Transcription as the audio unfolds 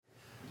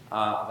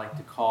I'd like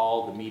to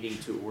call the meeting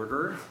to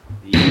order,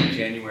 the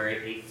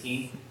January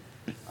 18th.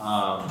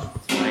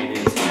 Tonight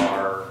is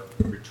our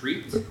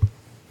retreat,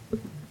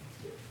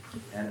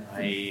 and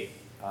I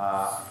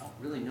don't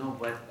really know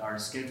what our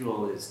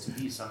schedule is to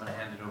be, so I'm going to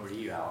hand it over to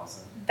you,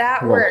 Allison.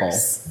 That Roll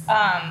works.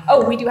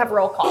 We do have a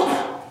roll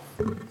call.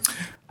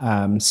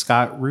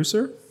 Scott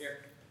Rooser.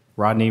 Here.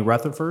 Rodney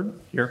Rutherford.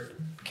 Here.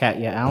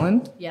 Katya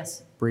Allen.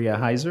 Yes. Bria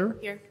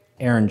Heiser. Here.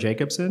 Aaron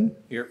Jacobson.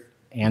 Here.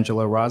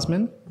 Angela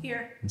Rosman.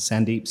 Here. And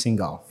Sandeep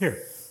Singhal.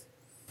 Here.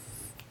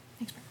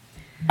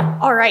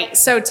 All right.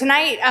 So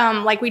tonight,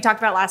 like we talked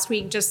about last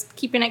week, just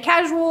keeping it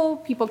casual.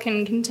 People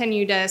can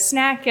continue to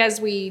snack as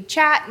we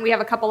chat. We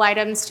have a couple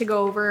items to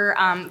go over.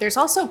 There's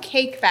also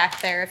cake back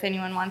there if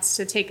anyone wants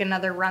to take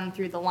another run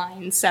through the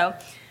line. So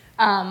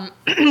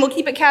we'll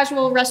keep it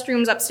casual.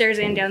 Restrooms upstairs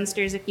and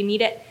downstairs if you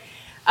need it.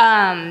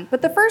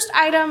 But the first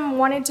item,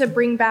 wanted to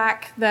bring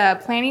back the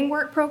planning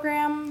work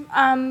program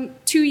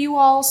to you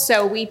all.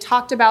 So we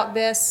talked about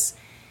this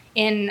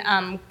in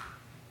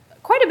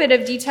quite a bit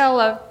of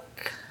detail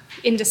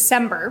in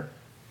December.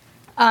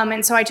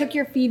 And so I took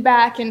your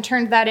feedback and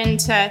turned that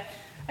into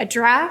a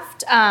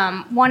draft.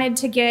 Wanted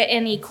to get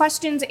any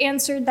questions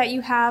answered that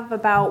you have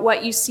about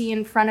what you see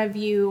in front of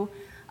you.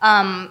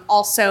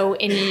 Also,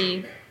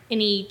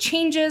 any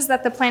changes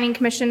that the Planning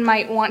Commission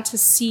might want to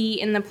see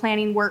in the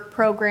planning work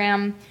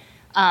program.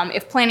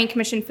 If Planning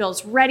Commission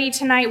feels ready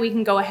tonight, we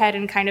can go ahead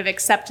and kind of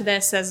accept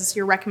this as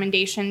your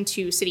recommendation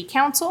to City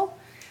Council.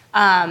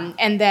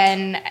 And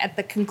then at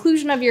the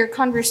conclusion of your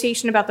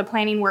conversation about the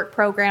planning work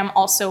program,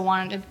 also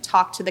wanted to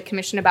talk to the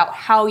commission about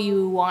how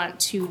you want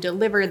to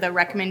deliver the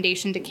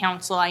recommendation to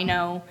council. I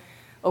know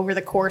over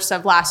the course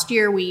of last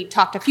year, we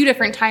talked a few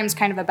different times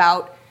kind of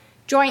about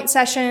joint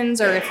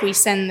sessions or if we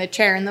send the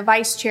chair and the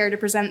vice chair to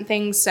present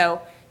things. So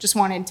just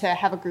wanted to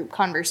have a group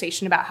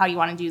conversation about how you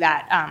want to do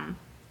that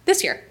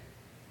this year.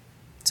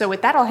 So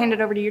with that, I'll hand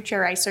it over to your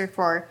chair, Iser,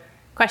 for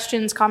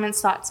questions,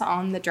 comments, thoughts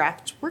on the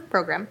draft work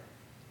program.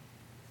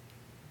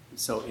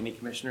 So any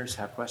commissioners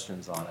have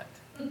questions on it?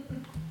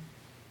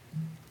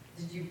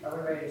 Are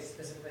we ready to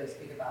specifically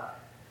speak about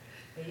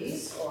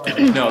these or?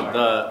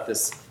 No,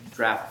 this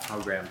draft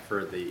program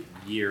for the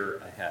year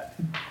ahead.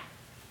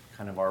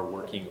 Kind of our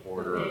working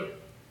order.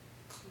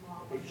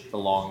 The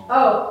long.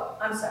 Oh,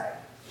 I'm sorry.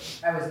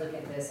 I was looking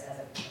at this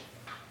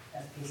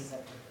as pieces of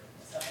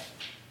paper. Okay.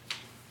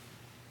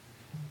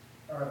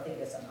 Or I think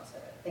there's something else in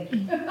it. Thank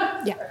you.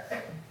 Yeah.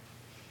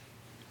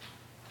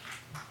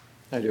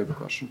 I do have a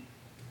question.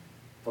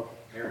 Okay,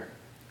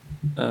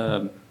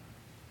 Aaron.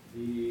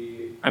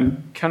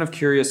 I'm kind of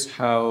curious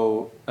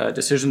how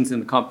decisions in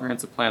the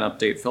comprehensive plan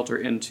update filter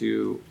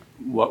into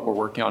what we're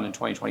working on in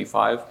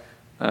 2025.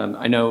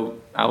 I know,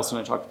 Allison,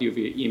 I talked to you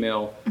via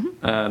email.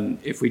 Mm-hmm.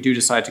 If we do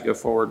decide to go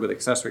forward with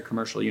accessory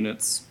commercial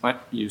units,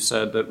 you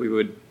said that we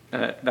would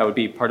that would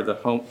be part of the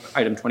home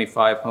item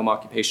 25 home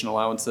occupation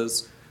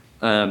allowances.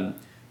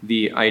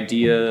 The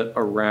idea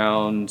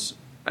around,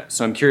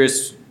 so I'm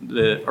curious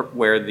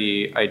where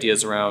the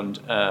ideas around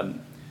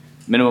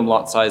minimum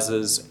lot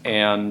sizes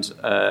and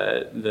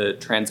the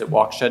transit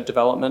walk shed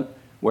development,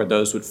 where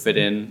those would fit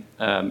in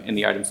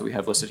the items that we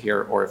have listed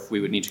here, or if we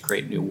would need to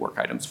create new work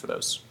items for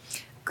those.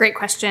 Great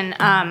question.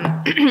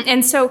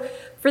 And so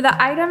for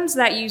the items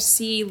that you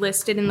see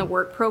listed in the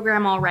work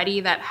program already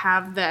that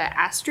have the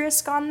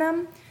asterisk on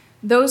them,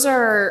 those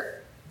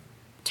are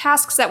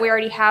tasks that we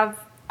already have.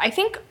 I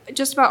think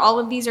just about all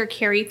of these are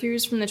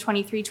carry-throughs from the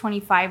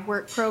 23-25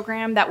 work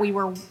program that we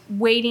were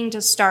waiting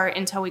to start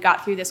until we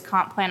got through this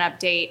comp plan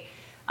update,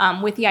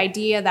 with the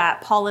idea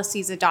that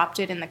policies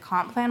adopted in the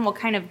comp plan will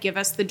kind of give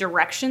us the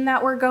direction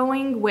that we're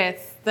going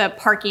with the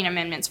parking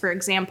amendments. For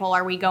example,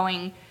 are we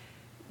going,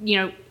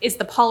 is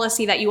the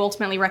policy that you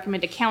ultimately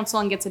recommend to council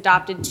and gets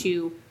adopted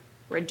to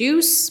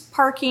reduce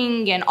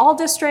parking in all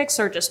districts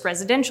or just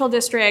residential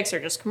districts or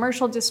just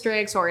commercial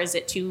districts, or is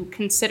it to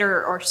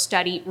consider or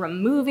study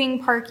removing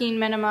parking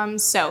minimums?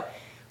 So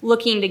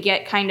looking to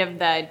get kind of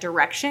the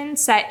direction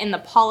set in the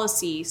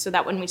policy so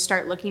that when we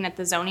start looking at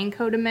the zoning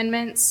code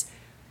amendments,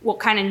 we'll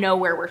kind of know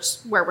where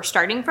we're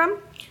starting from.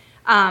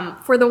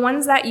 For the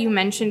ones that you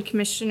mentioned,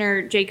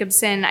 Commissioner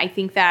Jacobson, I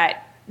think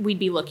that we'd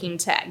be looking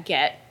to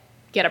get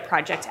a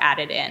project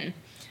added in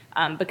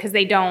because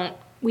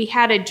we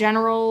had a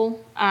general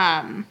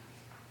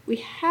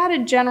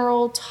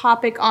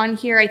topic on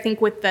here. I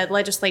think with the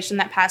legislation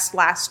that passed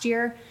last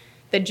year,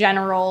 the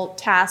general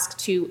task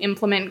to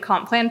implement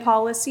comp plan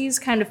policies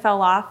kind of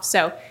fell off.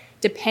 So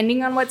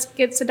depending on what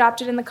gets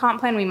adopted in the comp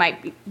plan, we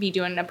might be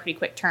doing a pretty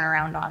quick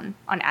turnaround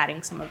on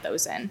adding some of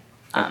those in.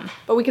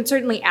 But we could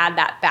certainly add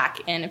that back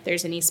in if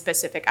there's any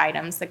specific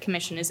items the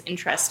commission is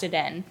interested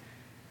in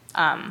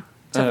to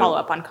follow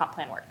up on comp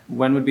plan work.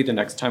 When would be the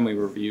next time we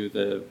review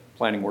the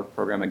planning work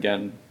program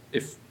again,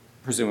 if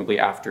presumably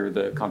after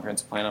the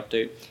comprehensive plan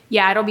update?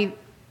 Yeah, it'll be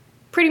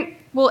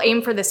we'll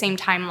aim for the same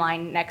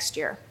timeline next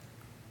year.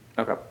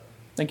 Okay,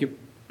 thank you.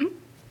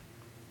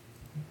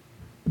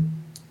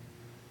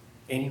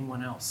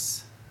 Anyone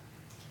else?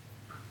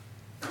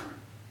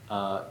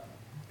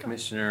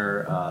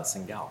 Commissioner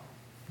Singhal.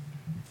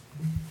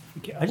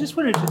 Okay, I just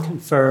wanted to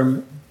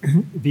confirm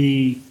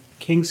the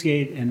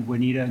Kingsgate and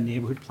Juanita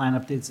neighborhood plan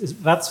updates.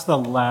 That's the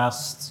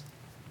last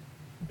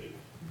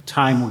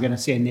time we're going to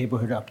see a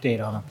neighborhood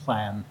update on a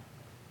plan,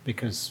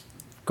 because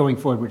going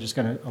forward, we're just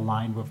going to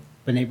align with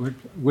the neighborhood,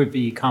 with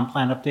the comp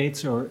plan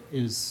updates, or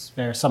is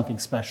there something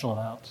special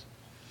about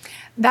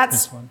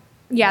That's, this one?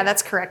 yeah,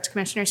 that's correct,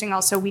 Commissioner Singh.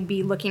 Also, we'd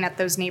be looking at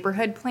those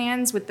neighborhood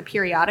plans with the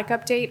periodic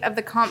update of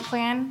the comp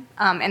plan.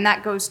 And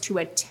that goes to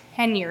a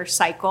 10-year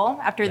cycle.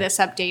 After this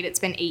update, it's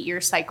been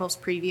 8-year cycles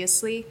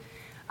previously.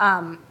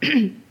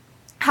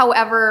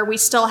 However, we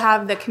still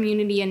have the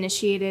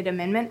community-initiated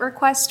amendment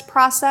request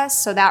process,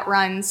 so that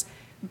runs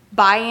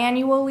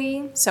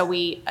biannually. So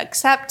we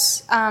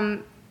accept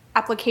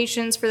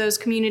applications for those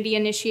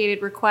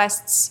community-initiated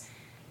requests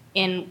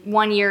in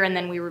 1 year, and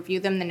then we review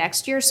them the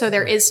next year. So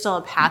there is still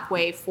a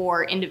pathway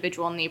for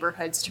individual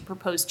neighborhoods to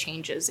propose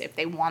changes if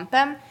they want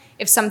them.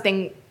 If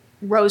something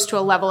rose to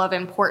a level of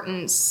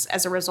importance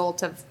as a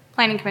result of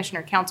planning commission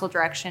or council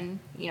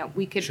direction,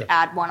 we could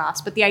add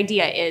one-offs. But the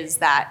idea is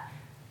that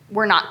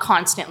we're not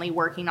constantly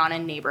working on a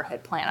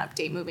neighborhood plan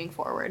update moving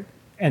forward.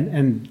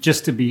 And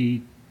just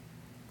a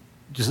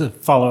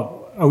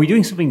follow-up, are we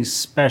doing something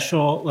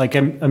special? Like,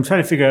 I'm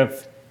trying to figure out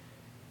if,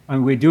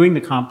 when we're doing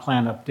the comp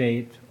plan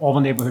update, all the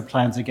neighborhood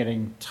plans are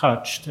getting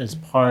touched as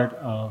part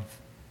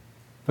of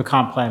the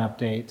comp plan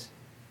update.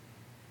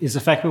 Is the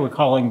fact that we're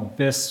calling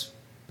this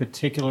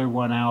particular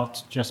one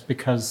out just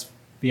because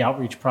the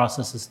outreach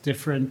process is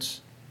different,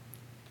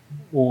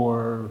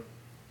 or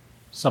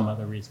some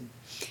other reason?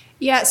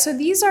 Yeah, so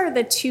these are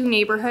the two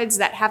neighborhoods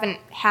that haven't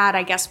had,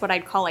 I guess, what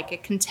I'd call like a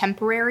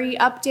contemporary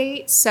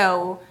update.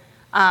 So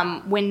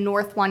when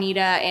North Juanita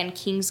and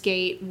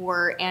Kingsgate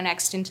were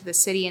annexed into the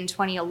city in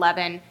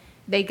 2011,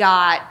 they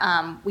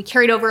got, we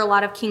carried over a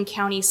lot of King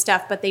County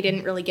stuff, but they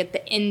didn't really get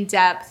the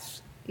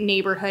in-depth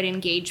neighborhood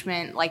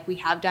engagement like we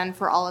have done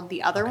for all of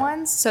the other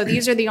ones. So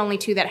these are the only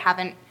two that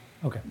haven't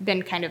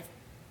been kind of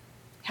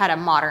had a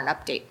modern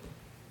update.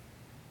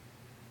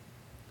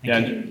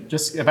 Yeah,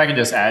 just if I could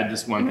just add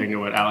just one thing to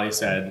what Ali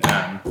said,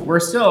 we're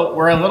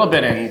a little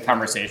bit in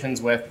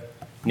conversations with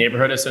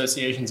neighborhood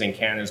associations and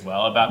can as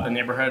well about the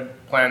neighborhood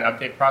plan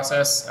update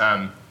process.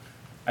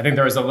 I think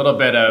there was a little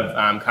bit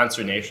of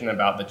consternation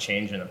about the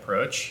change in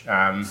approach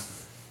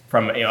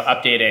from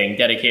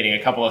dedicating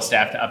a couple of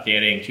staff to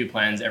updating 2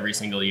 plans every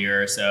single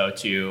year or so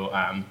to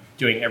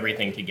doing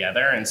everything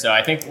together. And so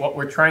I think what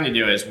we're trying to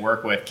do is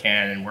work with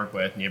CAN and work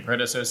with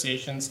neighborhood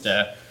associations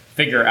to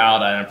figure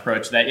out an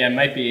approach that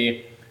might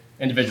be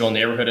individual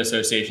neighborhood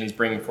associations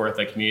bringing forth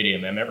a community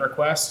amendment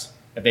request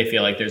if they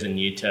feel like there's an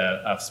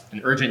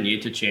urgent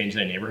need to change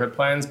their neighborhood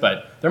plans.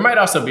 But there might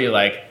also be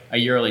like a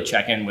yearly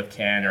check-in with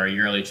CAN or a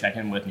yearly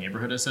check-in with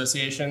neighborhood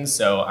associations,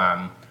 so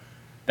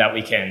that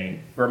we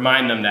can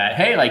remind them that,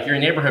 hey, like your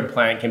neighborhood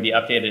plan can be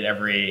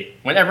updated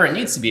whenever it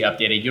needs to be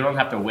updated. You don't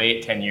have to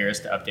wait 10 years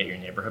to update your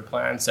neighborhood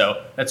plan.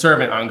 So that's sort of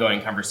an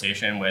ongoing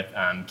conversation with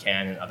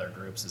CAN and other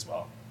groups as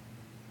well.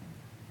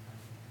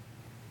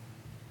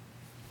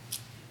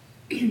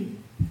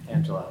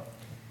 Angela.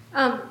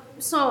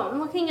 So I'm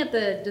looking at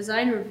the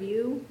design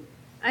review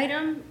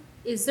item.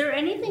 Is there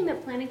anything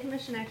that Planning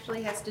Commission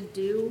actually has to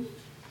do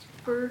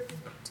for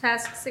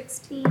task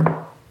 16?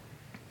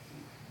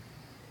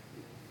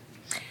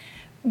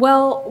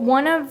 Well,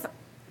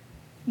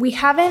 we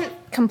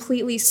haven't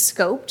completely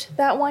scoped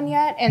that one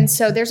yet. And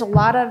so there's a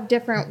lot of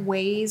different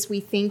ways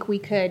we think we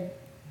could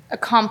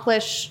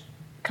accomplish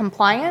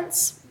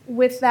compliance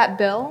with that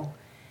bill.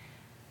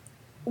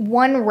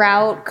 One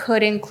route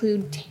could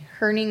include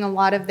turning a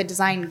lot of the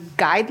design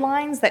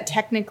guidelines that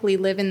technically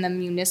live in the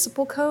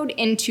municipal code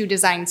into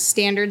design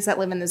standards that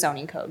live in the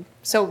zoning code.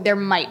 So there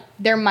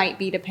might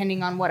be,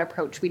 depending on what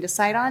approach we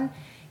decide on.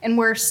 And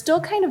we're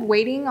still kind of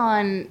waiting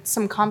on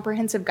some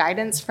comprehensive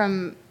guidance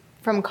from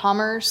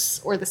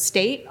Commerce or the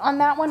state on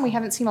that one. We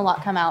haven't seen a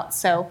lot come out.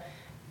 So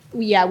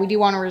yeah, we do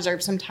want to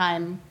reserve some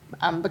time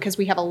because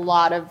we have a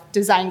lot of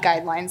design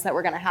guidelines that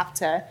we're going to have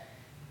to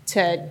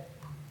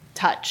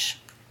touch.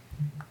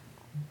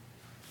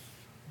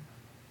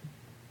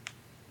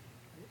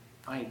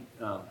 I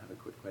have a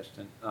quick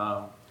question.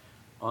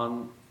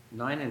 On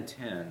 9 and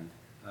 10,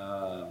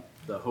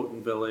 the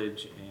Houghton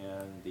Village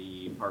and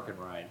the Park and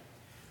Ride.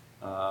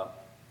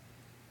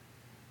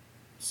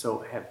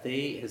 So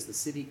has the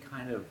city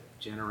kind of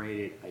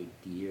generated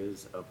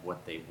ideas of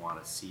what they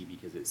want to see?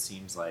 Because it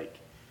seems like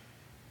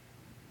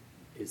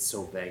it's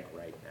so vague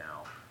right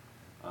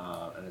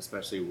now. And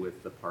especially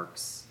with the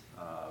parks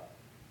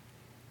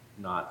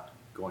not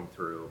going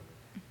through,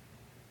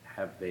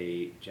 have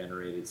they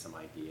generated some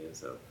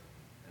ideas of,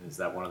 and is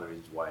that one of the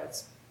reasons why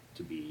it's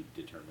to be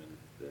determined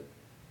that?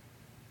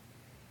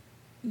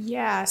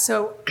 Yeah,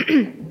 so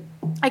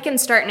I can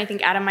start, and I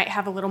think Adam might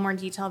have a little more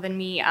detail than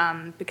me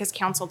because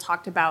council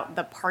talked about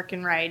the Park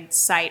and Ride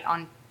site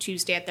on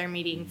Tuesday at their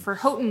meeting. For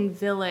Houghton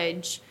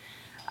Village,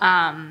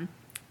 the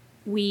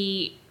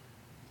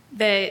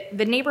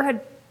neighborhood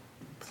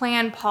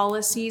plan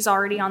policies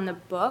already on the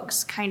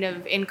books kind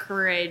of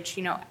encourage,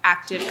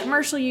 active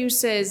commercial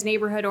uses,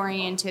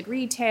 neighborhood-oriented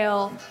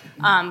retail.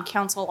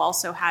 Council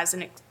also has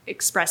an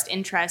expressed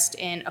interest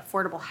in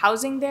affordable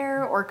housing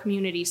there or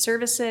community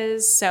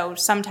services. So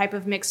some type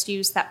of mixed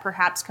use that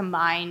perhaps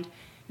combined,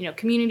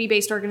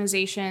 community-based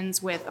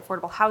organizations with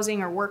affordable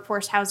housing or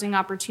workforce housing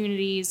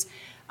opportunities.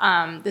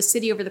 The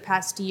city over the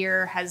past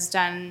year has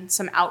done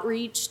some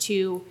outreach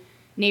to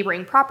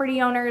neighboring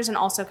property owners and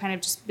also kind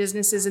of just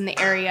businesses in the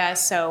area.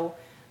 So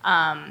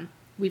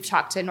we've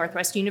talked to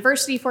Northwest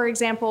University, for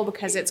example,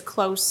 because it's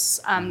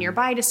close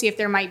nearby, to see if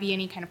there might be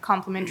any kind of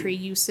complementary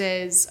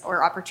uses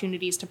or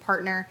opportunities to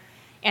partner.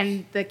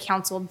 And the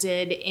council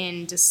did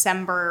in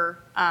December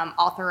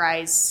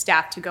authorize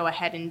staff to go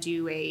ahead and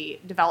do a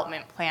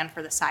development plan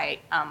for the site,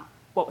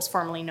 what was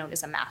formerly known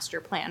as a master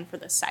plan for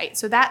the site.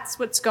 So that's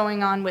what's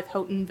going on with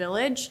Houghton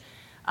Village,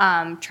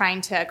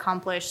 trying to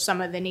accomplish some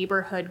of the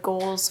neighborhood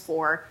goals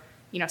for,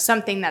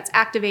 something that's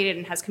activated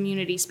and has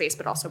community space,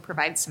 but also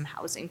provides some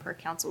housing per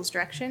council's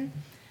direction.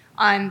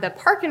 On the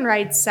Park and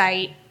Ride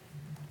site,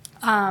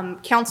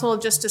 council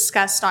just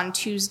discussed on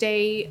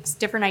Tuesday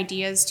different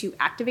ideas to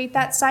activate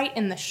that site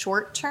in the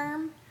short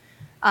term.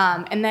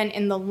 And then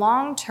in the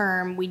long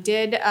term, we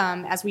did,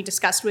 as we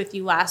discussed with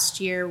you last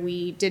year,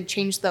 we did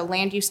change the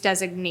land use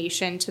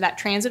designation to that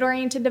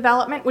transit-oriented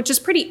development, which is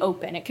pretty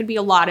open. It could be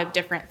a lot of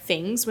different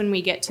things when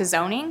we get to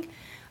zoning.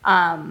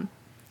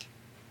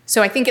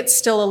 So I think it's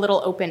still a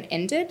little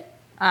open-ended.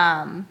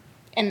 And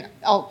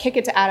I'll kick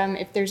it to Adam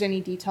if there's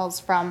any details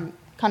from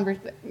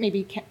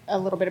maybe a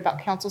little bit about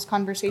council's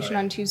conversation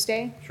on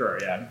Tuesday. Sure,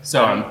 yeah.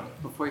 So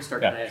before you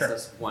start, yeah, can I ask sure.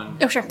 us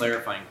one Sure.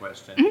 clarifying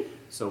question? Mm-hmm.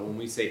 So when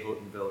we say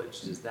Houghton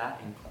Village, does that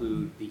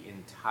include the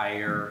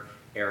entire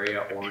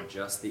area or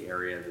just the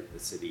area that the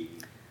city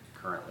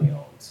currently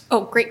owns?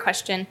 Oh, great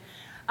question.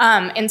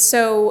 And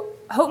so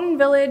Houghton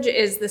Village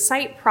is the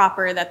site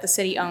proper that the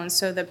city owns,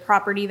 so the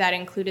property that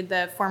included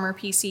the former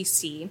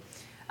PCC.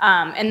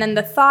 And then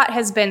the thought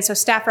has been, so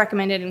staff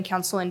recommended and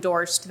council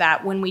endorsed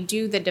that when we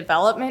do the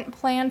development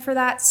plan for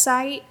that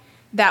site,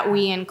 that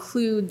we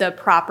include the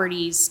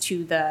properties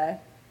to the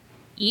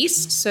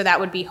east. So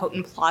that would be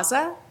Houghton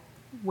Plaza,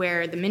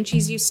 where the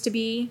Minchies used to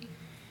be.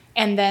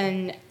 And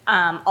then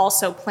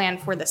also plan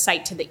for the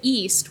site to the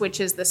east, which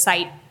is the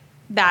site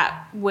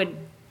that would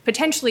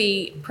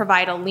potentially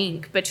provide a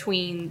link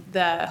between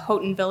the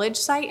Houghton Village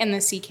site and the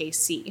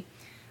CKC.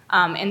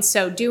 And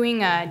so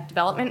doing a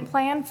development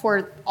plan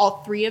for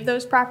all three of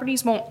those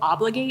properties won't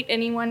obligate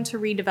anyone to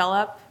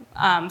redevelop,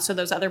 so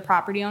those other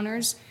property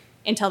owners,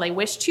 until they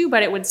wish to,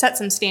 but it would set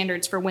some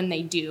standards for when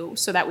they do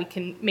so that we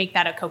can make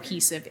that a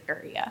cohesive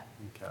area.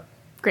 Okay.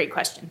 Great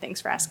question.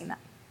 Thanks for asking that.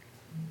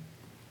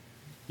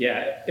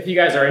 Yeah, if you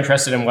guys are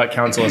interested in what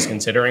council is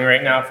considering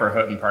right now for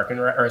Houghton Park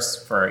and Ride,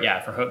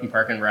 for Houghton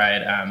Park and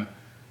Ride,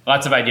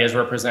 lots of ideas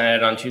were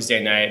presented on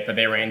Tuesday night, but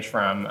they range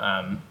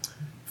from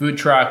food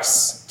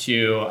trucks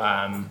to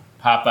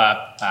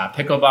pop-up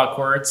pickleball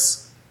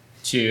courts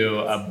to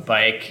a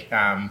bike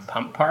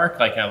pump park,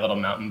 like a little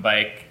mountain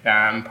bike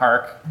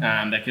park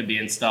that could be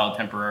installed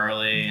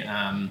temporarily.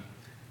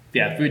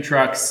 Food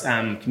trucks,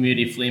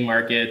 community flea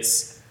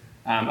markets,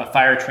 a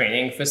fire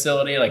training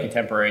facility, like a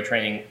temporary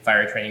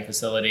fire training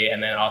facility,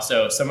 and then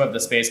also some of the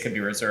space could be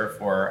reserved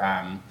for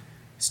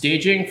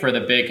staging for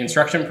the big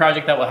construction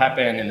project that will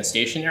happen in the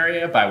station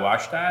area by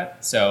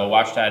WashDOT. So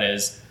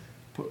WashDOT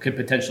could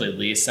potentially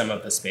lease some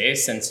of the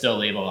space and still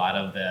leave a lot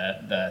of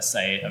the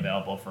site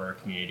available for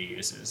community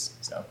uses.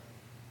 So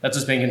that's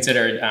what's being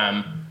considered.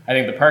 I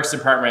think the Parks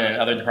Department and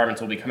other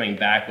departments will be coming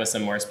back with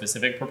some more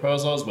specific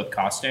proposals with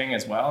costing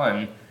as well,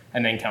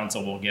 and then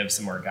council will give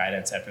some more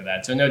guidance after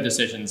that. So no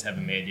decisions have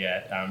been made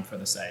yet for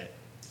the site.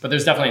 But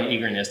there's definitely an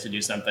eagerness to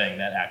do something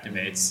that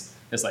activates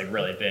this like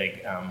really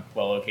big,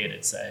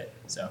 well-located site.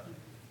 So,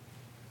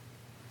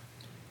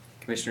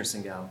 Commissioner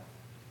Singal.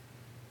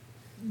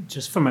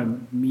 Just from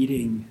a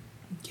meeting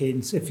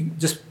cadence, if you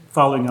just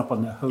following up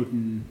on the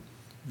Houghton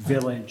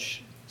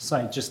Village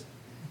site, just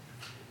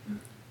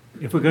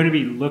if we're going to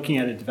be looking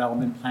at a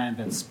development plan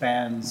that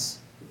spans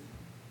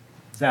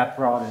that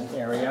broad an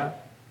area,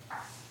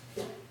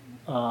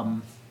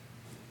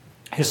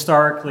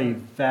 historically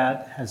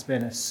that has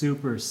been a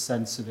super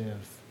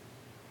sensitive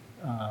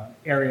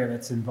area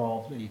that's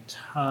involved a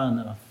ton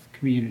of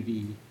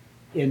community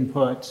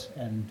input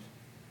and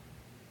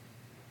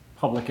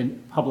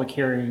public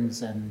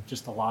hearings and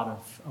just a lot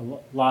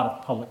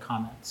of public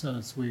comment. So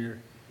as we're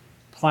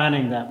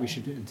planning that, we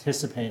should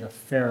anticipate a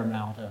fair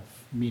amount of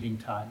meeting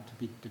time to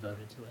be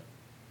devoted to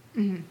it.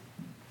 Mm-hmm.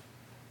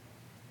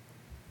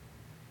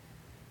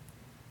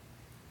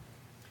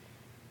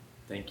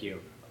 Thank you.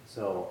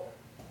 So,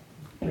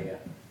 Leah.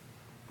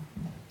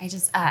 I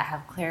just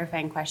have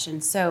clarifying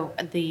questions. So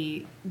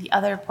the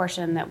other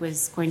portion that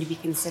was going to be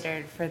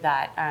considered for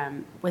that,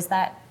 was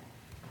that,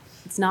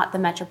 it's not the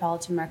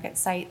Metropolitan Market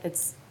site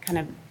that's kind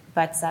of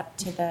butts up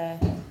to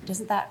the,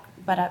 doesn't that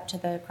butt up to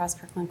the Cross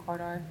Kirkland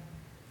corridor?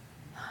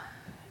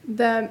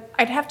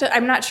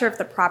 I'm not sure if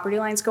the property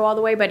lines go all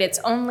the way, but it's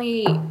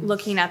only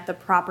looking at the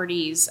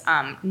properties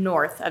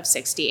north of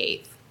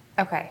 68th.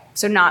 Okay.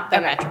 So not the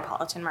Okay.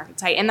 metropolitan market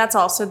site. And that's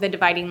also the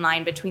dividing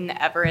line between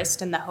the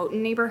Everest and the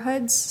Houghton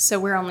neighborhoods. So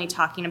we're only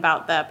talking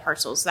about the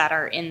parcels that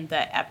are in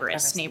the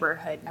Everest Everest.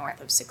 neighborhood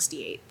north of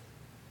 68th.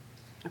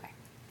 Okay.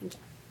 Thank you.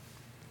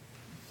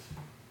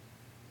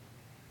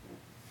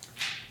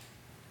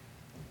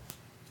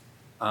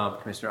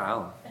 Commissioner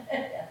Allen.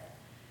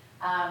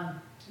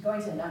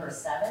 Going to number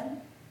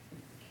 7,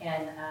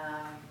 can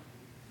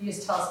you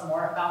just tell us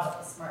more about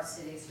what the Smart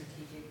City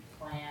Strategic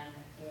Plan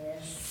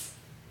is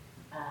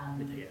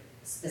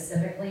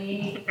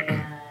specifically,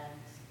 and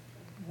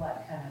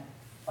what kind of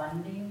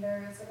funding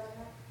there is around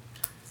that?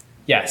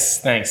 Yes,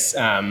 thanks.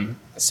 One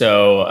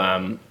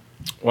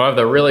of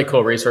the really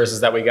cool resources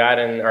that we got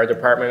in our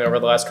department over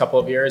the last couple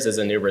of years is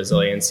a new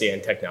resiliency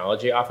and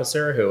technology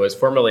officer who was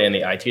formerly in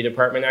the IT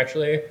department,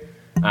 actually.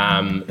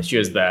 She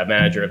was the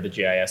manager of the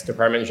GIS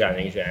department,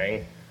 Jianing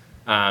Zhang.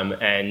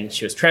 And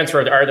she was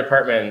transferred to our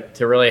department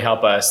to really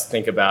help us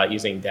think about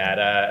using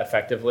data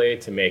effectively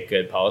to make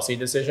good policy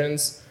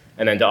decisions,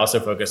 and then to also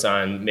focus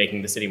on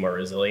making the city more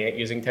resilient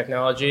using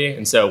technology.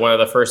 And so one of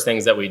the first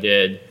things that we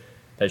did,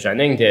 that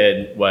Jianing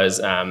did,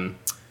 was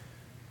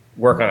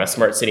work on a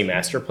smart city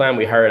master plan.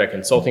 We hired a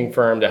consulting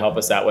firm to help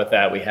us out with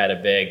that. We had a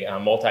big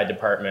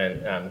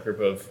multi-department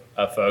group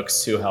of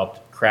folks who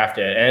helped craft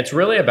it. And it's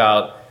really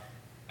about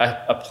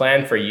a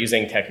plan for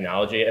using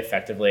technology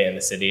effectively in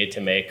the city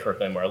to make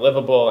curriculum more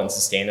livable and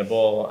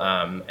sustainable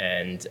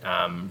and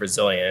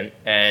resilient.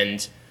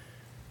 And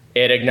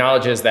it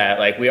acknowledges that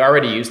like we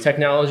already use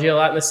technology a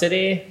lot in the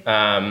city,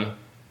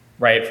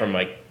 right? From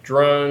like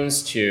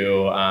drones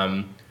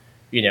to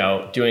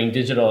doing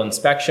digital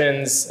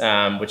inspections,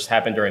 which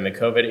happened during the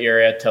COVID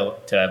era,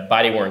 to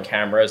body-worn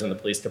cameras in the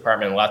police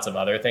department and lots of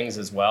other things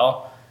as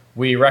well.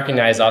 We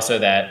recognize also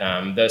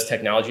that those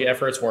technology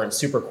efforts weren't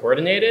super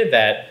coordinated,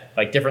 that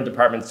like different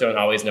departments don't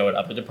always know what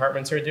other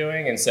departments are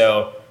doing. And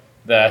so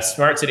the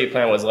Smart City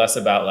Plan was less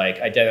about like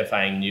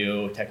identifying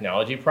new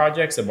technology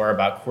projects and more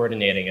about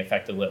coordinating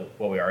effectively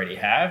what we already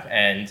have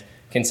and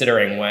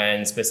considering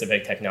when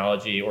specific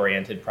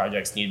technology-oriented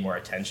projects need more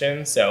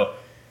attention. So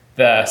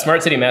the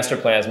Smart City Master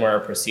Plan is more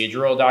a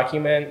procedural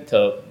document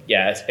to,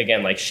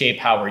 again, like shape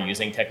how we're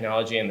using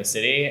technology in the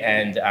city.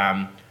 And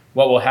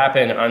what will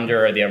happen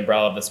under the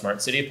umbrella of the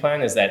Smart City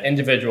Plan is that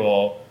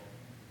individual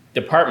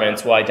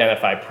departments will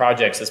identify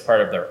projects as part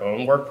of their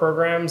own work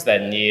programs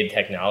that need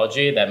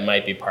technology that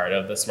might be part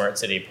of the Smart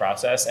City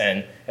process.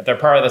 And if they're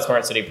part of the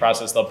Smart City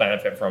process, they'll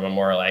benefit from a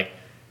more like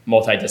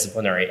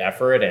multidisciplinary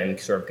effort and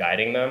sort of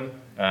guiding them.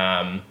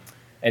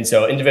 And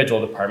so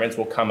individual departments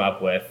will come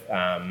up with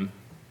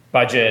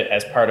budget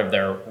as part of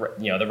their,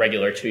 the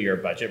regular 2-year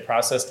budget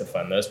process to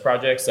fund those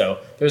projects. So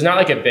there's not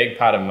like a big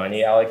pot of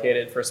money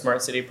allocated for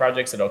smart city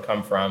projects. It'll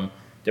come from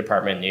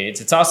department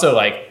needs. It's also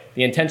like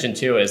the intention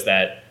too is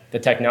that the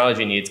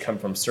technology needs come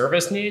from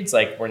service needs.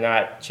 Like we're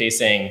not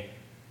chasing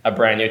a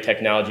brand new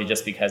technology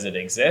just because it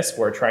exists.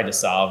 We're trying to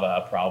solve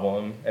a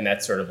problem, and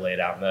that's sort of laid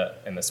out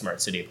in the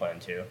Smart City Plan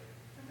too.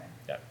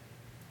 Okay.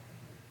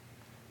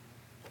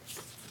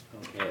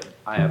 Okay,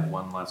 I have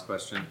one last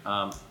question.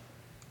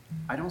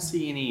 I don't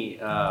see any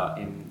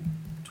in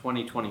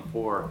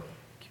 2024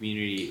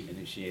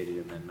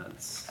 community-initiated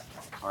amendments.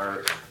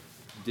 Have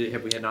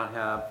we not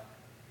have?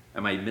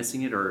 Am I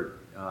missing it, or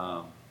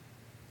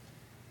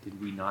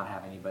did we not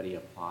have anybody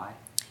apply?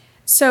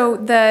 So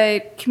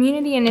the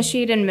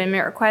community-initiated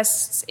amendment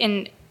requests,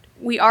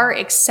 we are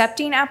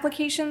accepting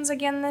applications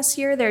again this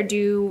year. They're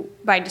due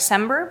by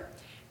December.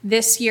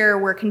 This year,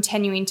 we're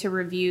continuing to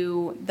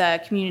review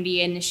the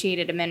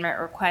community-initiated amendment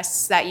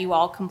requests that you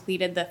all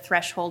completed the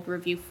threshold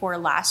review for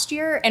last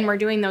year, and we're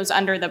doing those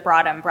under the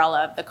broad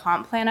umbrella of the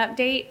comp plan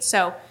update.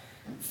 So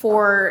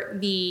for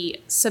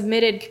the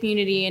submitted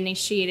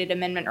community-initiated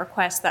amendment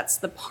request, that's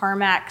the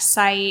Parmac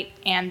site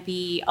and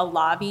the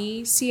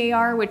Alavi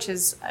CAR, which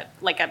is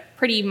like a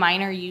pretty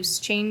minor use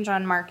change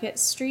on Market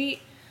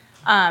Street.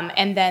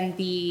 And then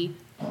the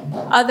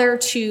other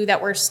 2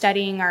 that we're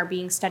studying are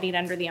being studied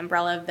under the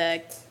umbrella of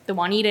the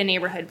Juanita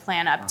neighborhood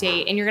plan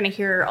update, and you're going to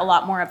hear a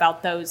lot more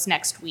about those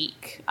next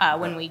week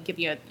when we give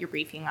you your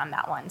briefing on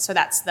that one. So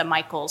that's the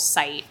Michaels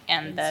site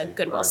and the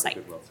Goodwill site.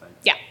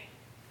 Yeah.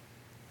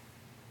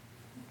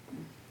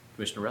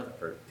 Commissioner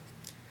Rutherford.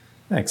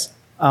 Thanks.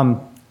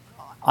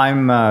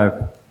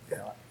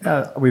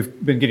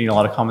 We've been getting a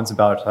lot of comments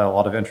about a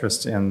lot of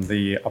interest in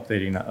the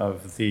updating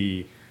of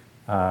the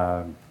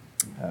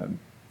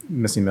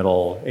missing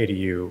middle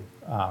ADU.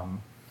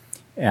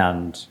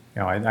 And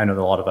I know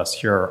that a lot of us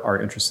here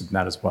are interested in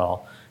that as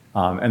well.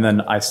 And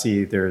then I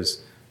see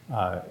there's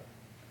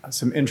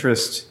some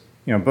interest,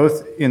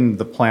 both in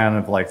the plan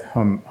of like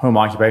home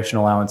occupation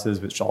allowances,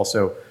 which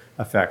also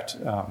affect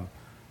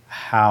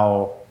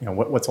how,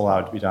 what's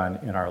allowed to be done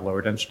in our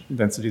lower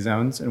density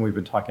zones. And we've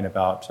been talking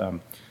about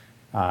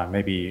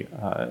maybe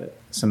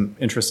some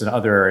interest in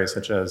other areas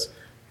such as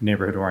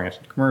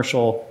neighborhood-oriented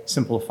commercial,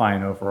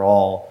 simplifying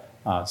overall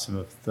some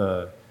of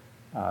the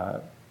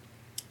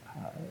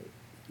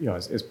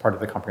as part of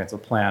the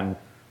comprehensive plan,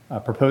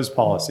 proposed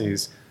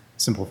policies,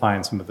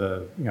 simplifying some of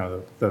the,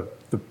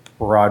 the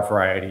broad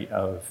variety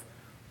of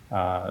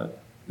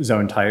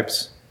zone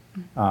types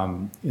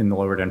in the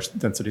lower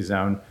density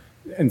zone.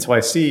 And so I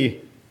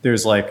see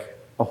there's like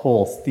a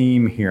whole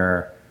theme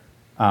here.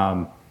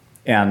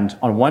 And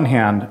on one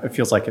hand, it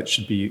feels like it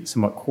should be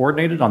somewhat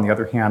coordinated. On the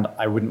other hand,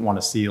 I wouldn't want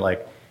to see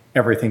like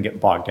everything get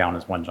bogged down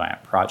as one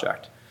giant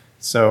project.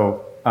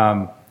 So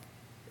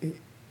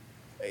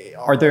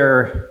are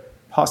there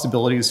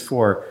possibilities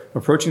for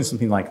approaching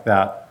something like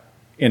that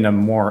in a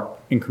more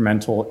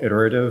incremental,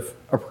 iterative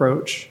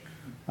approach,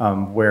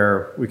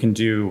 where we can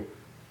do,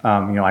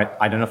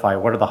 identify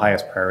what are the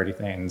highest priority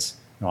things?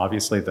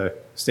 Obviously the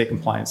state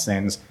compliance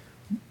things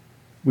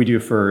we do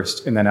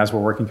first, and then as we're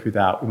working through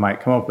that, we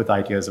might come up with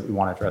ideas that we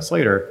want to address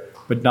later,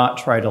 but not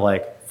try to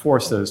like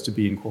force those to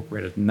be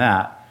incorporated in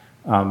that.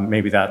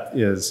 Maybe that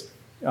is,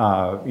 we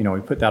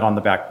put that on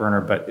the back burner,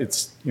 but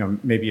it's,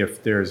 maybe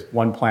if there's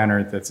one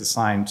planner that's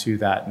assigned to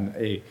that and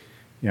a,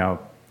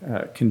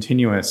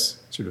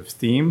 continuous sort of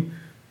theme,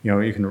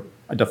 you can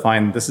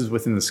define this is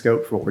within the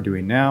scope for what we're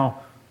doing now,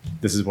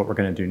 this is what we're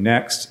going to do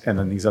next, and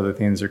then these other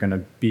things are going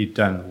to be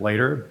done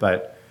later.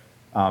 But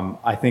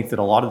I think that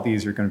a lot of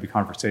these are going to be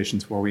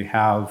conversations where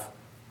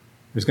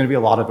there's going to be a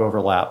lot of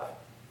overlap,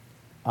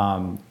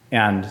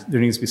 and there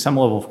needs to be some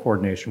level of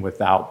coordination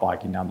without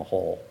bogging down the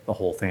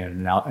whole thing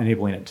and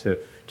enabling it to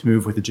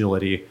move with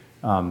agility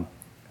and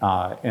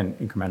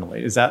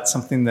incrementally. Is that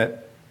something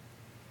that,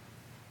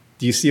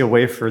 do you see a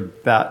way for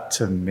that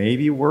to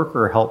maybe work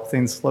or help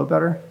things flow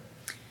better?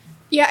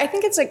 Yeah, I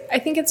think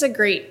it's a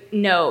great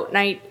note, and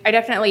I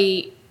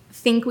definitely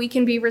think we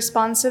can be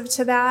responsive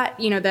to that.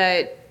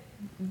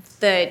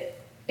 The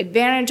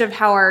advantage of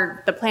how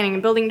the planning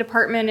and building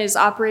department is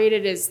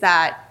operated is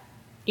that,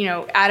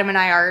 Adam and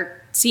I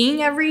are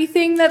seeing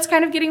everything that's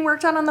kind of getting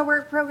worked on the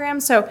work program.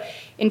 So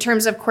in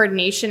terms of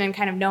coordination and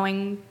kind of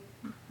knowing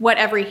what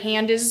every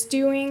hand is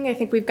doing, I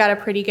think we've got a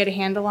pretty good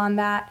handle on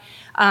that.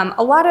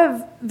 A lot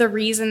of the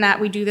reason that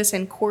we do this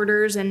in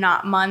quarters and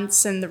not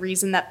months, and the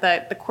reason that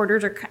the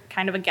quarters are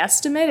kind of a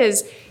guesstimate,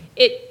 is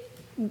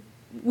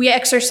we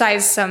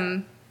exercise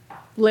some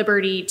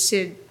liberty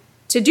to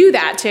do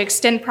that, to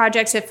extend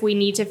projects if we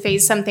need to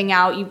phase something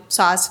out. You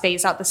saw us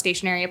phase out the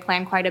station area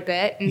plan quite a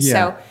bit. And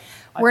so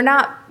we're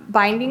not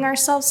binding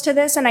ourselves to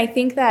this. And I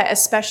think that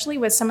especially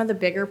with some of the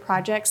bigger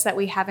projects that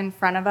we have in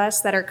front of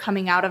us that are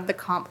coming out of the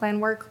comp plan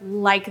work,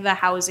 like the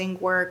housing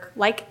work,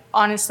 like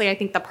honestly, I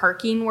think the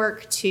parking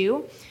work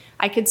too,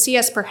 I could see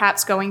us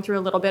perhaps going through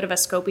a little bit of a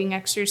scoping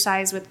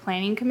exercise with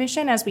Planning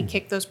Commission as we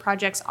kick those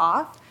projects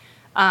off.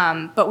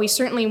 But we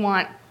certainly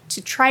want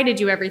to try to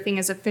do everything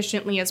as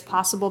efficiently as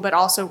possible, but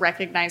also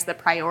recognize the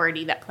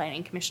priority that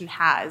Planning Commission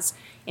has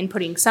in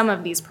putting some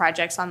of these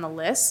projects on the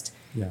list.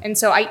 Yeah. And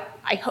so I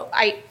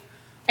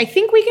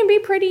think we can be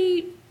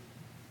pretty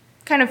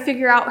kind of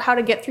figure out how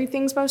to get through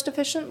things most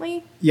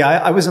efficiently. Yeah,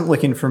 I wasn't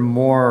looking for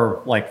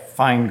more like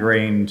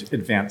fine-grained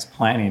advanced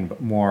planning,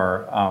 but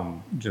more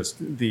just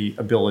the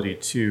ability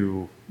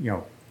to,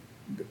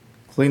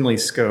 cleanly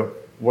scope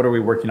what are we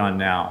working on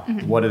now,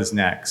 mm-hmm. what is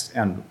next,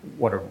 and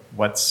what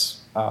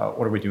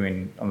are we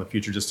doing on the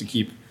future, just to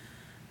keep,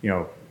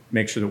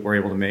 make sure that we're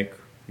able to make,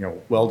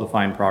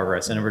 well-defined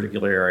progress in a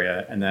particular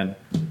area, and then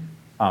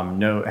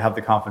have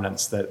the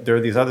confidence that there are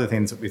these other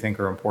things that we think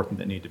are important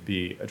that need to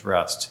be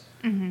addressed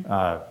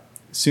mm-hmm.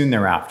 Soon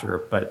thereafter,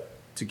 but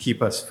to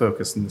keep us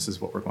focused, and this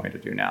is what we're going to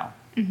do now.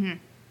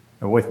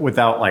 Mm-hmm.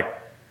 Without like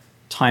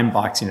time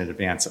boxing in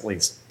advance, at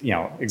least,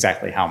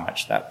 exactly how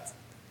much that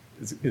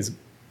is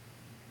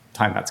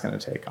time that's going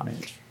to take on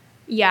each.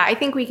 Yeah, I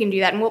think we can do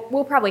that, and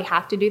we'll probably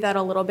have to do that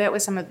a little bit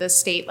with some of the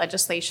state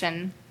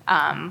legislation.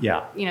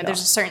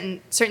 There's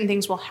certain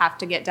things we'll have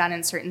to get done,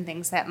 and certain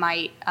things that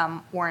might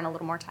warrant a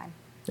little more time.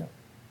 Yeah.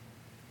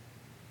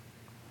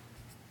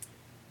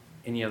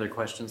 Any other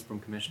questions from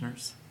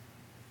commissioners?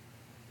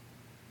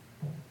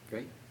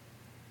 Great.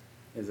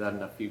 Is that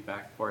enough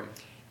feedback for you?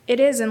 It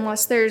is,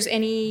 unless there's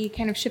any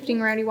kind of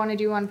shifting around you want to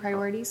do on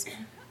priorities.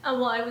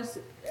 Well, I was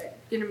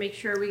going to make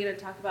sure, are we going to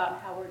talk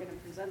about how we're going to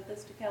present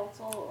this to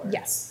council? Or?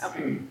 Yes.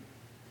 Okay.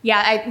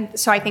 Yeah,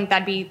 so I think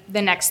that'd be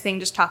the next thing,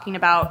 just talking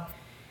about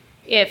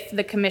if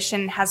the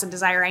commission has a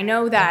desire. I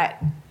know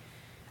that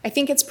I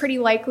think it's pretty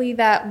likely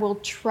that we'll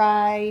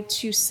try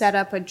to set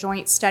up a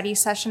joint study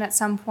session at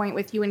some point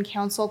with you and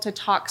council to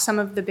talk some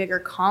of the bigger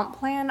comp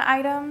plan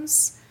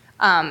items.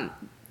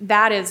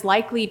 That is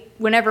likely,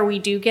 whenever we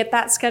do get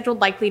that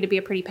scheduled, likely to be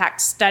a pretty packed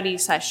study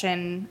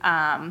session.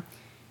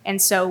 And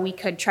so we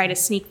could try to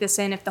sneak this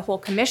in if the whole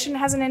commission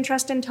has an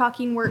interest in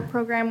talking work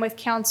program with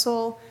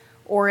council,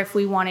 or if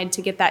we wanted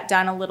to get that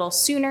done a little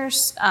sooner.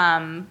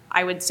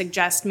 I would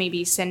suggest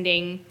maybe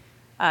sending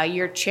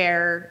your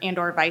chair and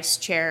or vice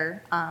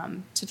chair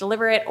to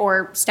deliver it,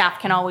 or staff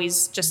can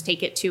always just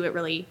take it too. It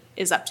really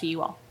is up to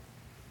you all.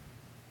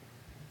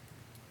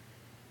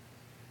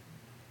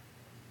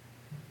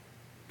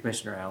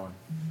 Commissioner Allen.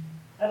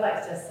 I'd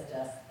like to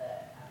suggest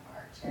that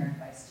our chair and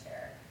vice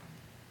chair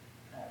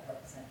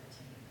represent the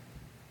team,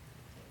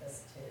 take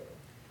this to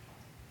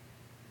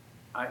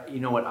You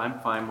know what, I'm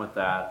fine with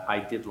that. I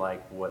did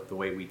like the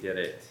way we did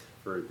it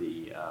for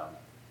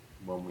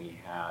when we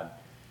had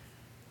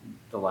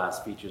the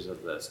last features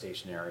of the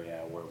station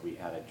area where we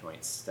had a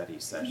joint study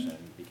session,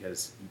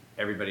 because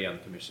everybody on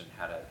the commission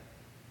had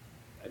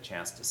a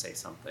chance to say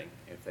something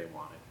if they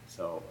wanted.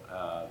 So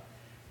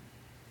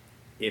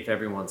if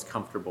everyone's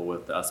comfortable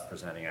with us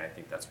presenting, I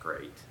think that's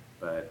great.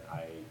 But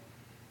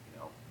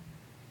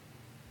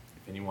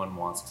if anyone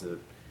wants to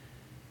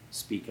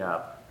speak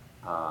up,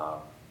 I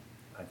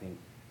think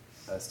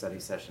a study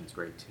session's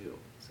great too.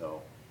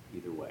 So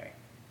either way.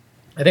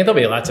 I think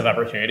there'll be lots of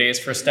opportunities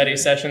for study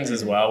sessions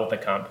as well with the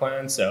comp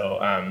plan. So,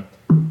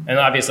 and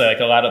obviously,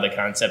 like a lot of the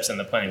concepts in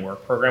the planning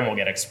work program will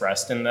get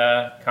expressed in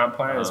the comp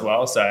plan as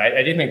well. So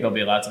I do think there'll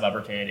be lots of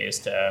opportunities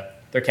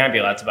there can be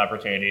lots of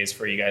opportunities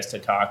for you guys to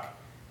talk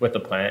with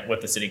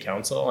the city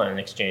council and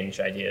exchange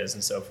ideas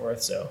and so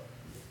forth. So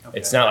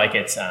it's not like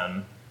it's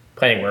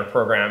planning work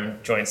program,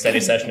 joint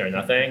study session or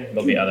nothing.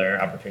 There'll be other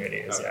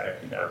opportunities. Okay,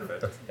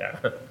 perfect. Yeah.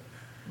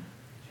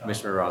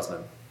 Commissioner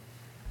Rosman.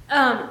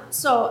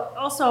 So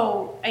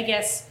also, I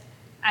guess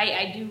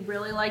I do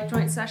really like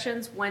joint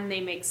sessions when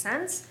they make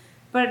sense,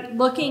 but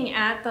looking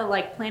at the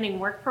like planning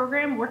work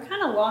program, we're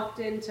kind of locked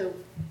into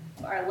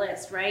our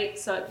list, right?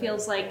 So it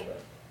feels like,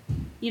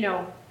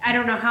 I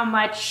don't know how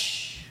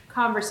much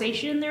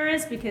conversation there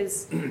is,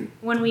 because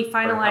when we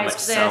finalized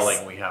this, how much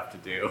selling we have to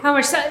do.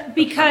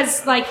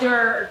 Because like there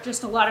are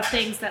just a lot of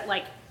things that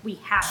like we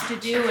have to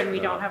do and we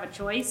don't have a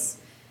choice.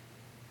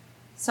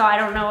 So I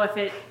don't know if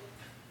it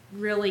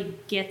really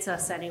gets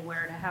us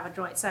anywhere to have a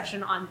joint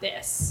session on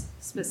this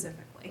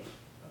specifically.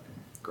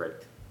 Great.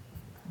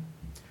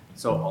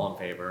 So all in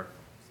favor?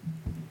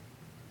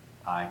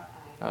 Aye.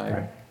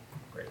 Aye.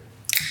 Great.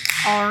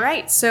 All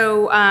right,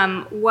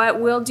 so what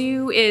we'll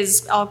do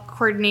is I'll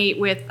coordinate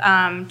with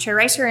Chair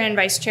Reiser and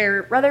Vice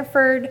Chair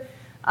Rutherford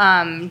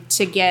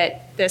to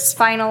get this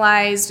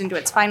finalized into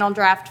its final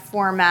draft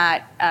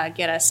format,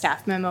 get a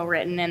staff memo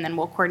written, and then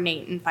we'll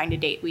coordinate and find a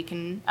date we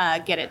can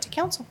get it to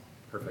council.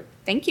 Perfect.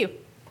 Thank you.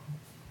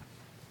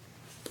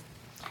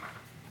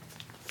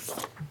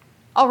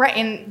 All right,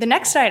 and the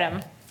next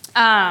item,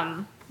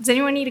 does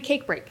anyone need a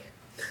cake break?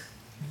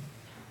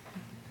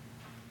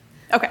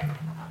 Okay.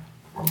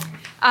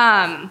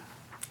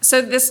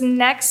 So this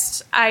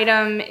next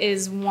item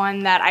is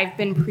one that I've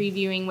been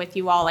previewing with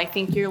you all. I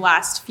think your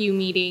last few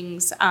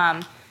meetings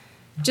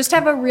just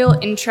have a real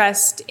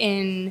interest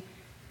in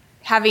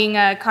having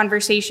a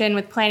conversation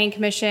with Planning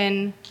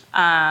Commission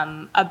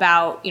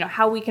about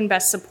how we can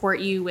best support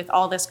you with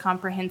all this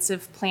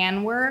comprehensive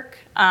plan work.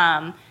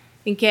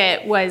 I think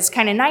it was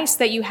kind of nice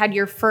that you had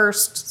your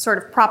first sort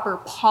of proper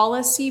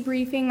policy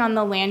briefing on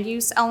the land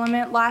use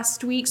element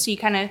last week, so you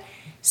kind of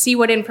see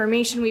what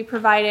information we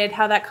provided,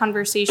 how that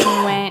conversation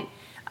went.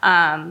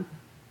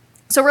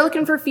 So we're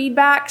looking for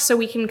feedback so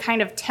we can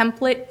kind of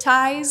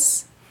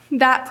templatize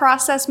that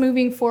process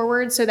moving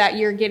forward so that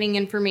you're getting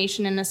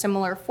information in a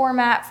similar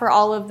format for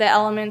all of the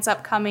elements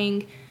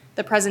upcoming.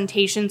 The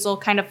presentations will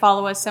kind of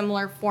follow a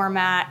similar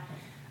format,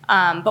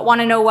 but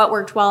want to know what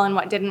worked well and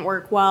what didn't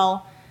work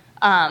well.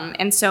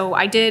 And so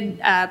I did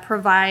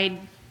provide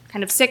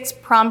kind of 6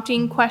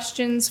 prompting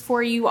questions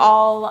for you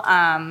all.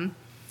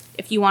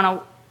 If you want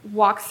to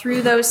walk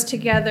through those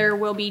together,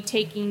 we'll be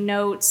taking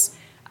notes.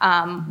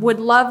 Would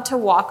love to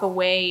walk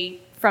away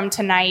from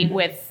tonight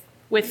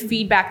with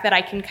feedback that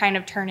I can kind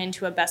of turn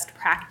into a best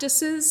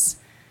practices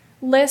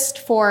list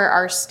for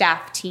our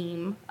staff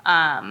team.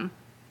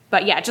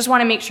 But yeah, just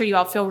want to make sure you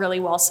all feel really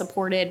well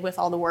supported with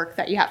all the work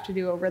that you have to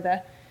do over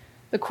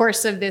the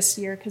course of this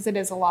year, because it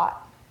is a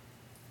lot.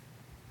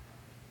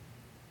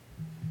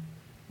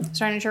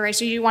 Sorry, not sure, right?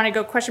 So you want to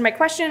go question by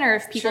question, or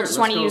if people just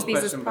want to use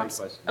these as prompts?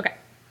 Okay.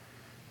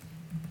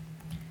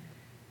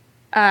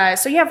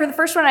 So yeah, for the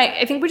first one,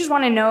 I think we just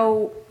want to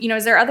know,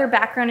 is there other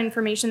background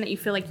information that you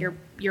feel like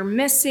you're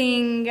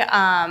missing?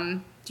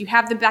 Do you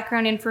have the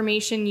background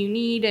information you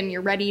need and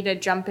you're ready to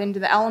jump into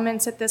the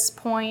elements at this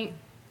point?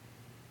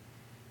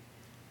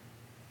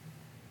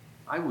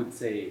 I would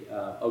say,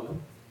 go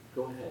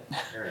ahead,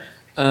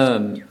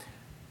 Aaron.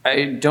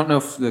 I don't know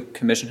if the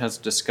commission has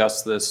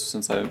discussed this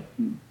since I'm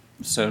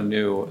so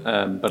new,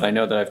 but I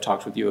know that I've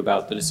talked with you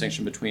about the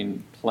distinction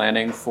between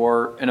planning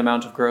for an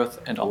amount of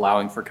growth and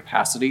allowing for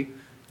capacity.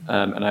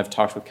 And I've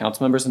talked with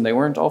council members and they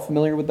weren't all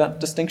familiar with that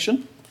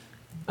distinction.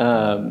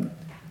 We'll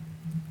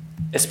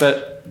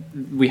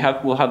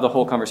have the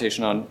whole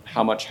conversation on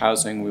how much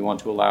housing we want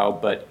to allow,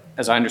 but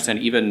as I understand,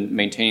 even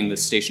maintaining the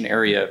station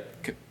area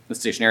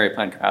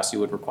plan capacity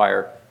would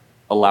require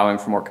allowing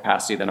for more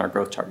capacity than our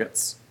growth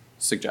targets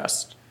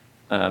suggest.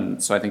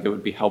 So I think it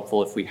would be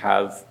helpful if we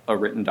have a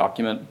written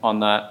document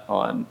on that,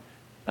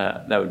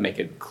 that would make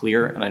it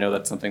clear. And I know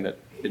that's something that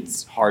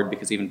it's hard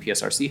because even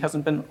PSRC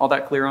hasn't been all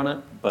that clear on it,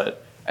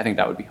 but I think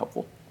that would be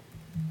helpful.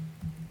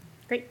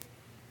 Great.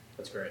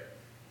 That's great.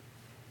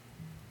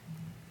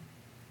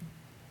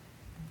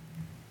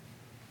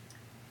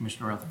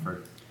 Commissioner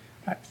Rutherford.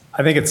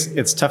 I think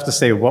it's tough to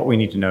say what we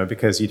need to know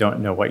because you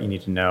don't know what you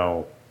need to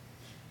know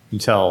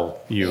until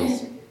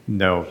you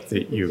know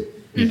that you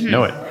need to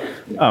know it.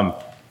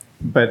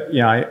 But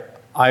yeah,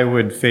 I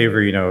would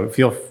favor,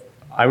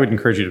 I would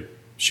encourage you to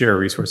share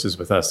resources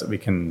with us that we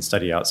can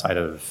study outside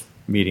of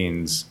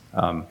meetings.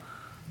 I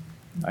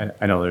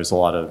know there's a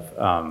lot of,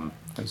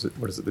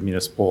 the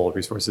Municipal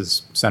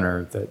Resources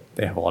Center, that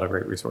they have a lot of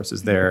great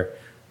resources there.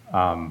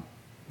 And,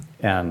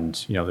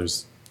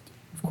 there's,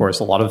 of course,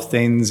 a lot of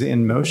things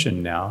in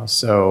motion now.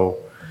 So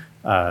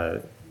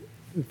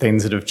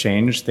things that have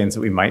changed, things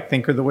that we might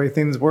think are the way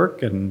things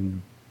work.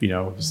 And,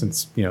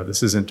 since,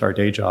 this isn't our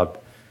day job,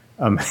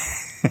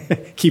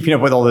 keeping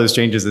up with all those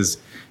changes is,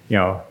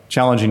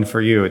 challenging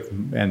for you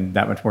and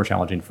that much more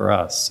challenging for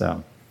us.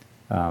 So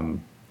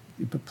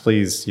but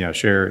please,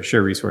 share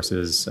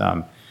resources.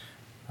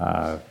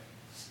 But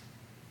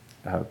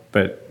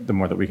the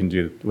more that we can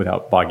do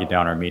without bogging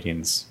down our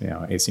meetings,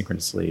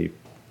 asynchronously,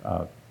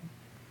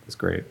 is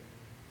great.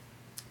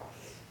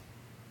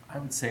 I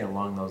would say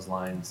along those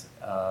lines,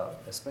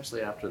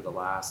 especially after the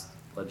last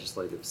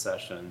legislative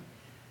session,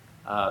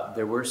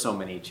 there were so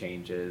many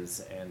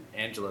changes, and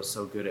Angela's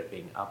so good at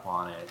being up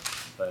on it,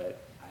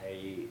 but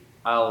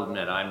I'll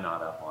admit I'm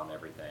not up on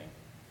everything,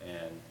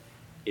 and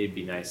it'd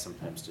be nice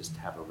sometimes just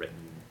to have a written,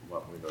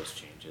 what were those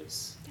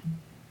changes?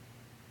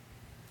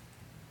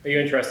 Are you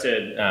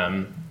interested,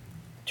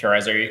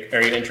 Therese, are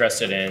you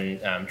interested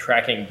in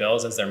tracking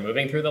bills as they're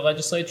moving through the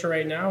legislature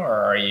right now, or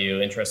are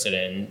you interested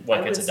in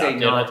what gets adopted? I would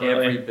say not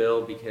ultimately? every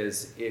bill,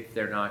 because if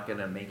they're not going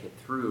to make it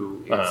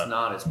through, it's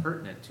not as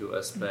pertinent to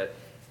us, but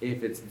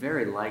if it's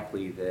very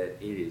likely that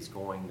it is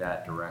going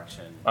that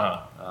direction.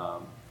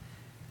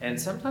 And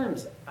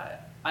sometimes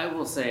I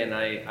will say, and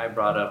I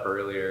brought up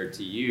earlier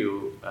to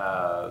you,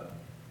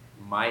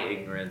 my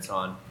ignorance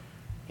on,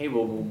 hey,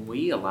 well, when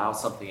we allow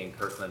something in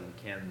Kirkland,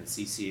 can the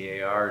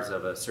CCARs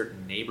of a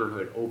certain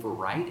neighborhood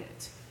override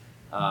it?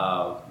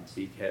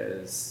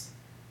 Because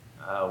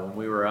when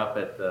we were up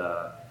at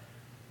the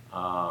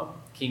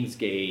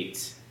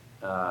Kingsgate,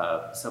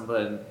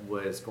 someone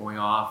was going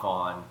off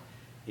on,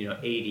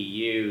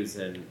 ADUs,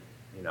 and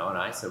and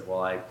I said,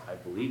 well, I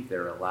believe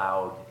they're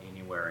allowed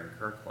anywhere in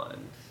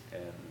Kirkland,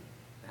 and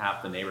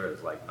half the neighborhood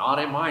was like, not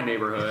in my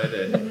neighborhood,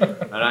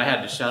 and I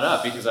had to shut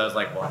up because I was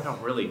like, well, I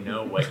don't really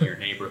know what your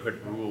neighborhood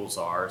rules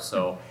are,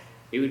 so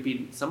it would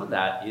be, some of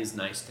that is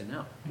nice to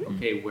know.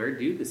 Okay, where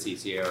do the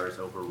CCRs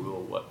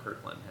overrule what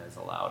Kirkland has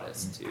allowed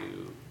us to?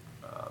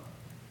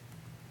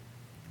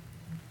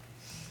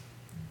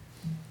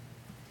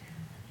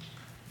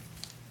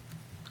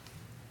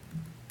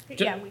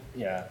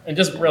 Yeah, And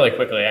just really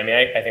quickly, I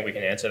think we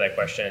can answer that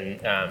question.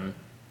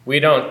 We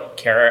don't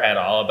care at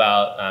all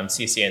about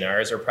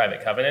CCNRs or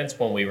private covenants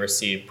when we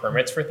receive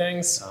permits for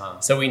things.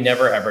 So we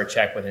never ever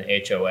check with an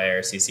HOA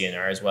or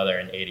CCNRs whether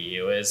an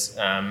ADU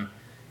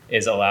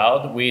is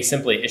allowed. We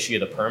simply issue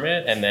the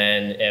permit, and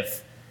then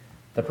if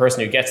the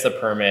person who gets the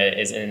permit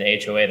is in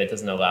an HOA that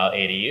doesn't allow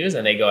ADUs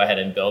and they go ahead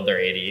and build their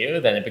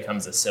ADU, then it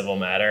becomes a civil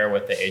matter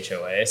with the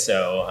HOA.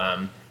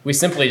 So we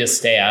simply just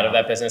stay out of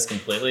that business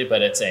completely,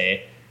 but it's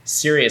a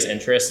serious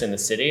interest in the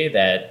city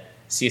that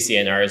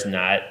CCNRs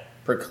not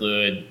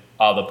preclude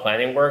all the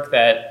planning work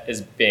that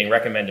is being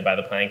recommended by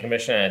the Planning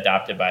Commission and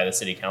adopted by the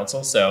City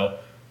Council. So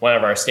one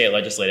of our state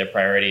legislative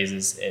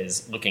priorities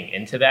is looking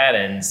into that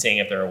and seeing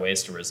if there are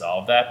ways to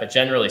resolve that. But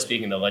generally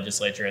speaking, the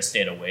legislature has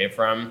stayed away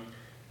from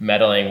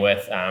meddling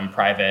with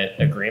private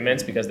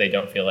agreements because they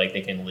don't feel like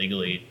they can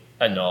legally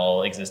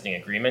annul existing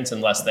agreements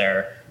unless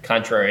they're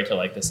contrary to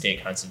like the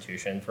state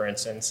constitution, for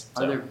instance.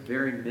 Are there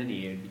very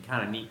many? It'd be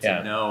kind of neat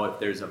to know if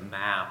there's a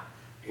map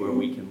where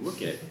we can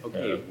look at,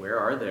 okay, where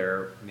are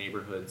there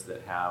neighborhoods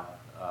that have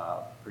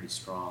pretty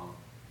strong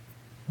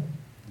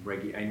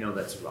I know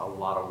that's a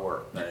lot of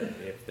work, but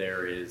if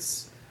there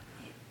is,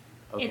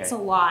 okay. It's a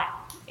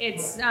lot.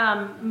 It's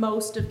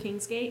most of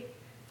Kingsgate.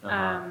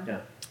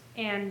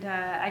 And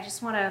I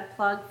just want to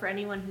plug for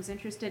anyone who's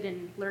interested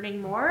in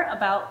learning more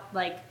about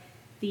like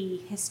the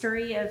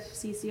history of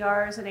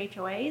CCRs and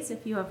HOAs.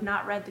 If you have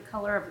not read The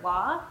Color of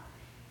Law,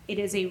 it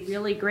is a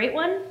really great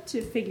one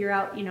to figure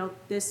out,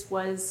 this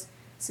was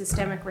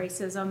systemic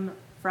racism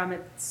from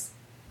its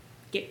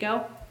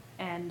get-go.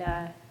 And,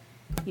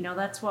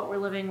 that's what we're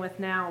living with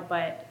now.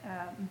 But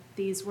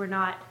these were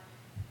not,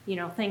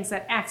 things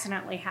that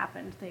accidentally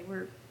happened. They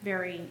were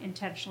very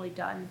intentionally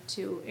done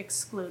to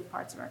exclude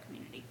parts of our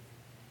community.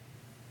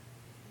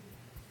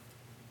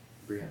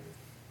 Brianna.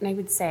 And I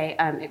would say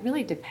it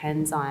really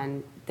depends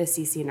on the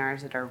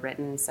CCNRs that are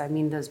written. So,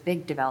 those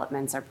big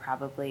developments are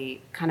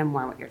probably kind of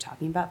more what you're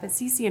talking about. But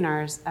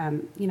CCNRs,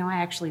 I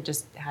actually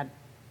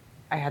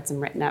I had some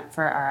written up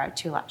for our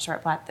 2-lot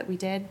short plat that we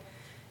did.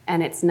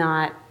 And it's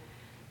not,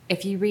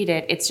 if you read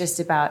it, it's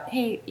just about,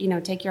 hey,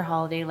 take your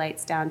holiday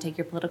lights down, take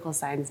your political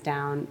signs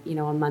down, a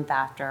month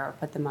after, or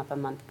put them up a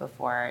month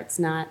before. It's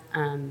not,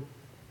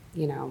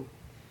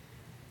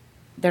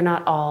 they're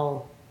not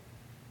all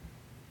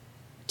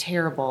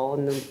terrible,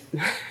 and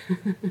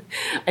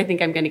I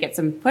think I'm going to get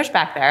some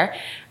pushback there.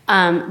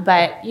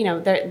 But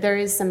there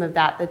is some of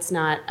that that's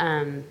not,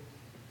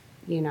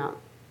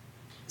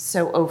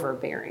 so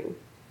overbearing.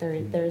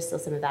 There is still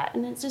some of that,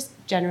 and it's just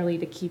generally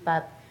to keep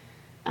up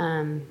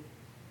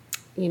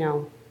you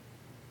know,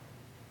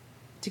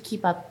 to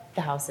keep up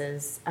the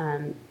houses,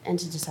 and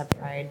to just have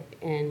pride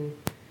in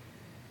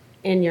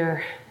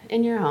your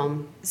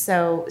home.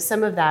 So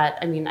some of that,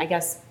 I mean, I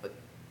guess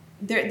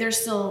they're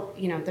still,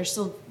 you know, they're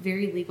still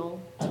very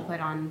legal to put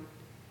on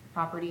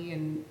property,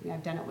 and you know,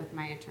 I've done it with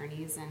my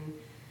attorneys,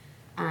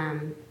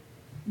 and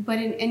but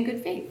in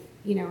good faith,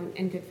 you know,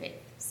 in good faith.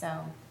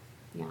 So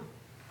yeah,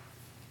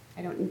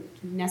 I don't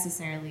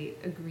necessarily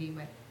agree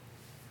with,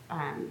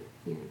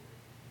 you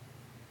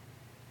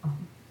know,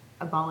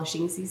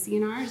 abolishing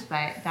CCNRs,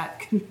 but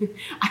that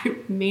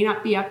may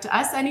not be up to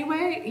us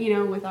anyway, you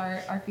know, with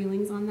our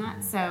feelings on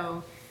that.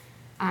 So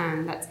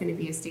that's going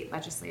to be a state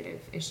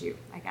legislative issue,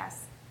 I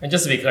guess. And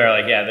just to be clear,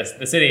 like, yeah,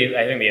 the city,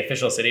 I think the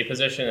official city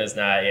position is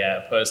not,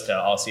 opposed to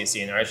all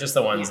CCNRs, just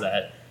the ones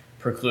that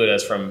preclude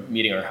us from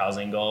meeting our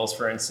housing goals,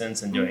 for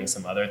instance, and doing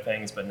some other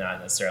things, but not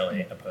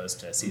necessarily opposed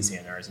to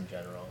CCNRs in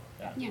general.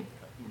 Yeah.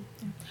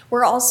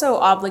 We're also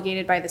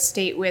obligated by the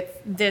state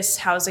with this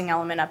housing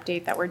element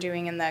update that we're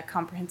doing in the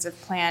comprehensive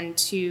plan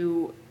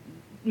to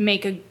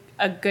make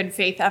a good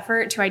faith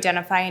effort to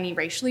identify any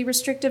racially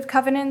restrictive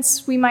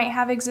covenants we might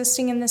have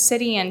existing in the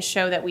city and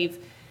show that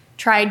we've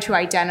tried to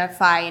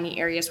identify any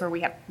areas where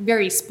we have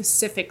very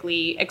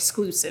specifically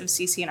exclusive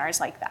CCNRs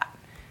like that.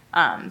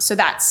 So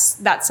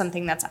that's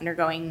something that's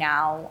undergoing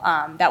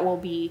now, that we'll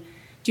be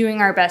doing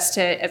our best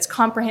to, as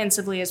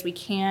comprehensively as we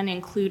can,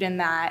 include in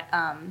that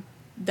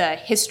the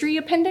history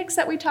appendix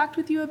that we talked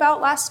with you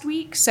about last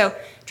week. So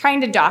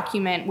trying to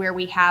document where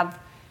we have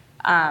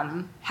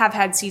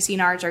had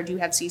CCNRs or do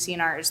have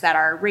CCNRs that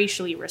are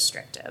racially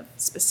restrictive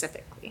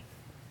specifically.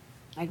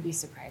 I'd be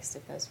surprised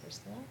if those were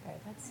still out there.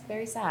 That's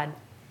very sad.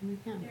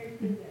 Yeah.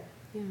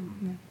 Yeah.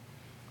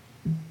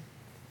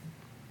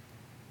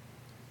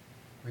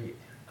 Great.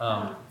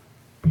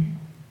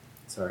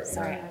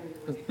 Sorry.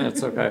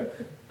 That's okay.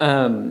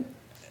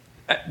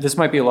 This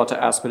might be a lot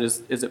to ask, but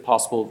is it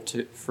possible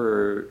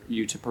for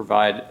you to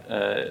provide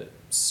a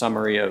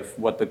summary of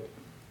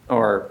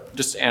or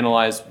just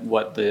analyze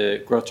what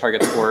the growth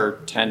targets were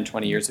 10,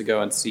 20 years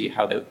ago and see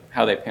how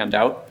they panned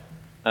out?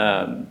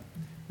 I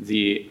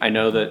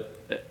know that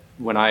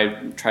when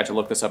I tried to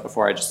look this up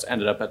before, I just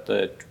ended up at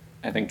the,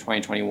 I think,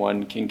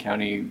 2021 King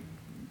County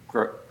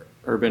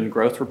Urban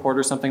Growth Report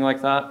or something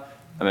like that.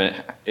 I mean,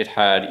 it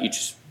had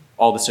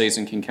all the cities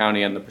in King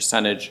County and the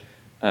percentage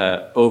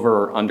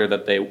over or under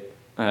that they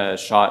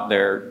shot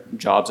their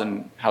jobs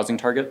and housing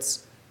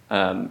targets.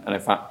 And I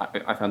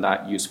found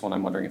that useful, and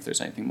I'm wondering if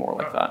there's anything more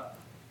like that.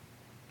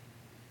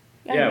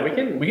 Yeah,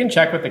 we can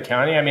check with the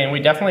county. I mean, we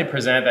definitely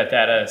presented that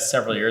data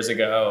several years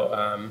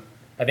ago.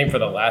 I think for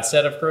the last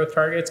set of growth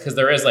targets, because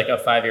there is like a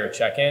 5-year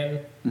check-in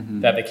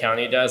that the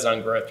county does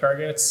on growth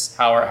targets.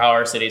 How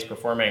are cities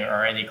performing?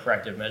 Are any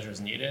corrective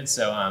measures needed?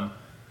 So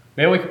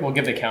maybe we'll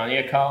give the county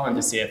a call and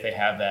to see if they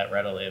have that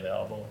readily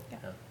available. Yeah.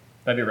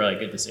 That'd be really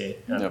good to see.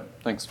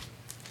 Yep, thanks.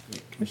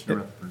 Commissioner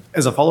Rutherford.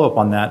 As a follow-up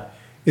on that,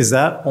 is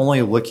that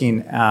only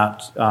looking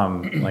at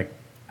like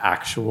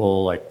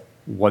actual, like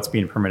what's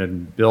being permitted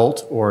and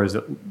built, or is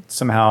it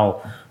somehow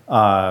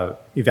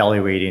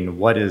evaluating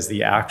what is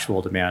the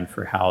actual demand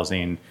for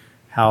housing?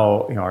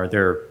 How, are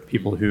there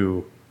people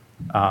who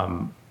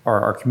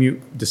are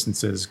commute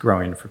distances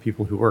growing for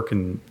people who work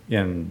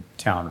in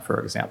town,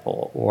 for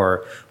example?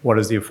 Or what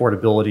is the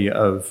affordability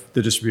of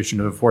the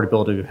distribution of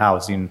affordability of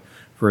housing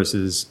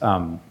versus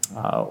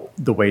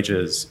the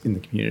wages in the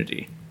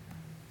community?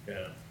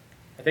 Yeah,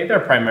 I think they're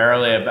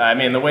primarily about, I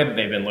mean, the way that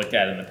they've been looked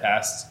at in the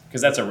past,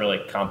 because that's a really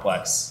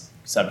complex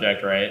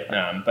subject, right?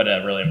 But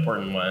a really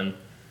important one.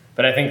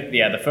 But I think,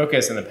 the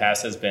focus in the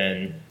past has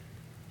been,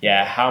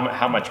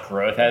 how much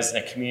growth has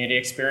a community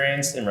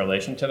experienced in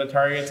relation to the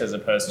targets, as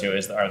opposed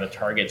to are the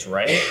targets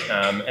right?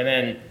 And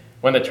then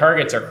when the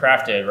targets are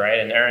crafted, right,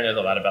 and Aaron knows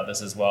a lot about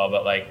this as well,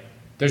 but like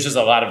there's just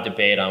a lot of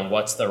debate on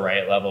what's the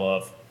right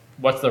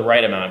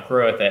amount of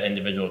growth that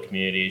individual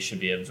communities should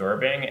be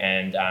absorbing.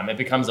 And it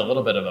becomes a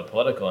little bit of a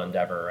political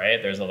endeavor,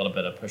 right? There's a little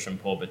bit of push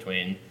and pull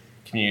between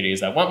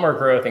communities that want more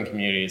growth and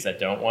communities that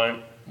don't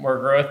want more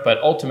growth.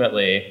 But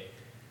ultimately,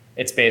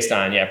 it's based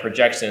on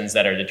projections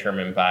that are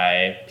determined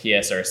by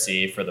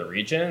PSRC for the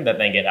region that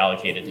then get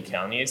allocated to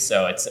counties.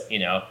 So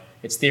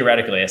it's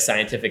theoretically a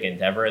scientific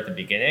endeavor at the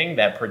beginning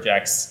that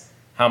projects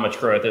how much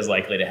growth is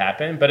likely to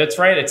happen. But it's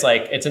right,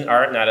 it's an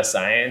art, not a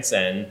science,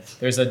 and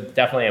there's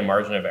definitely a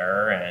margin of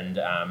error, and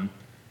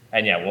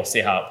we'll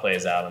see how it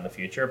plays out in the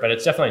future. But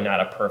it's definitely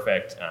not a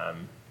perfect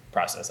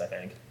process, I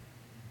think.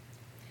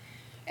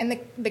 And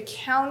the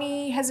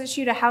county has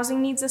issued a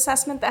housing needs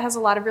assessment that has a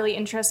lot of really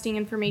interesting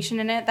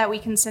information in it that we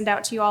can send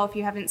out to you all if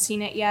you haven't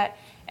seen it yet.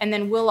 And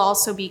then we'll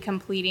also be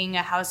completing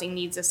a housing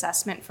needs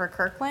assessment for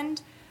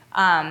Kirkland.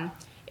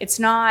 It's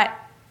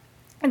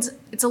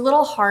a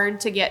little hard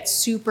to get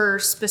super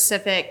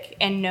specific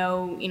and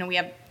know,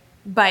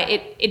 but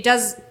it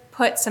does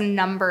put some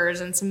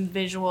numbers and some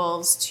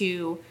visuals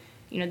to,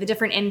 the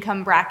different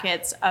income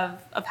brackets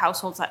of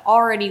households that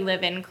already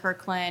live in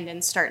Kirkland,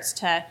 and starts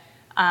to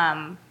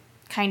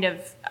kind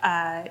of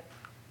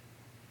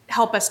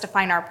help us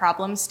define our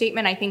problem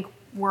statement. I think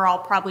we're all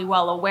probably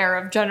well aware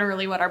of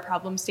generally what our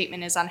problem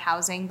statement is on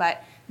housing,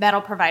 but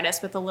that'll provide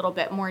us with a little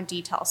bit more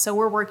detail. So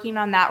we're working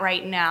on that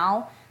right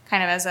now,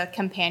 kind of as a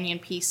companion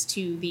piece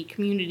to the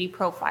community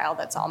profile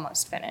that's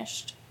almost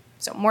finished.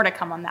 So more to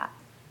come on that.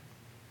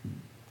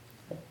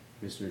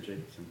 Mr.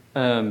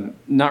 Jacobson.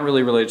 Not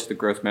really related to the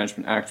Growth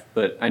Management Act,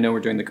 but I know we're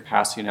doing the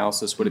capacity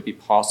analysis. Would it be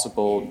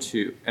possible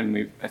to,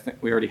 and I think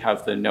we already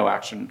have the no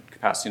action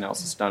capacity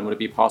analysis done. Would it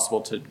be possible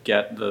to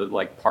get the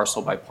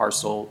parcel by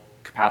parcel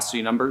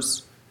capacity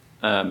numbers?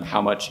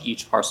 How much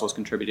each parcel is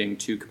contributing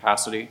to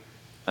capacity?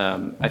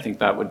 I think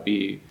that would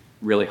be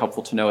really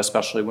helpful to know,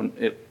 especially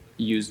when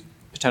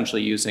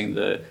potentially using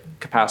the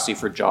capacity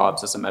for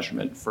jobs as a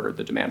measurement for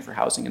the demand for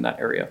housing in that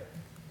area.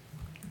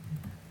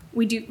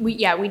 We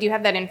do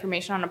have that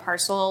information on a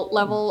parcel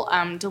level.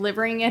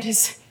 Delivering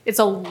it's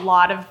a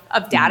lot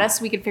of data,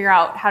 so we could figure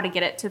out how to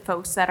get it to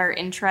folks that are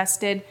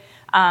interested.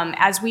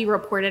 As we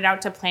report it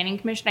out to Planning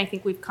Commission, I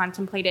think we've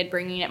contemplated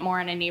bringing it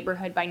more on a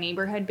neighborhood by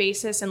neighborhood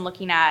basis and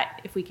looking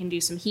at if we can do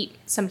some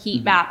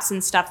heat maps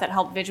and stuff that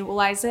help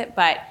visualize it.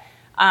 But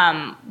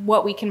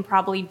what we can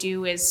probably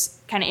do is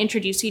kind of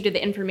introduce you to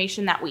the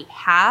information that we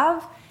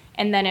have.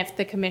 And then if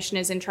the commission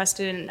is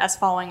interested in us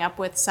following up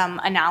with some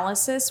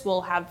analysis,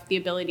 we'll have the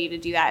ability to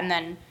do that. And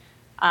then,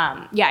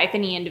 if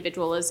any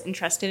individual is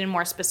interested in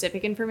more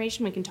specific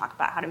information, we can talk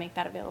about how to make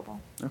that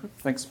available. Okay,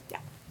 thanks. Yeah.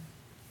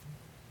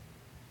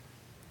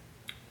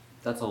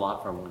 That's a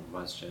lot for one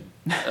question.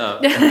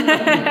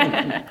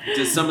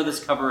 Does some of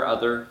this cover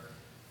other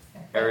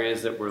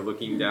areas that we're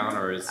looking down,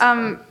 or is?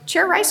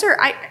 Chair Reiser,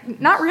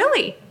 not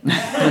really.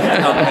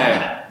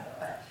 Okay.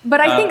 But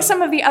I think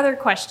some of the other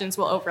questions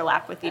will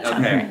overlap with each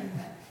other.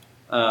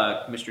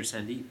 Commissioner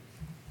Sandeep?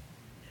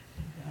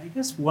 I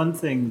guess one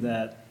thing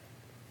that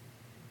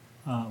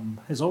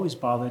has always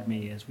bothered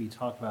me as we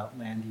talk about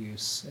land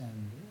use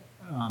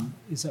and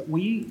is that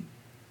we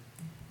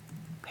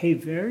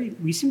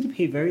seem to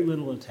pay very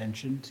little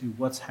attention to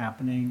what's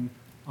happening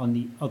on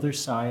the other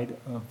side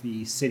of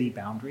the city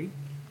boundary,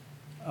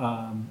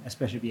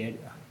 especially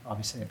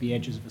obviously at the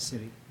edges of a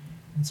city.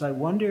 And so I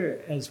wonder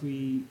as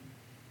we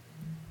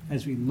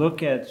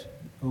look at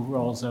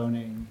overall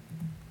zoning,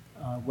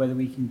 whether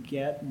we can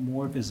get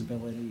more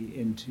visibility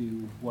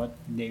into what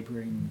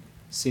neighboring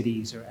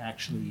cities are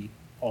actually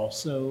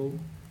also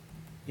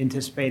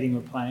anticipating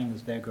or planning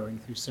as they're going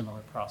through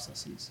similar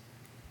processes.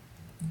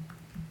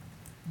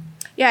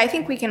 Yeah, I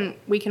think we can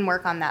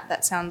work on that.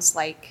 That sounds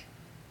like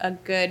a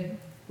good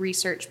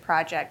research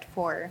project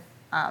for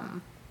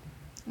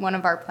one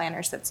of our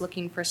planners that's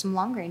looking for some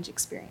long range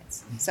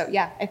experience. So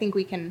yeah, I think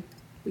we could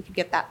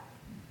get that.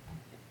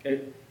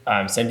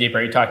 Sandeep,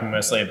 are you talking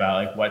mostly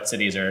about what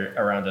cities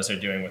around us are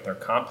doing with their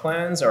comp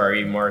plans, or are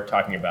you more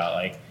talking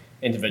about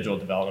individual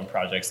development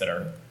projects that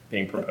are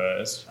being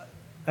proposed?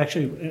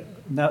 Actually,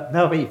 now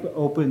that you've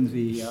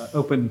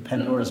opened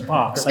Pandora's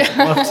box, I'd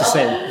love to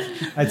say,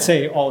 I'd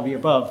say all of the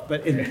above,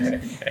 but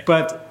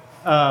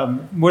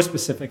more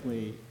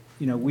specifically,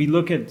 we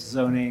look at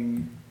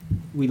zoning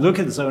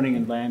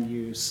and land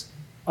use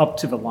up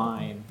to the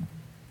line.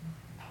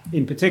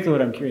 In particular,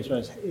 what I'm curious about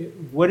is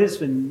what is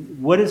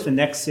the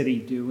next city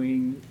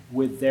doing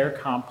with their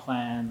comp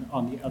plan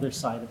on the other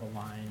side of the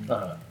line?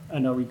 Uh-huh.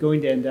 And are we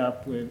going to end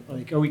up with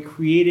are we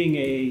creating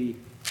a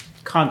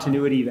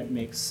continuity that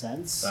makes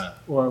sense,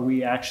 or are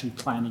we actually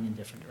planning in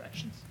different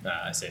directions?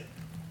 I see.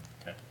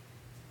 Okay.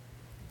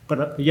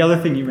 But the other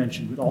thing you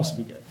mentioned would also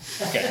be good.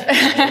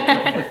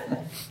 Okay.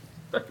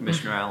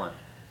 Commissioner Allen.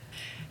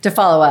 To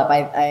follow up,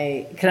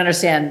 I can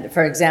understand,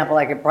 for example,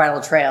 at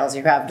Bridle Trails,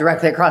 you have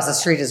directly across the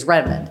street is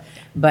Redmond,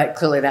 but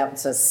clearly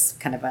that's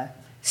kind of a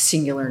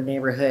singular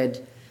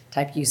neighborhood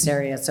type use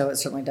area, so it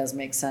certainly does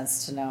make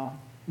sense to know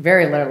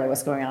very literally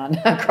what's going on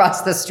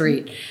across the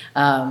street.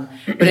 But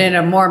in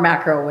a more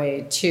macro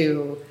way,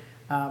 too,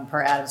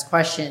 per Adam's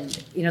question,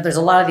 there's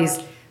a lot of these,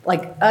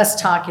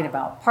 us talking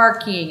about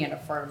parking and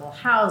affordable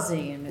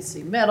housing and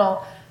Mississippi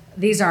Middle,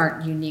 these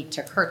aren't unique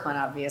to Kirkland,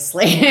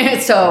 obviously.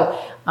 So,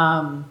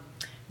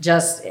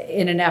 just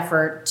in an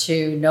effort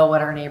to know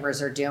what our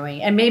neighbors are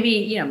doing. And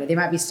maybe, they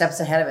might be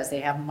steps ahead of us.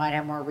 They might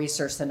have more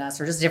research than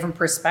us or just different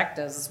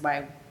perspectives. That's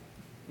why,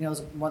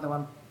 there's more than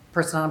one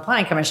person on the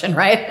planning commission,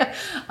 right?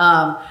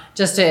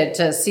 Just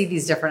to see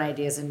these different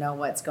ideas and know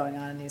what's going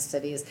on in these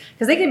cities.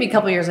 Because they can be a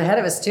couple years ahead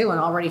of us too and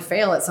already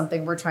fail at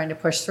something we're trying to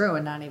push through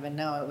and not even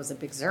know it was a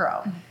big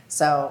zero. Mm-hmm.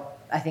 So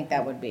I think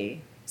that would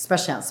be,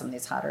 especially on some of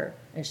these hotter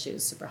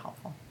issues, super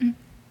helpful. Mm-hmm.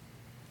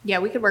 Yeah,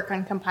 we could work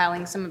on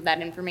compiling some of that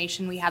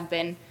information. We have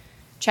been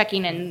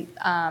checking in.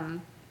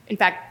 In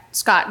fact,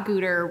 Scott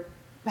Gooder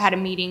had a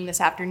meeting this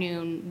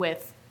afternoon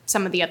with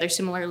some of the other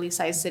similarly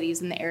sized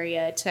cities in the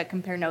area to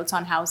compare notes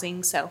on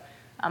housing. So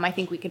I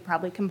think we could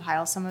probably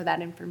compile some of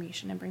that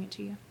information and bring it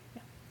to you.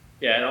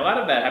 Yeah, and a lot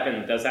of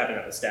that does happen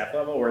at the staff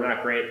level. We're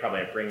not great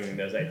probably at bringing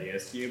those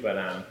ideas to you,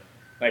 but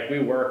we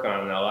work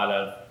on a lot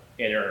of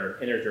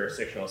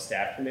interjurisdictional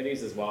staff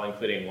committees as well,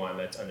 including one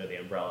that's under the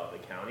umbrella of the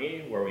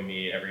county, where we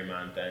meet every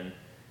month and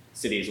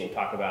cities will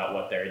talk about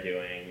what they're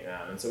doing.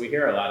 And so we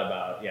hear a lot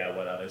about,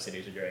 what other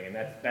cities are doing. And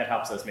that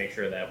helps us make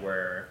sure that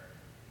we're,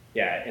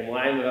 in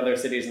line with other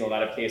cities in a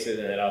lot of cases.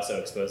 And it also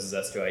exposes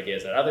us to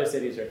ideas that other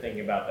cities are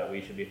thinking about that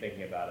we should be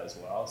thinking about as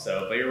well.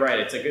 So, but you're right,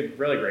 it's a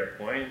really great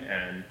point,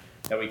 and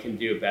that we can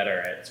do better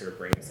at sort of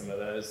bringing some of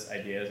those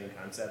ideas and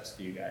concepts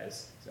to you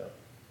guys. So.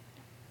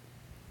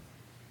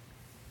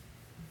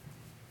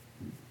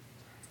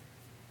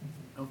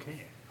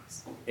 Okay.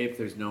 If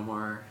there's no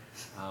more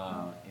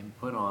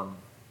input on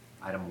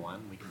item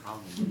 1, we can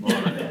probably move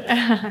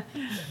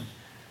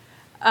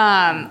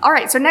on. All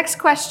right, so next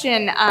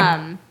question.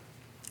 I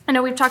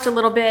know we've talked a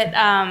little bit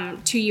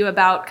to you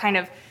about kind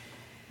of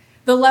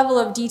the level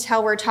of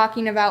detail we're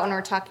talking about when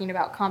we're talking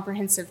about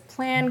comprehensive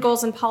plan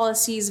goals and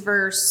policies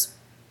versus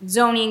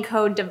zoning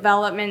code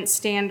development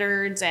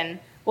standards, and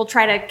we'll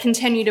try to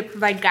continue to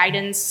provide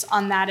guidance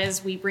on that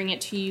as we bring it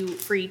to you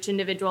for each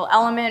individual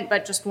element,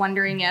 but just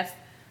wondering if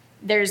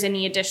there's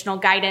any additional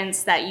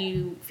guidance that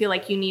you feel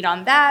like you need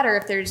on that, or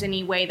if there's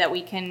any way that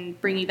we can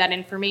bring you that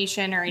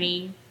information, or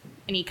any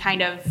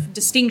kind of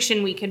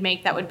distinction we could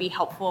make that would be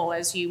helpful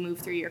as you move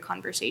through your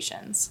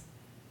conversations.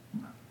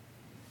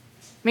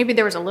 Maybe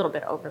there was a little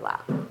bit of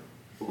overlap.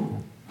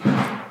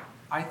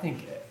 I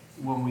think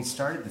when we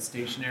started the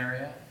station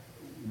area,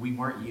 we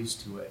weren't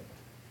used to it.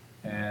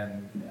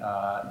 And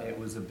it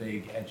was a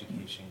big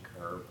education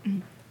curve.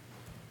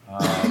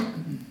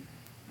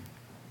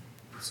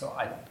 So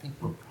I think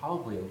we're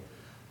probably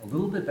a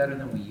little bit better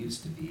than we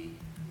used to be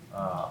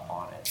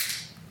on it.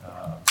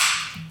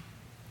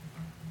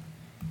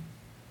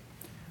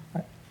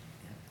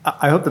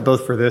 I hope that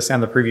both for this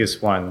and the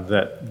previous one,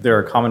 that there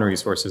are common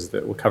resources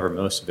that will cover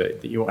most of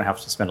it, that you won't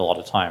have to spend a lot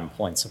of time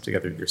pulling stuff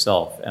together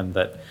yourself, and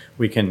that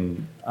we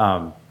can,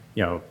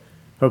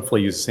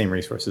 hopefully use the same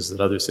resources that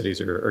other cities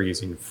are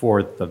using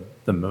for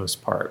the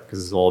most part,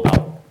 because it's all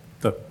about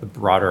the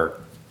broader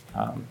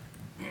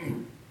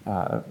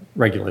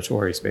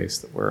regulatory space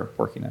that we're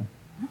working in.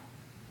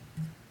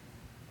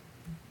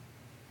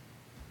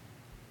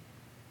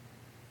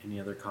 Any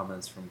other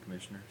comments from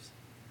commissioners?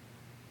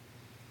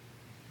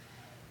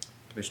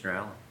 Commissioner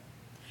Allen.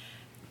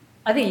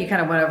 I think you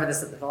kind of went over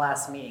this at the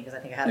last meeting, because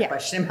I think I had a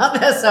question about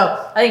this.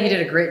 So I think you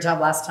did a great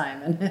job last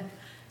time. And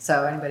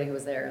so anybody who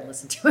was there and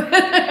listened to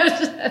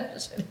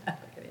it should have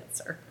a good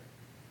answer.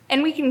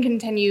 And we can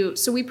continue.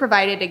 So we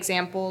provided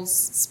examples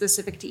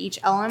specific to each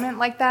element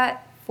like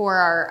that for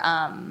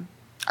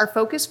our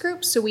focus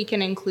groups. So we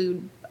can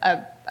include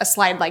a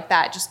slide like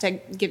that just to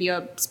give you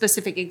a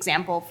specific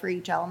example for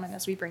each element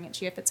as we bring it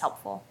to you if it's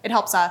helpful. It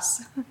helps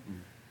us.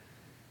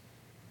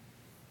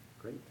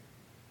 Great.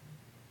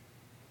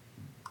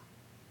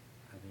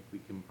 I think we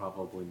can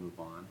probably move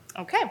on.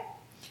 Okay.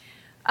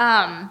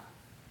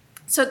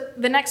 So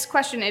the next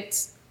question,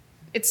 it's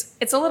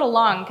a little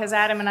long because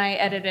Adam and I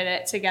edited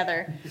it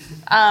together.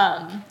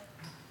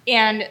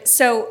 And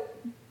so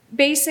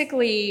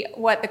basically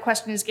what the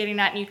question is getting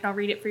at, and you can all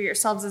read it for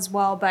yourselves as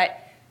well, but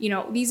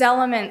these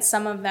elements,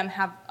 some of them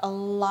have a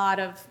lot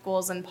of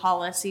goals and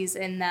policies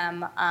in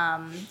them,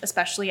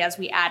 especially as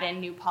we add in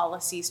new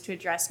policies to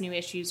address new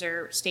issues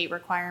or state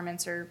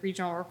requirements or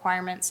regional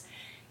requirements.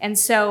 And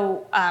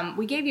so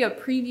we gave you a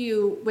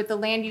preview with the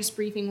land use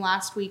briefing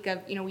last week of,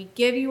 we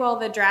give you all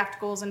the draft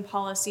goals and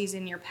policies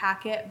in your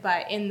packet,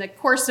 but in the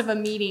course of a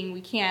meeting,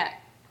 we can't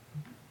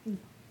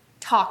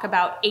talk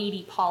about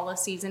 80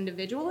 policies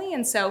individually.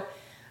 And so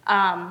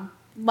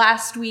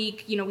last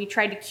week, we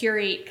tried to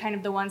curate kind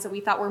of the ones that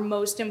we thought were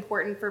most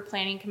important for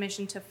Planning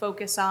Commission to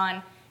focus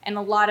on. And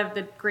a lot of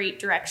the great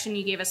direction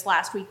you gave us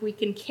last week, we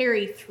can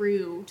carry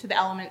through to the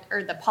element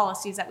or the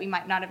policies that we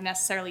might not have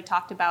necessarily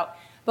talked about,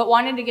 but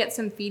wanted to get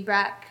some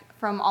feedback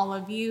from all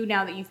of you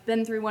now that you've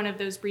been through one of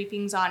those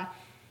briefings on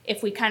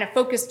if we kind of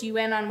focused you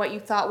in on what you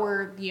thought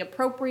were the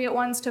appropriate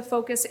ones to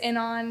focus in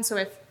on. So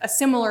if a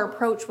similar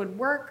approach would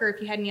work, or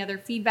if you had any other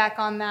feedback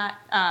on that.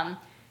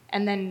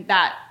 And then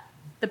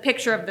the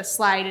picture of the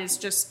slide is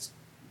just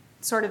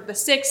sort of the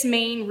 6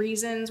 main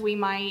reasons we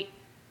might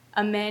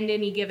amend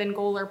any given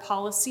goal or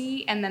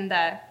policy, and then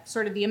the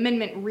sort of the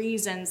amendment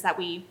reasons that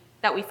we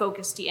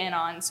focused you in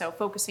on. So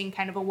focusing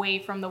kind of away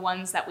from the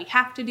ones that we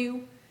have to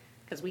do,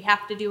 because we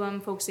have to do them,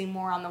 focusing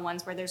more on the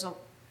ones where there's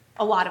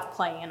a lot of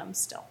play in them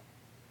still.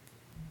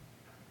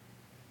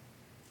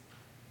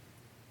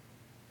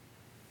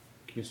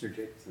 Commissioner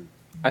Jacobson.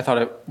 I thought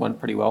it went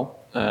pretty well.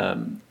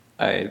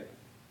 I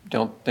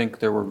don't think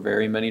there were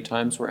very many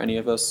times where any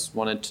of us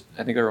wanted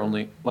I think there were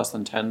only less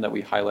than 10 that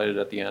we highlighted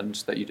at the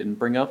end that you didn't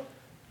bring up.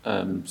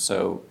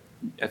 So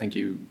I think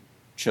you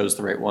chose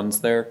the right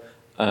ones there.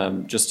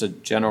 Just a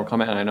general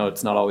comment, and I know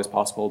it's not always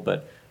possible,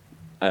 but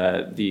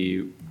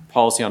the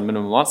policy on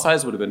minimum lot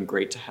size would have been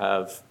great to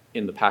have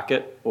in the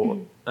packet, or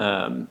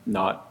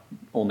not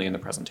only in the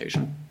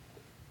presentation.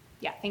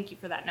 Yeah, thank you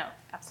for that note.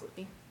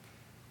 Absolutely.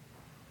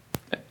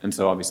 And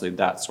so obviously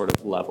that sort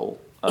of level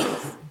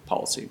of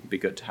policy would be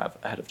good to have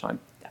ahead of time.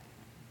 Yeah.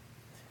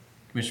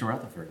 Commissioner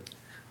Rutherford.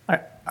 I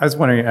was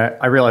wondering,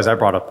 I realized I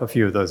brought up a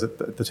few of those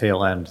at the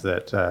tail end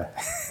that,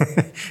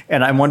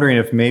 and I'm wondering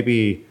if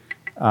maybe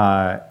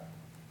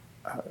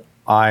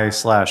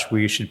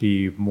we should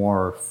be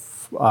more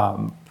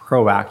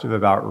proactive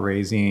about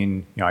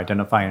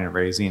identifying and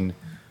raising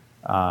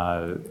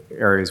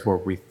areas where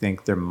we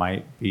think there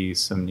might be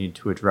some need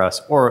to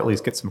address, or at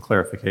least get some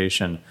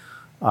clarification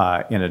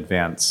in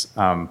advance.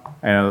 I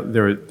know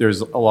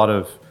there's a lot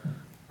of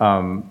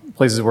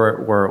places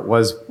where it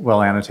was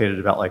well annotated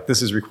about like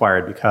this is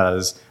required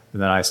because,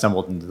 and then I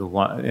stumbled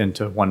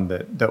into one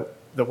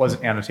that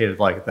wasn't annotated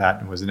like that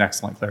and was an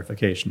excellent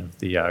clarification of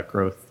the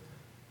growth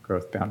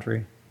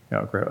boundary.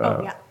 Yeah.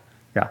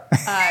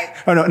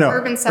 Oh no,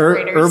 Urban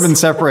separators. Urban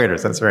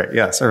separators. That's right.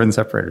 Yes, urban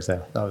separators.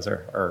 Yeah, that was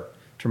our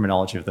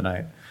terminology of the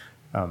night.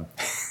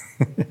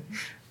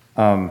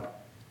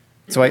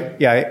 So I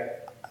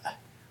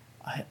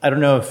don't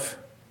know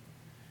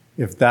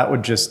if that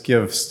would just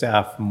give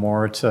staff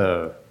more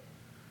to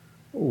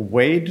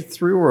wade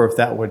through, or if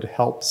that would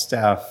help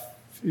staff.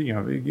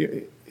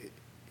 If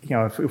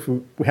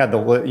we had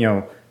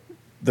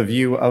the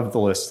view of the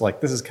list,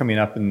 like this is coming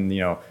up, and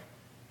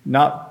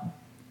not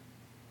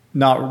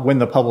when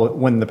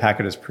the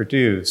packet is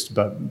produced,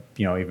 but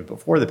even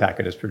before the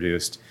packet is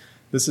produced,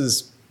 this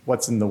is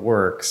what's in the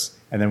works,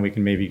 and then we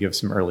can maybe give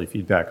some early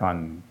feedback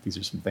on these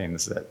are some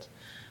things that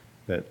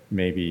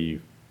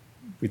maybe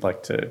we'd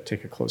like to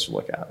take a closer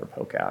look at or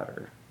poke at.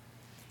 Or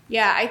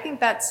Yeah, I think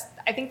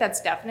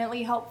that's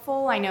definitely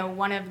helpful. I know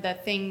one of the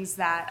things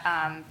that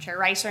Chair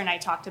Reiser and I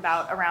talked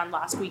about around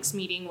last week's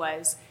meeting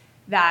was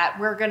that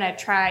we're going to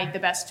try the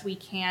best we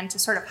can to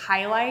sort of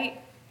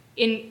highlight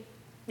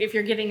if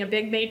you're getting a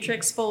big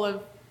matrix full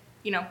of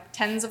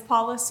tens of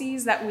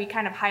policies, that we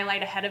kind of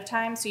highlight ahead of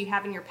time so you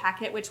have in your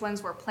packet which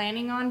ones we're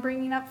planning on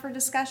bringing up for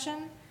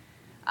discussion.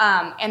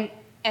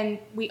 And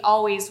we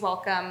always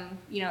welcome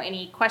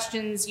any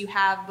questions you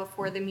have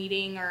before the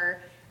meeting, or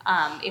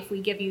if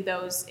we give you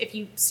those, if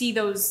you see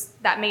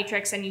that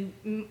matrix and you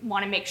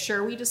want to make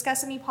sure we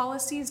discuss any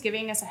policies,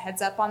 giving us a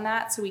heads up on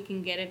that so we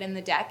can get it in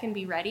the deck and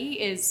be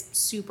ready is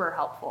super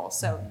helpful.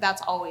 So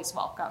that's always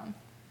welcome.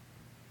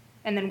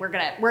 And then we're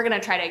gonna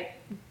try to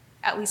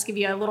at least give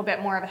you a little bit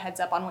more of a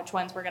heads up on which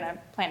ones we're gonna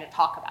plan to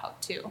talk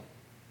about too.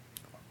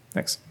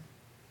 Thanks.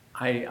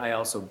 I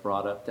also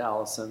brought up to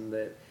Allison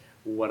that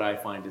what I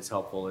find is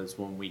helpful is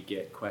when we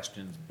get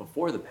questions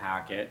before the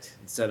packet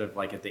instead of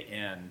like at the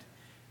end,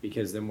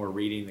 because then we're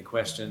reading the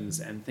questions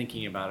and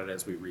thinking about it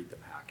as we read the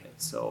packet.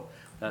 So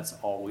that's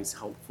always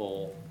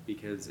helpful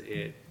because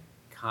it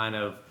kind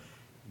of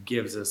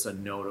gives us a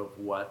note of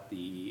what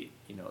the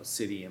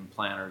city and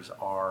planners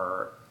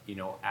are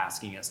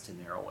asking us to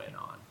narrow in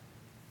on.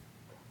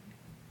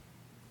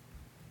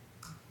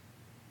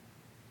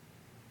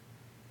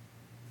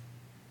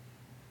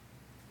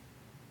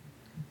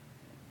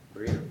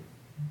 Breeder.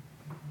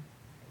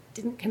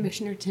 Didn't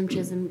Commissioner Tim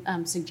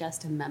Chisholm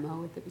suggest a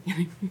memo at the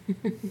beginning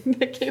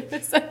that gave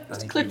us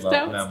Cliff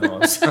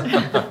Notes?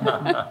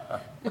 I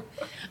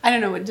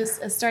don't know,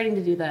 just starting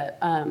to do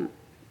the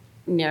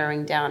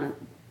narrowing down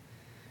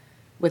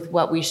with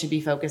what we should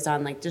be focused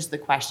on, like just the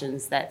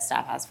questions that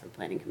staff has for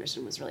Planning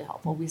Commission was really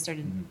helpful.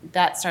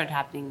 That started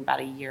happening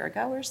about a year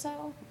ago or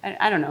so.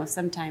 I don't know,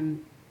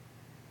 sometime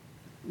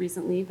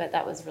recently, but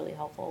that was really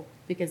helpful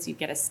because you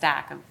get a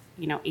stack of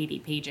 80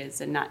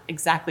 pages and not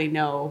exactly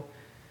know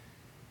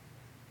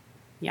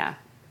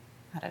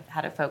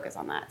how to focus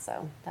on that.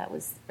 So that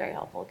was very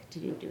helpful.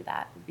 Continue to do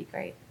that would be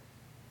great.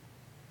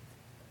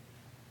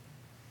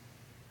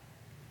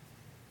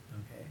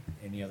 Okay,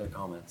 any other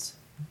comments?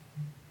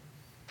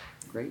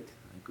 Great,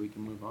 I think we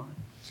can move on.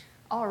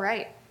 All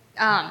right.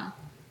 And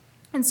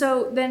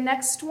so the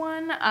next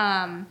one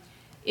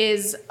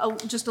is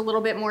just a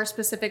little bit more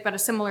specific, but a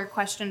similar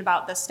question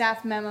about the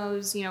staff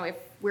memos. If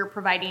we're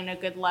providing a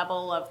good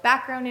level of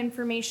background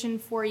information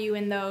for you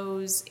in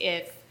those,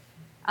 if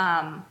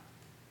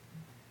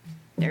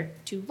they're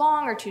too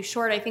long or too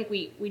short. I think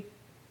we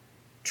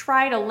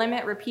try to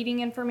limit repeating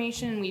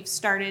information. We've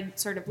started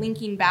sort of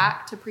linking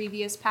back to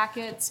previous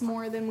packets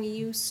more than we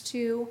used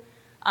to.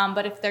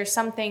 But if there's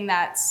something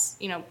that's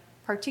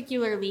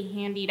particularly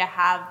handy to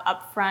have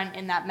up front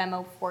in that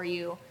memo for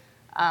you,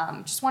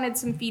 just wanted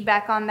some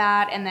feedback on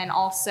that. And then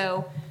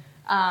also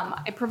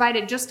I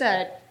provided just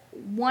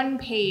one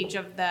page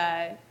of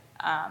the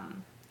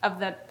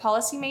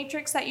policy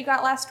matrix that you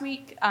got last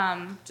week,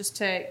 just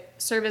to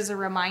serve as a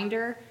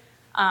reminder.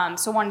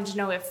 So wanted to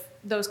know if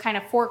those kind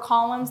of 4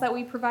 columns that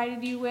we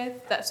provided you with,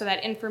 so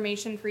that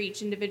information for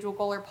each individual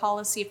goal or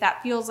policy, if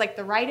that feels like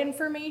the right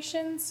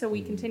information, so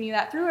we continue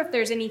that through, if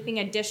there's anything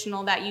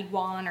additional that you'd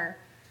want, or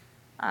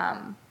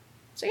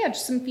so yeah,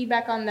 just some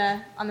feedback on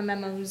the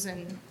memos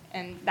and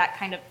that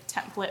kind of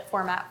template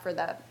format for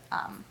the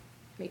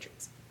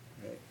matrix.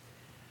 Right.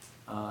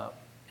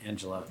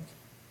 Angela.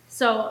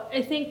 So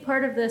I think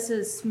part of this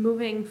is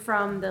moving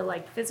from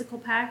the physical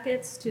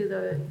packets to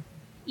the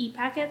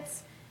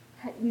e-packets.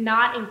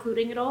 Not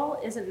including it all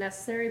isn't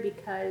necessary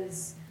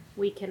because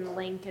we can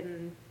link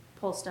and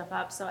pull stuff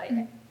up. So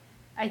I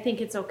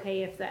think it's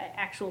okay if the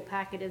actual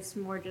packet is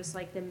more just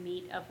like the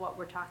meat of what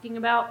we're talking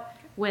about,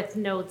 with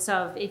notes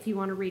of if you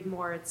want to read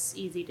more, it's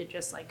easy to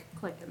just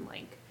click and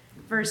link.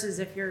 Versus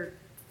if you're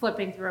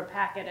flipping through a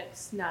packet,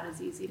 it's not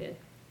as easy to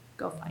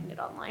go find it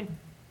online.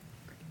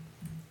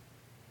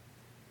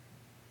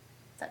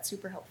 That's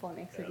super helpful. It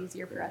makes it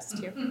easier for us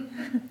too.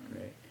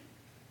 Great.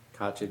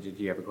 Katja, did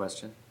you have a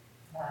question?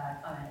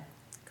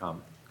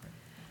 Come.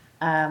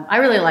 I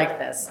really liked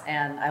this,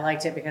 and I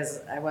liked it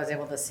because I was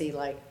able to see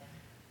like,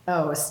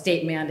 oh,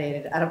 state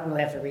mandated. I don't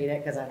really have to read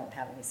it because I don't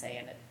have any say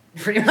in it,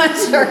 pretty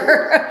much.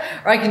 Or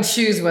I can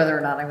choose whether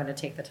or not I'm going to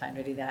take the time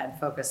to do that and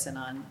focus in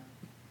on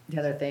the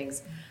other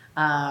things.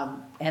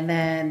 And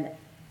then,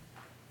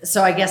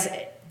 so I guess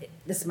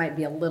this might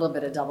be a little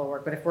bit of double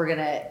work, but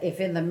if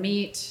in the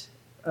meat,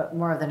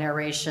 more of the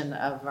narration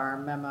of our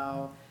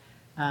memo,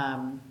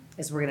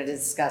 is we're going to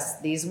discuss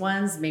these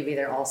ones. Maybe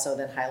they're also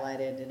then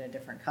highlighted in a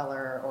different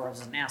color, or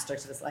just an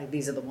asterisk. That's like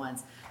these are the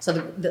ones.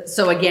 So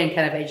so again,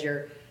 kind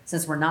of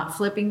since we're not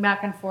flipping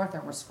back and forth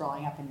and we're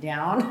scrolling up and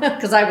down,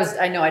 because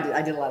I know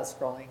I did a lot of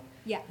scrolling.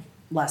 Yeah.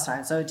 Last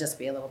time, so it'd just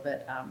be a little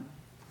bit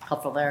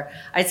helpful there.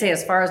 I'd say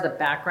as far as the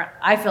background,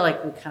 I feel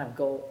like we kind of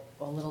go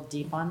a little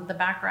deep on the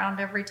background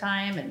every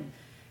time, and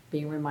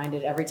being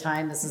reminded every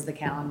time this is the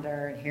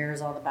calendar and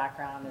here's all the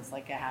background. It's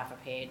like a half a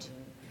page,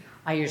 and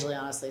I usually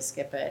honestly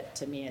skip it.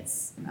 To me,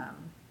 it's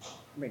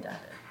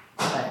redundant.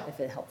 But if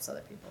it helps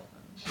other people,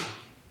 then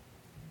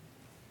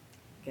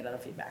get other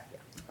feedback.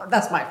 Yeah,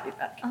 that's my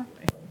feedback. Anyway.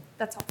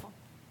 That's helpful.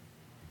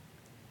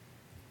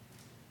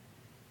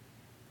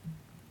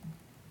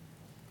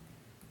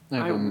 I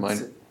have a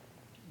minor,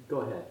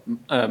 Go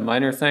ahead.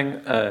 minor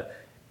thing.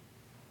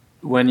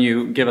 When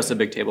you give us a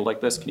big table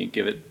like this, can you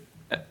give it?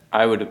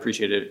 I would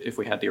appreciate it if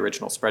we had the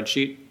original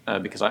spreadsheet,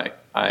 because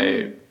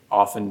I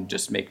often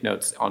just make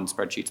notes on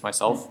spreadsheets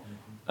myself.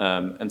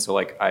 And so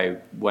like I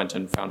went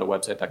and found a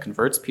website that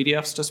converts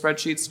PDFs to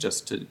spreadsheets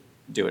just to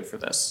do it for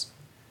this.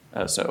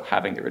 So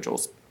having the original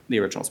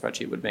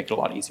spreadsheet would make it a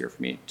lot easier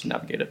for me to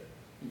navigate it.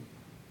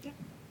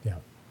 Yeah.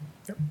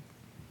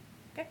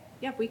 Okay.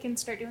 Yeah, we can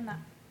start doing that.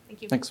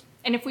 Thank you. Thanks.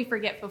 And if we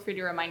forget, feel free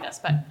to remind us,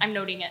 but I'm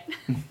noting it.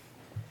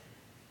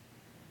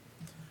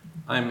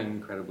 I'm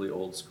incredibly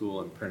old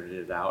school and printed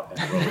it out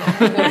and wrote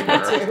it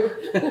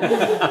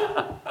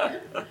on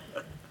paper.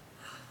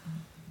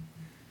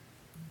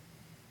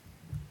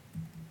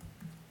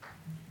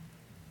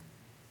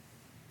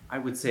 I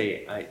would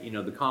say,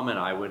 the comment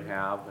I would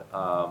have,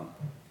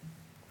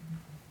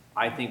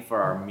 I think for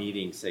our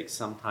meeting's sake,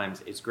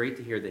 sometimes it's great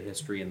to hear the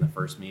history in the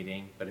first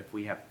meeting, but if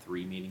we have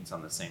 3 meetings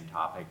on the same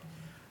topic,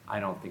 I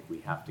don't think we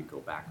have to go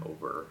back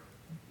over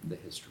the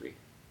history.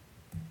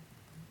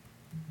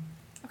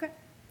 Okay.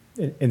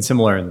 And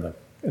similar in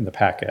the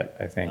packet,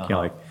 I think,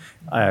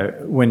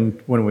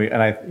 when we,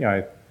 and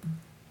I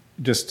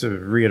just to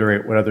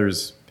reiterate what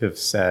others have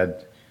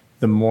said,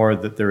 the more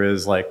that there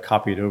is like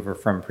copied over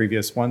from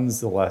previous ones,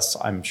 the less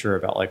I'm sure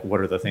about like what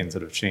are the things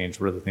that have changed,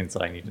 what are the things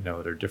that I need to know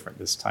that are different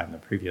this time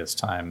than previous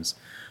times,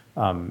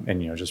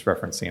 and just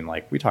referencing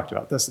like we talked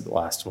about this at the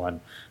last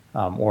one,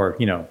 or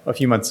a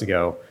few months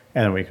ago,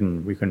 and then we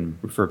can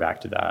refer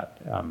back to that,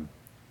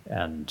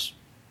 and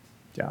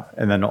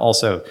then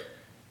also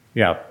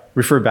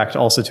refer back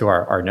to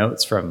our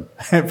notes from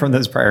from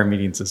those prior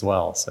meetings as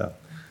well. So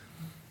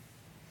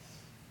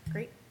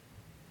Great.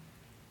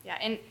 Yeah,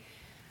 and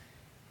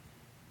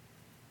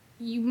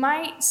you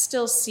might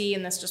still see,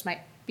 and this just might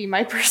be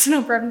my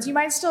personal preference, you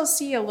might still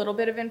see a little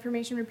bit of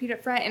information repeat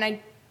up front, and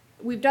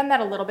we've done that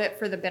a little bit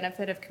for the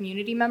benefit of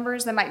community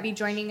members that might be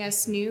joining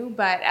us new,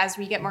 but as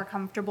we get more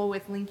comfortable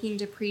with linking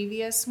to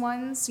previous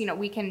ones,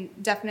 we can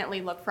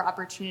definitely look for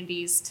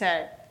opportunities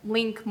to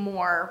link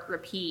more,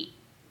 repeat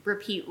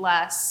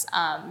less,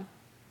 and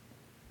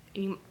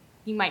you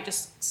might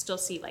just still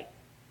see like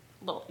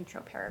a little intro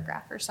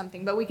paragraph or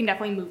something, but we can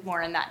definitely move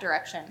more in that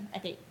direction, I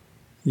think.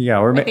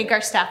 yeah, I think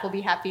our staff will be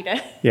happy to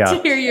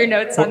hear your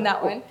notes on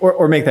that one.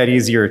 Or make that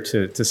easier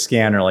to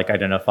scan or like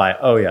identify.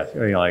 Oh yeah,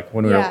 like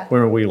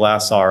when we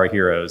last saw our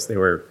heroes, they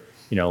were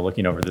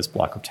looking over this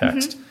block of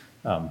text.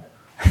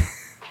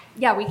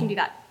 Yeah, we can do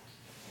that.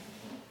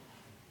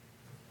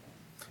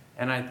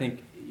 And I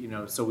think,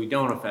 so we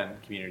don't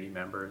offend community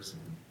members,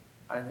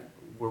 I think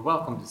we're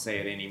welcome to say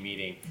at any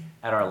meeting,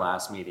 at our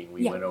last meeting,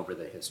 we went over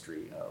the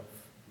history of.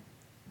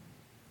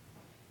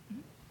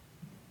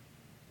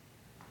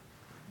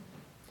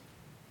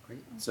 Great.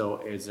 So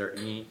is there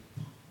any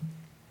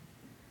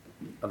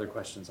other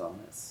questions on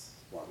this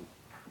one?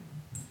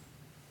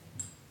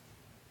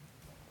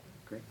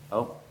 Great.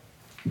 Oh.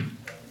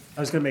 I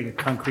was going to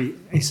make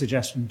a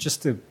suggestion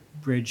just to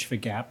bridge the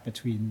gap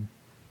between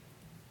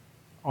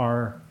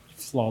our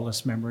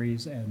flawless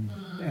memories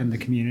and the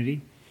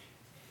community.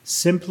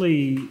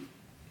 Simply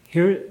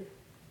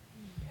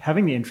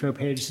having the intro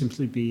page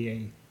simply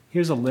be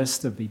here's a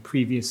list of the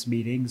previous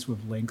meetings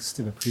with links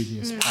to the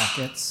previous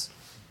packets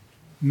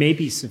may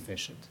be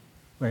sufficient,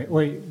 right?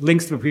 Or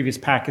links to the previous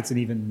packets and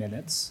even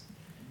minutes.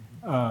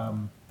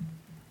 But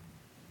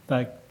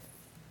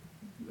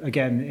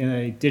again, in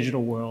a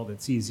digital world,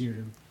 it's easier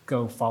to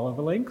go follow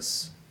the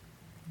links,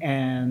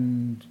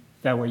 and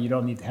that way you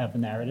don't need to have the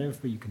narrative,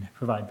 but you can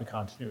provide the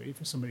continuity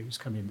for somebody who's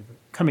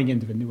coming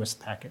into the newest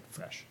packet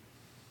fresh.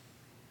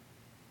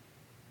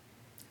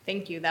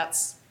 Thank you.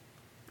 That's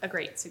a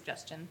great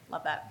suggestion.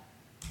 Love that.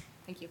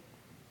 Thank you.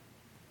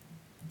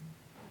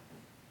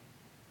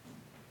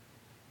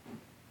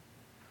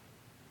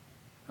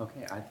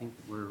 Okay, I think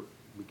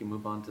we can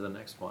move on to the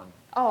next one.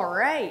 All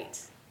right.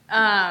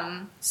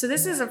 So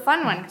this is a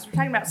fun one because we're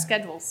talking about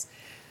schedules.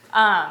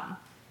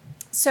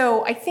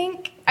 So I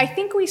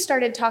think we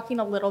started talking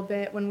a little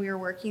bit when we were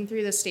working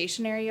through the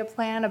station area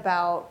plan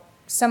about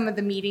some of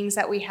the meetings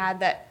that we had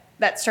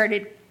that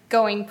started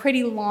going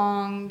pretty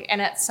long,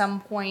 and at some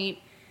point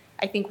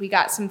I think we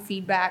got some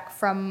feedback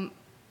from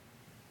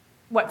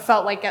what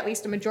felt like at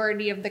least a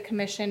majority of the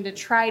commission to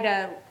try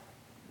to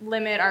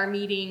limit our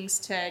meetings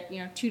to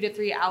 2 to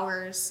 3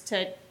 hours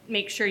to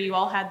make sure you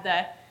all had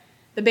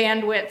the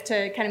bandwidth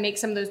to kind of make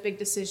some of those big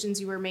decisions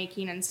you were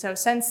making. And so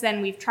since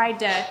then we've tried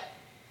to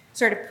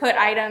sort of put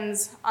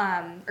items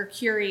or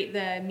curate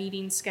the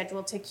meeting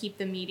schedule to keep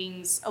the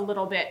meetings a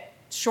little bit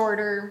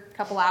shorter, a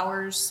couple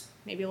hours,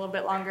 maybe a little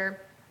bit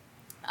longer.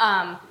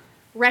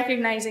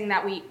 Recognizing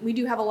that we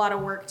do have a lot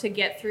of work to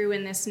get through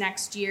in this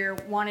next year,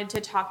 wanted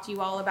to talk to you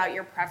all about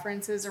your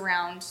preferences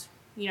around,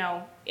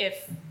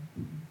 if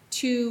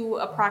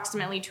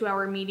approximately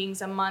 2-hour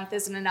meetings a month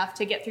isn't enough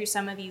to get through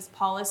some of these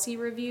policy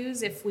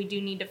reviews. If we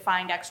do need to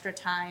find extra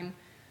time,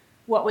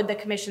 what would the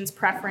commission's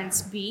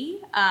preference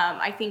be?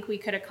 I think we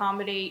could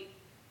accommodate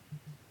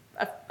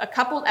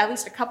at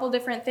least a couple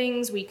different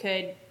things. We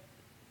could,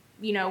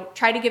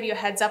 try to give you a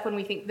heads up when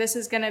we think this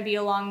is going to be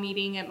a long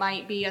meeting. It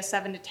might be a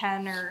 7 to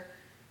 10 or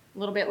a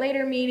little bit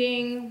later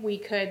meeting. We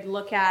could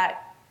look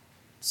at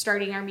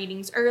starting our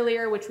meetings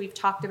earlier, which we've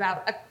talked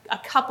about a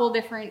couple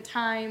different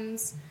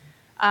times.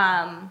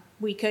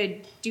 We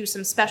could do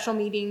some special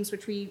meetings,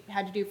 which we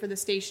had to do for the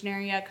station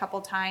area a couple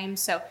times.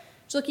 So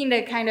just looking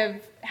to kind of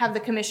have the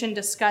commission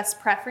discuss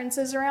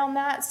preferences around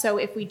that. So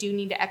if we do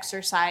need to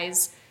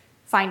exercise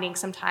finding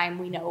some time,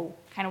 we know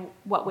kind of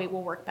what way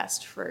will work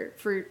best for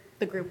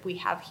the group we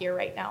have here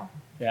right now.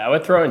 Yeah, I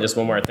would throw in just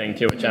one more thing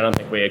too, which I don't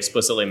think we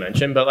explicitly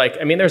mentioned, but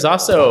there's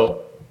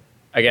also,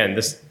 again,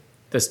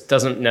 this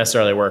doesn't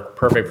necessarily work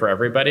perfect for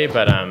everybody,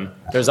 but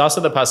there's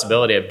also the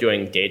possibility of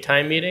doing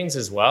daytime meetings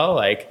as well.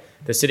 Like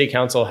the city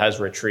council has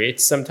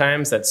retreats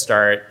sometimes that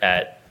start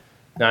at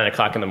 9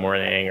 o'clock in the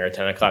morning or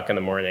 10 o'clock in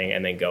the morning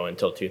and then go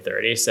until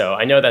 2:30. So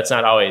I know that's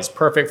not always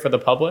perfect for the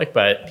public,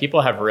 but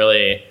people have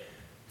really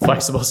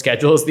flexible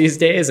schedules these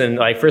days. And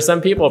for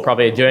some people,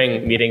 probably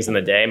doing meetings in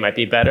the day might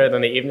be better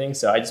than the evening.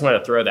 So I just want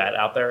to throw that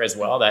out there as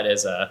well. That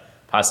is a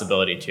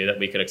possibility too that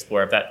we could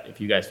explore if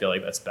you guys feel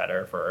like that's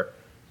better for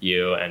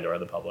you and or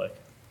the public.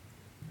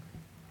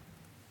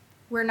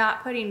 We're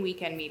not putting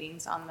weekend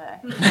meetings on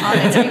the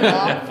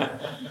table.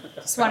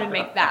 Just wanted to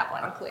make that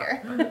one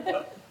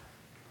clear.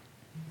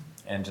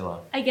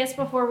 Angela. I guess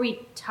before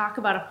we talk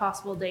about a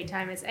possible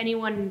daytime, is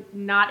anyone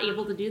not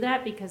able to do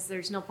that? Because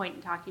there's no point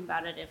in talking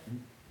about it if...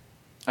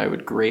 I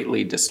would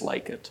greatly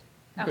dislike it,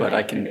 but Okay.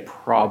 I can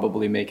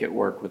probably make it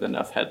work with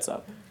enough heads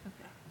up.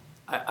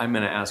 I'm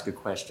going to ask a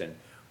question.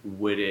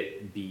 Would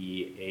it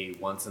be a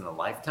once in a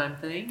lifetime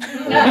thing? Or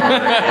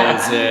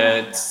is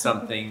it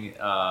something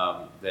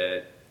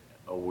that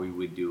we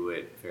would do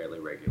it fairly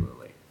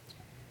regularly?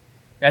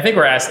 I think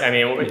we're asking,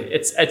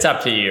 it's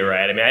up to you,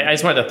 right? I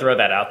just wanted to throw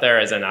that out there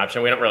as an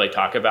option. We don't really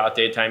talk about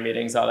daytime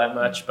meetings all that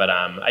much, but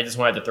I just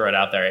wanted to throw it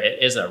out there.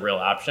 It is a real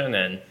option.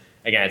 And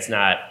again, it's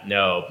not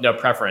no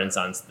preference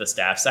on the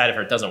staff side. If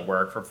it doesn't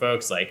work for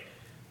folks,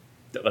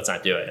 let's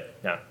not do it.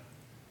 No.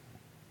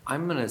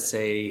 I'm going to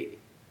say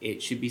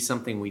it should be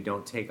something we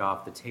don't take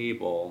off the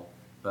table,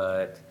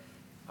 but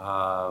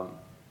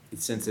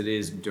since it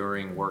is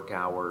during work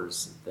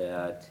hours,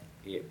 that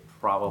it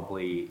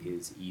probably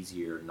is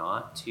easier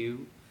not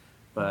to.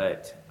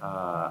 But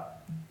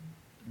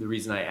the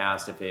reason I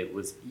asked if it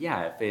was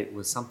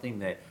something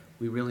that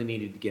we really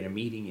needed to get a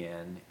meeting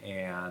in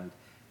and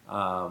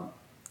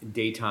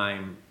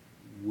daytime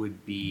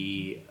would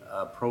be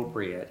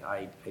appropriate,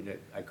 I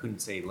couldn't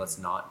say let's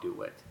not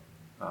do it.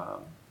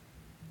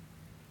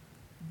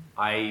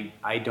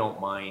 I don't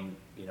mind,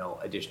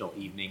 additional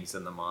evenings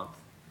in the month,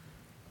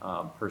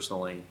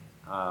 personally,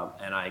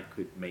 and I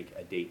could make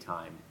a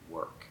daytime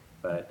work,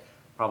 but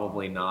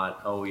probably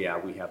not, oh yeah,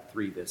 we have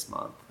 3 this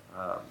month.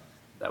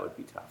 That would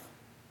be tough.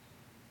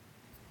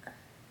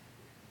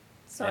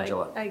 So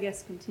Angela. I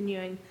guess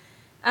continuing.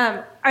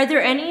 Are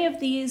there any of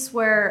these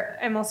where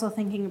I'm also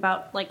thinking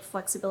about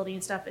flexibility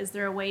and stuff? Is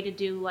there a way to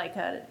do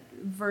a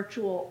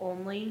virtual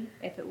only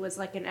if it was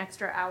an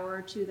extra hour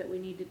or 2 that we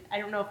needed? I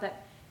don't know if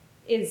that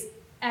is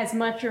as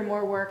much or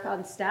more work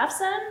on staff's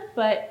end,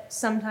 but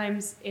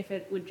sometimes if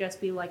it would just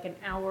be an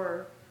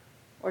hour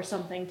or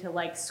something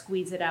to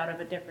squeeze it out of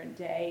a different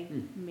day,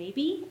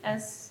 maybe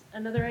as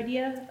another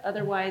idea.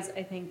 Otherwise,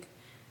 I think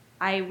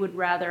I would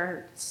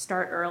rather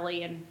start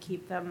early and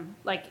keep them,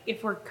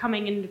 if we're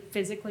coming in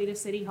physically to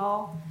City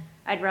Hall,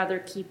 I'd rather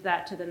keep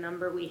that to the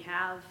number we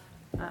have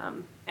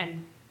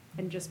and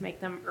just make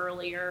them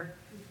earlier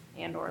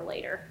and or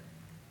later.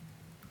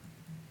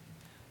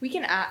 We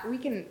can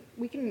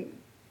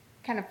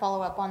kind of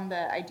follow up on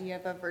the idea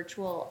of a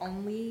virtual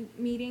only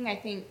meeting. I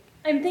think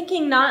I'm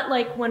thinking not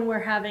like when we're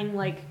having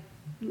like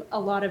a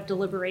lot of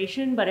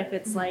deliberation, but if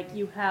it's like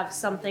you have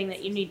something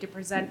that you need to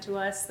present to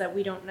us that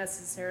we don't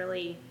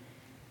necessarily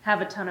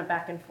have a ton of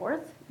back and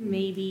forth,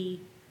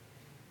 maybe,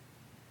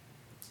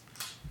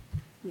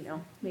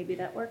 maybe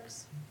that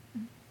works.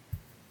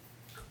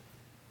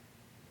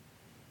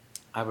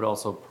 I would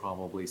also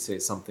probably say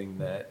something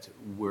that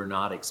we're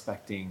not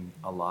expecting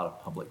a lot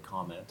of public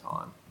comment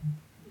on.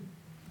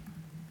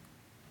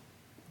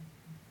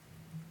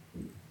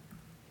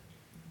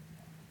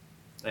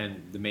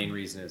 And the main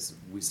reason is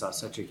we saw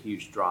such a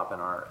huge drop in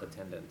our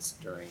attendance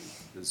during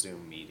the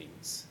Zoom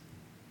meetings.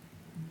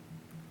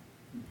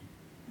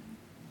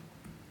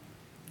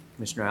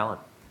 Commissioner Allen.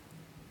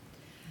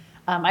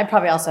 I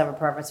probably also have a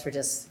preference for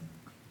just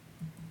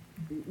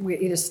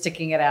either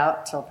sticking it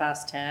out till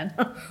past 10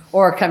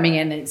 or coming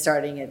in and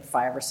starting at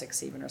 5 or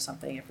 6 even or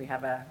something if we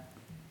have a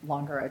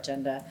longer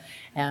agenda.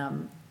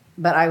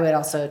 But I would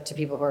also, to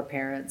people who are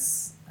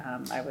parents,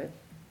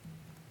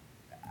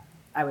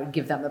 I would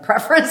give them the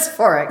preference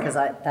for it because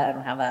I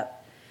don't have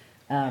that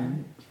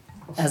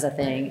as a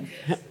thing.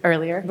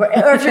 Earlier.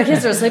 Or if your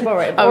kids are asleep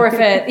or if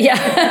it,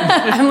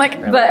 yeah. I'm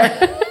like,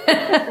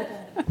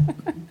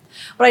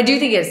 But I do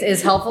think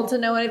it's helpful to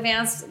know in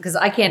advance because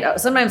I can't,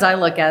 sometimes I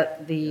look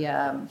at the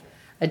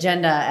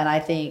agenda and I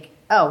think,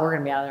 oh, we're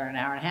going to be out of there in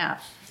an hour and a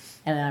half.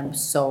 And I'm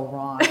so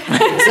wrong.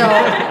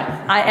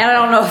 I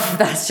don't know if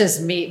that's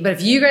just me, but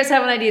if you guys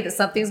have an idea that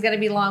something's going to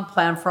be long,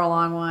 plan for a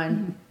long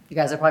one. You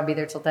guys will probably be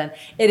there till 10.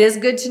 It is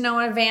good to know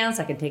in advance.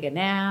 I can take a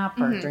nap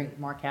or drink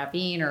more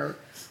caffeine or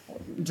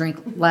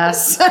drink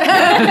less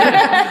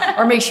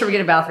or make sure we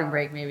get a bathroom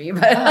break maybe.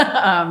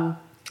 But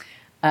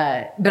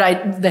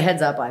the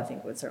heads up I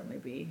think would certainly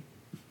be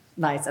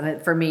nice.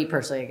 And for me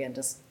personally, again,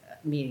 just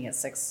meeting at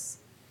 6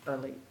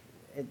 early,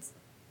 it's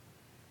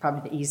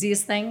probably the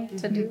easiest thing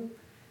to do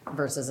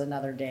versus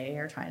another day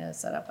or trying to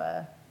set up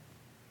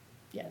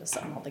just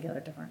something altogether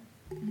different.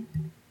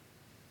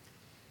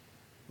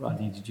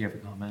 Rodney, did you have a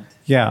comment?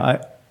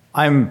 Yeah,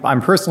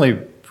 I'm personally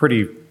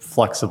pretty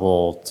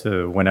flexible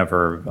to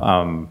whenever,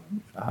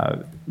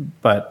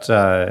 but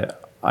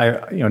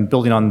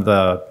building on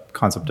the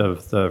concept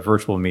of the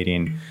virtual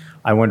meeting,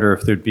 I wonder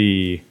if there'd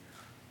be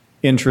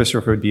interest or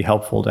if it would be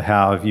helpful to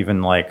have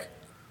even like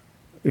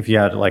if you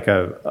had like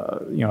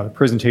a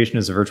presentation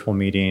as a virtual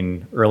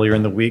meeting earlier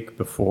in the week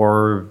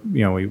before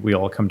we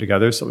all come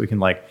together, so we can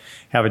like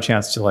have a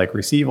chance to like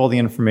receive all the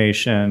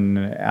information,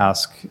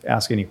 ask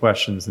any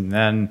questions, and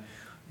then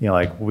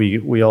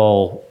we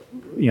all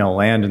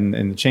land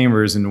in the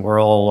chambers and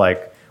we're all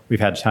like we've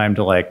had time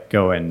to like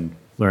go and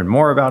learn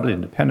more about it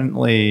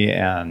independently,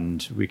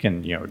 and we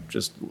can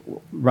just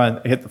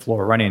hit the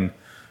floor running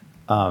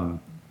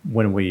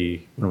when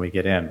we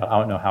get in. But I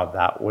don't know how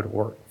that would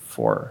work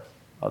for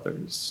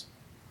others.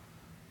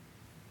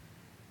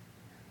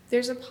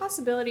 There's a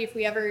possibility if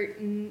we ever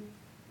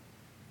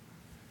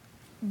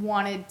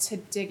wanted to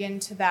dig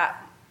into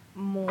that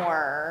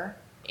more,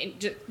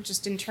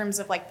 just in terms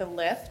of like the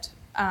lift,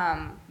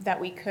 that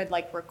we could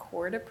like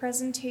record a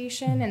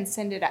presentation and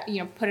send it,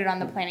 put it on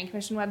the Planning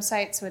Commission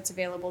website so it's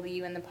available to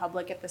you and the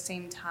public at the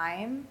same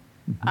time.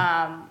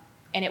 And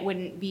it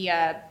wouldn't be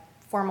a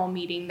formal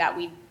meeting that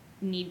we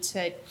need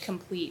to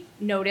complete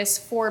notice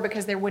for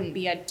because there wouldn't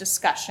be a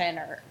discussion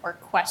or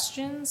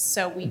questions.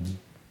 So we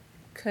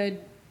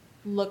could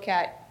look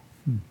at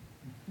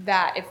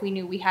that if we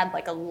knew we had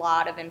like a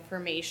lot of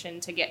information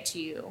to get to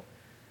you.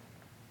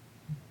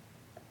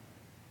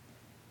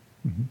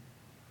 We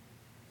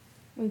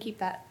can keep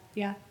that,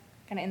 kind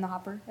of in the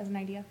hopper as an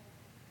idea.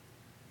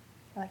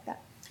 I like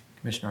that.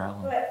 Commissioner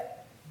Allen.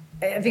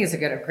 I think it's a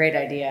great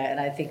idea, and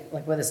I think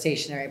like with a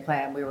stationary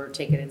plan, we were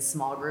taken in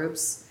small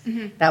groups.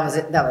 That was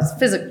it. That was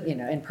physical,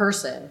 in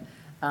person.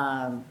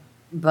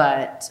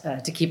 But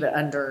to keep it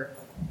under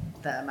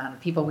the amount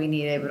of people we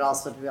needed, but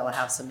also to be able to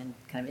have some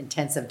kind of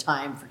intensive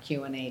time for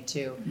Q&A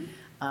too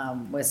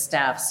with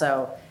staff.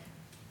 So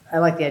I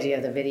like the idea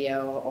of the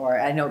video, or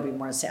I know it'd be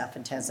more staff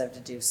intensive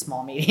to do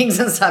small meetings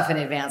and stuff in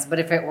advance. But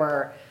if it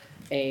were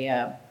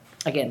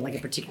again, like a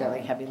particularly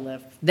heavy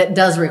lift that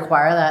does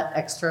require that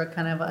extra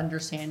kind of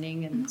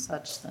understanding and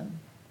such, then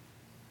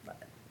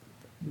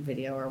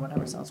video or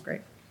whatever sounds great.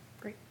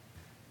 Great.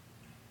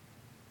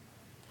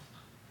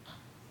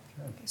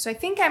 Okay, so I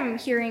think I'm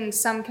hearing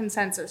some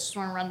consensus. Just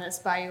want to run this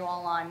by you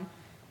all on.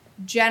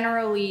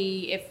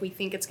 Generally, if we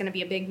think it's going to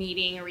be a big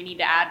meeting or we need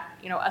to add,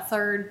 a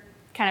third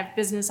kind of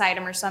business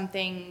item or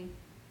something,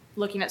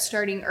 looking at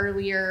starting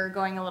earlier,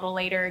 going a little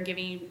later,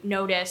 giving you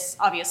notice.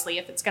 Obviously,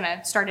 if it's going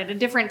to start at a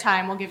different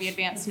time, we'll give you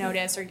advance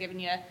notice or giving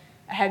you a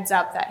heads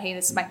up that, hey,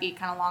 this might be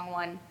kind of long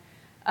one.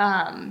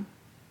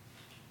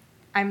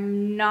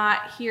 I'm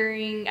not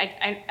hearing,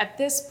 at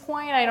this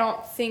point, I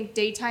don't think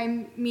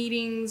daytime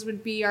meetings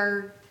would be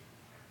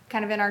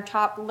kind of in our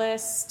top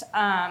list.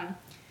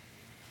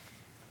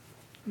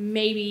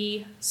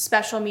 maybe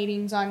special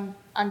meetings on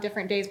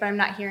different days, but I'm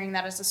not hearing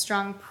that as a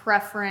strong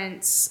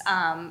preference.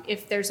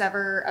 If there's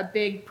ever a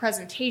big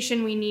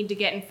presentation we need to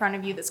get in front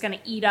of you that's going to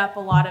eat up a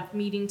lot of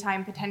meeting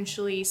time,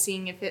 potentially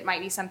seeing if it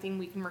might be something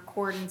we can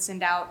record and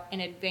send out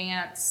in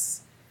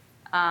advance.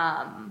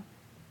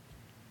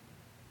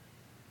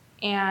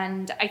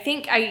 And I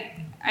think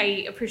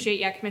I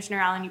appreciate, Commissioner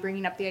Allen, you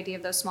bringing up the idea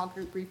of those small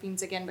group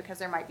briefings again, because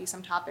there might be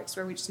some topics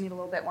where we just need a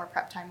little bit more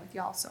prep time with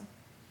y'all. So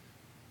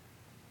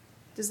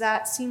does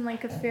that seem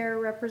like a fair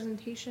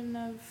representation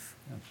of?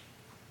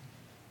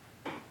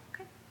 Yeah.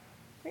 Okay,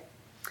 great.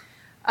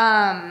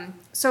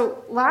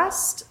 So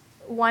last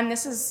one,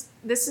 this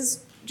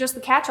is just the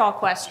catch-all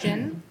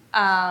question.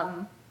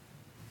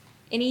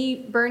 Any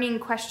burning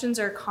questions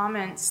or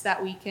comments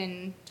that we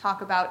can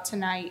talk about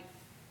tonight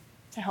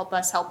to help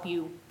us help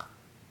you?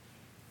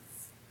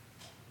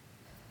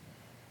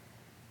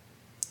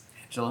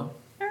 Angela?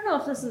 I don't know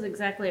if this is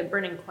exactly a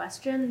burning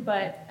question,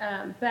 but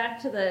back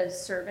to the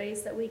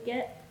surveys that we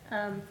get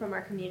from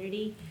our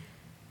community,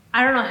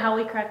 I don't know how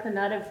we crack the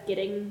nut of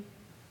getting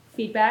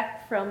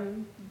feedback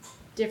from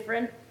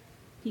different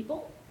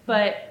people,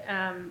 but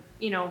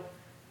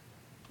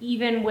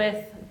even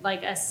with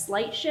like a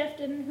slight shift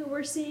in who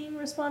we're seeing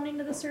responding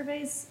to the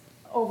surveys,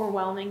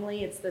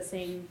 overwhelmingly it's the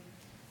same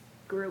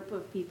group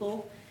of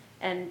people.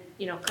 And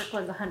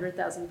Kirkland's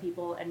 100,000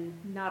 people, and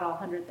not all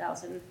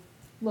 100,000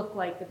 look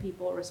like the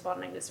people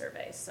responding to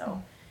surveys.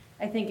 So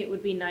I think it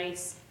would be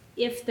nice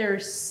if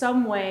there's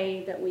some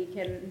way that we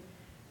can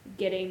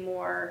get a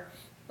more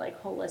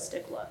like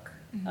holistic look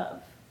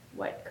of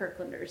what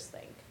Kirklanders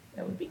think.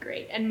 That would be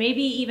great. And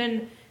maybe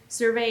even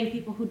surveying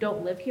people who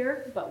don't live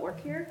here but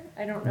work here.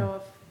 I don't know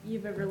if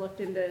you've ever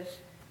looked into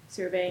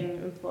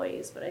surveying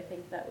employees, but I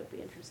think that would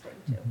be interesting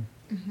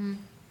too. Mm-hmm.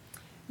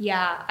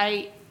 Yeah,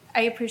 I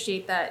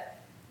appreciate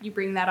that you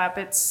bring that up.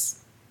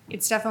 It's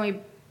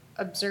definitely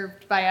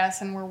observed by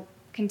us, and we're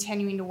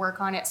continuing to work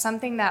on it.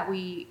 Something that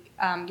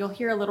you'll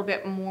hear a little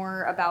bit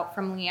more about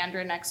from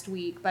Leandra next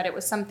week, but it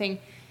was something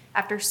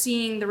after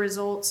seeing the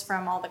results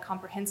from all the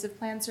comprehensive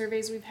plan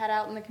surveys we've had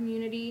out in the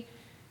community.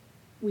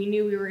 We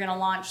knew we were going to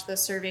launch the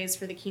surveys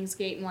for the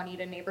Kingsgate and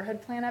Juanita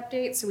neighborhood plan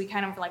update. So we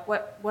kind of were like,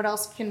 what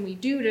else can we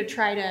do to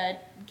try to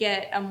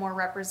get a more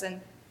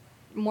representative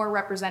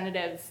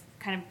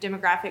kind of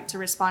demographic to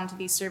respond to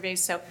these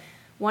surveys? So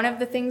one of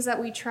the things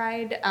that we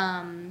tried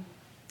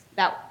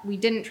that we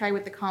didn't try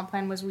with the comp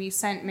plan was we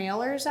sent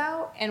mailers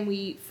out, and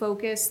we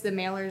focused the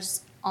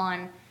mailers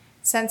on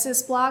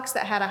census blocks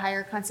that had a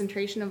higher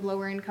concentration of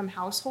lower income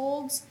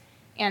households,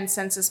 and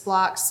census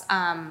blocks,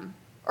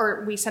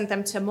 or we sent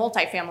them to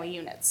multifamily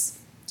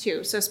units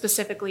too. So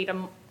specifically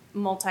to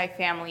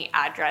multifamily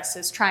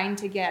addresses, trying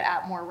to get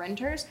at more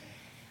renters.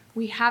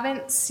 We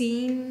haven't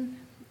seen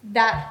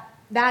that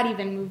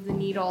even move the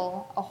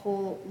needle a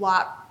whole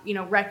lot,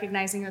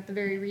 recognizing that the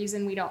very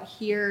reason we don't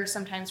hear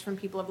sometimes from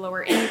people of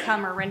lower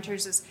income or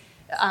renters is,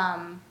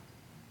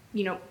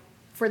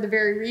 for the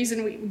very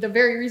reason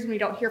we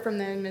don't hear from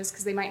them is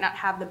because they might not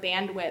have the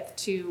bandwidth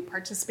to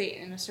participate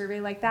in a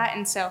survey like that.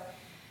 And so,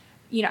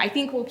 I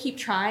think we'll keep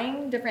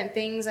trying different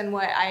things, and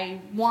what I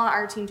want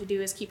our team to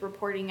do is keep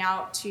reporting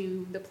out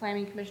to the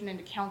Planning Commission and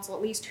to Council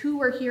at least who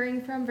we're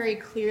hearing from very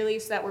clearly,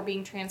 so that we're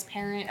being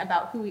transparent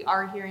about who we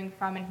are hearing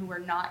from and who we're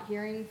not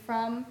hearing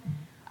from.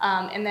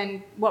 And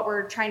then what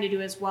we're trying to do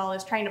as well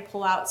is trying to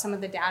pull out some of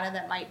the data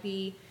that might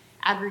be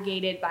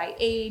aggregated by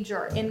age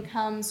or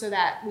income, so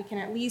that we can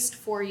at least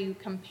for you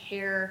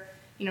compare,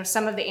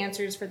 some of the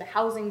answers for the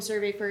housing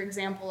survey, for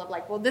example, of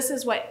like, well, this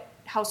is what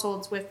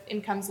households with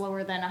incomes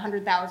lower than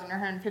 100,000 or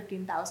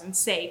 115,000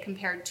 say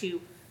compared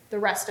to the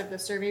rest of the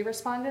survey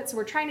respondents. So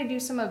we're trying to do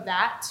some of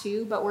that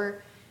too, but we're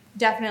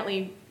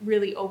definitely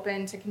really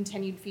open to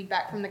continued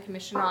feedback from the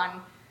commission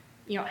on,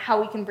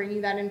 how we can bring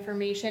you that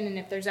information, and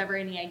if there's ever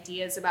any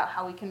ideas about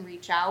how we can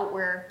reach out.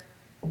 We're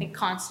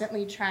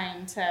constantly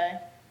trying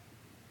to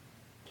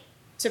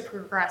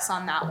progress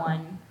on that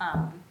one,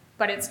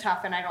 but it's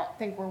tough, and I don't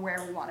think we're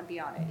where we want to be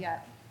on it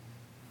yet.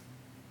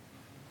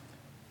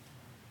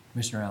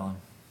 Commissioner Allen?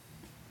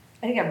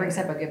 I think that brings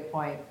up a good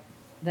point,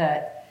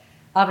 that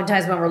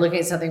oftentimes when we're looking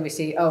at something, we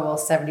see,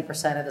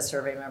 70% of the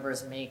survey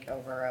members make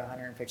over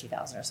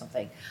 150,000 or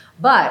something.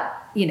 But,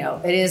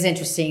 it is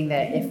interesting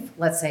that if,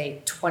 let's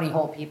say, 20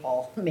 whole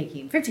people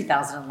making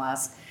 50,000 and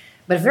less,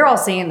 but if they're all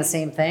saying the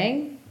same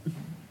thing,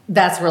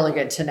 that's really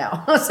good to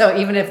know. So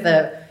even if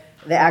the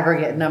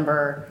aggregate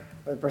number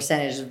or the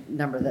percentage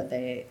number that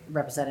they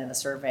represent in the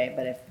survey,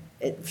 but if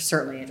it's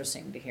certainly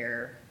interesting to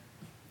hear,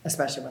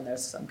 especially when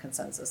there's some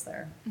consensus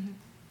there. Mm-hmm.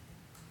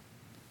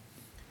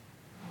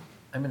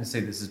 I'm going to say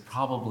this is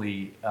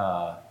probably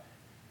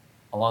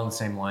along the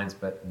same lines,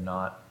 but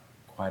not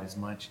quite as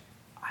much.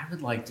 I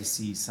would like to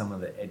see some of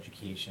the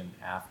education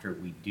after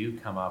we do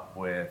come up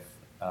with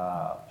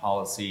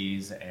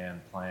policies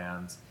and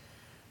plans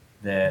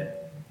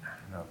that,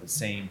 the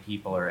same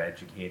people are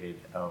educated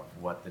of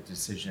what the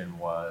decision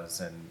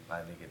was. And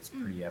I think it's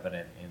pretty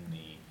evident in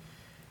the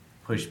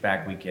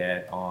pushback we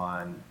get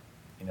on,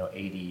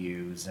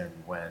 ADUs, and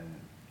when,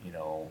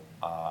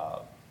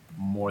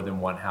 more than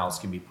one house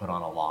can be put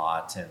on a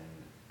lot, and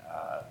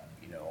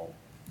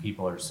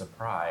people are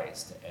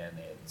surprised, and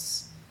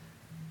it's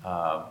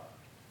I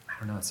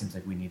don't know. It seems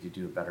like we need to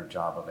do a better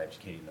job of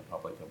educating the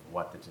public of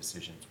what the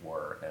decisions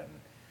were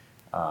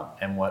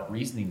and what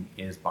reasoning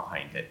is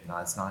behind it. Now,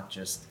 it's not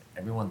just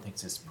everyone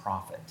thinks it's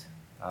profit,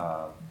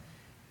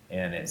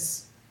 and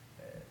it's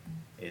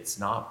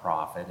not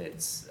profit.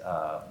 It's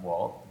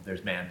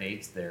there's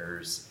mandates.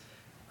 There's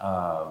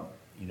our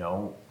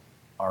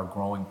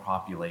growing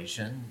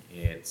population.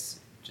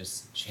 It's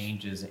just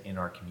changes in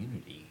our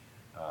community.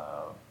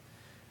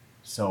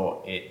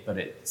 But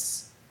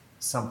it's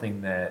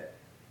something that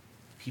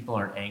people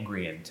aren't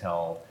angry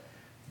until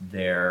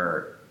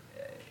their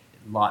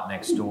lot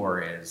next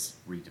door is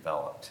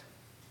redeveloped.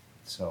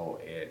 So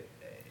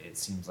it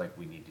seems like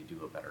we need to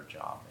do a better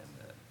job in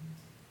the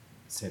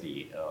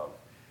city of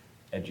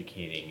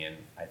educating. And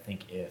I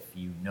think if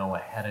you know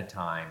ahead of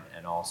time,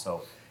 and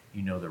also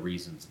the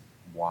reasons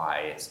why,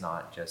 it's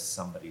not just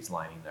somebody's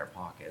lining their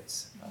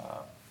pockets.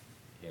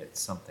 It's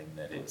something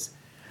that is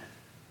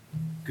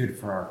good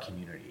for our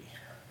community.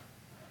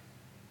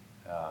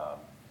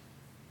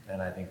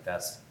 And I think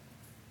that's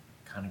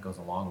kind of goes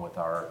along with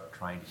our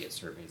trying to get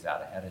surveys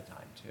out ahead of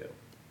time too.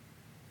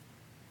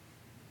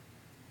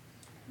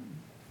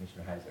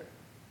 Commissioner Heiser.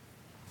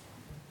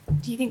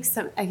 Do you think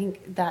I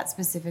think that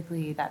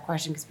specifically, that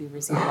question, because we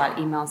received a lot of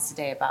emails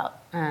today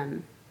about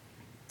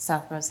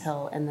South Rose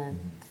Hill and the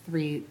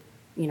 3,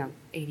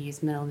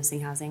 ADUs, middle missing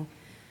housing,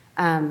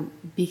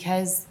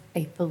 because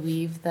I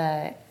believe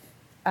that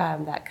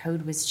that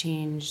code was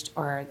changed,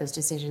 or those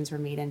decisions were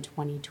made in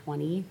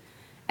 2020.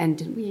 And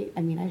didn't we,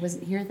 I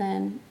wasn't here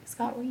then.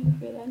 Scott, were you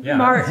here then? Yeah.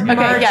 March,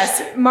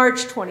 yes.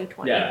 March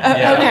 2020.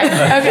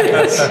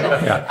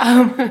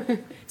 Okay.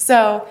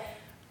 So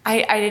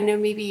I didn't know,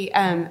 maybe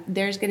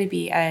there's going to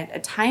be a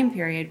time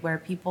period where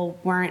people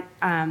weren't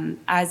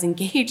as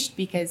engaged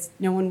because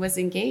no one was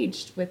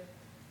engaged with,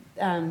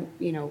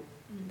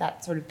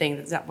 that sort of thing.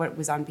 That's not what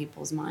was on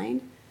people's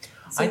mind.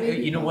 So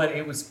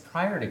it was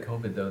prior to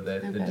COVID though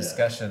that the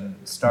discussion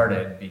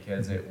started,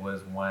 because it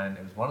was one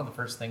of the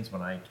first things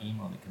when I came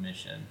on the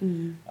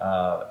commission,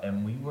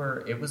 and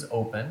it was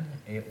open.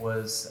 It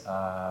was,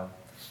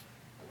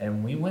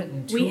 and we went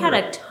and toured. We had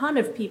a ton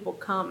of people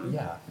come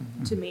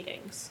Mm-hmm. to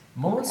meetings.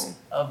 Most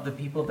of the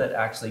people that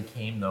actually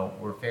came though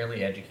were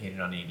fairly educated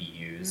on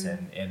ADUs,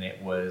 and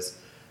it was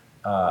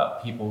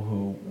people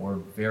who were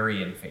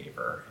very in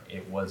favor.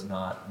 It was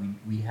not,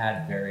 we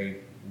had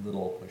very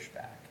little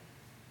pushback.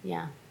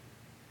 Yeah.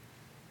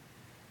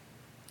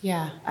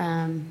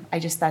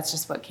 That's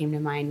just what came to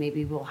mind.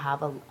 Maybe we'll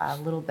have a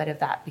little bit of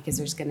that, because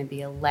there's going to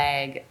be a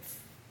lag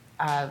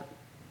of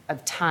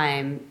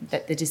time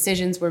that the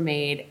decisions were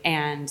made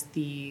and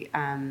the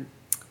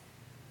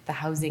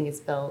housing is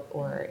built,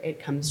 or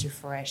it comes to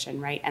fruition,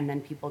 right? And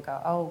then people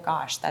go, oh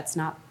gosh, that's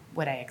not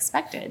what I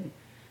expected.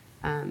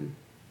 And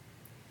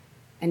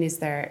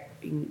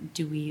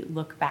do we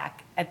look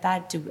back at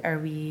that? Are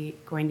we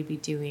going to be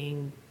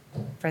doing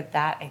for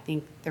that? I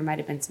think there might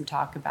have been some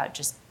talk about,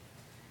 just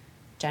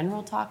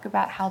general talk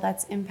about how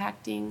that's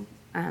impacting.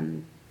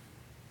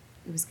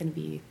 It was going to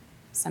be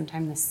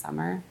sometime this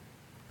summer.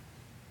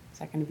 Is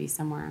that going to be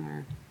somewhere in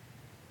our...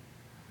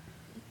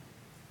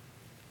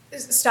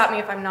 Stop me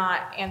if I'm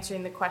not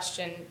answering the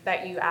question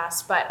that you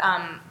asked, but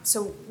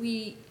so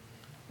we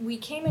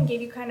came and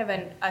gave you kind of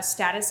a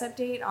status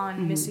update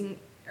on missing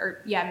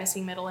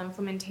middle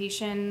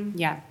implementation.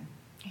 Yeah.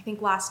 I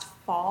think last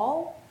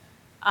fall,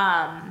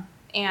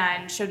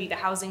 and showed you the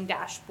housing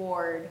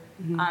dashboard.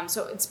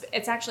 So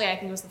it's actually, I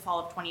think it was the fall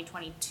of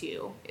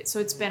 2022. So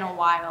it's been a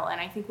while,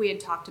 and I think we had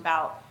talked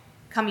about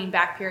coming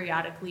back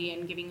periodically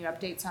and giving you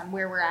updates on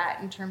where we're at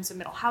in terms of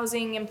middle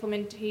housing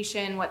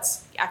implementation,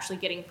 what's actually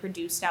getting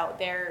produced out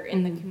there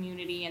in the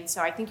community. And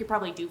so I think you're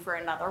probably due for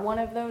another one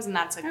of those, and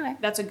that's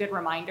a good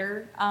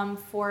reminder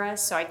for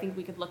us. So I think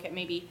we could look at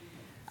maybe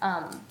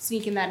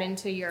sneaking that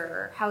into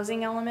your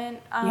housing element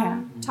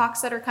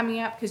talks that are coming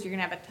up, because you're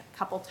gonna have a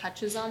couple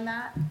touches on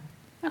that.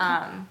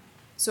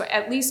 So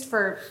at least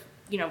for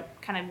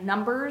kind of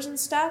numbers and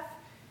stuff,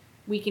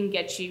 we can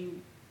get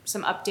you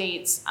some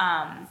updates,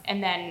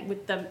 and then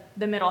with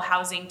the middle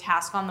housing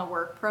task on the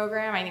work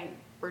program, I think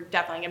we're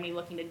definitely going to be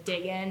looking to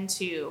dig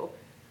into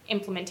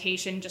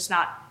implementation, just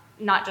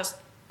not just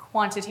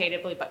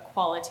quantitatively but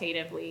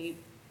qualitatively.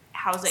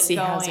 How's it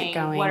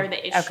going? What are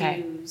the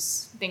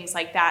issues? Things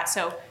like that.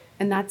 So,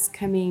 and that's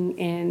coming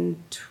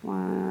in.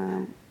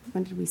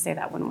 When did we say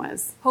that one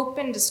was?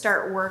 Hoping to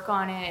start work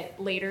on it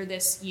later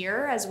this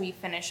year as we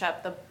finish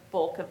up the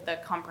bulk of the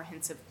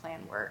comprehensive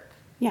plan work.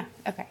 Yeah.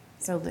 Okay.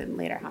 So the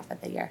later half of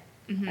the year.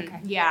 Okay.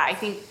 Yeah, I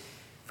think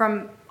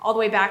from all the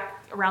way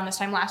back around this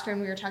time last year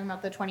when we were talking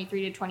about the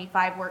 23 to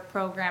 25 work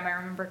program, I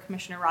remember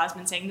Commissioner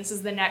Rosman saying this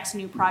is the next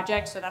new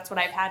project. So that's what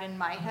I've had in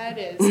my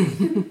head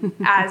is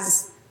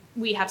as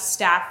we have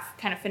staff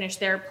kind of finish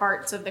their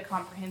parts of the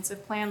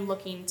comprehensive plan,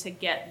 looking to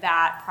get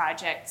that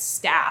project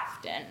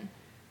staffed and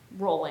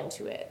roll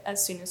into it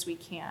as soon as we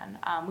can.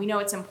 We know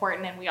it's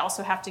important, and we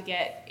also have to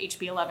get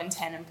HB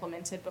 1110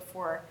 implemented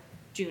before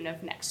June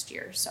of next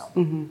year, so,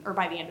 or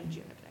by the end of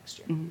June of next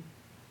year.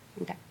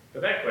 Okay.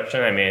 But that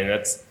question, I mean,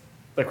 that's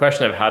the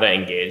question of how to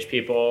engage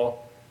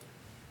people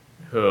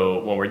who,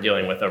 when we're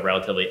dealing with a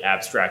relatively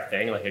abstract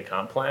thing like a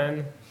comp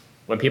plan,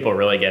 when people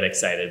really get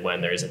excited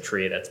when there's a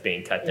tree that's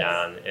being cut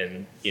down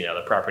in, you know,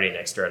 the property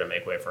next door to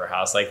make way for a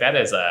house, like that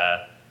is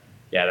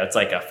that's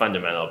like a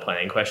fundamental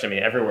planning question. I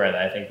mean, everywhere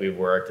that I think we've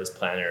worked as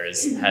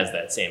planners has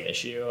that same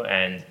issue.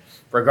 And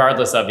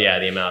regardless of, the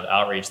amount of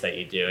outreach that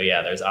you do,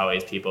 there's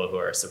always people who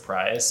are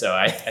surprised. So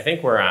I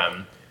think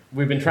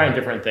we've been trying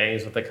different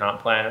things with the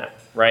comp plan,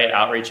 right?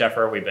 Outreach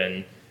effort. We've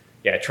been,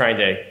 trying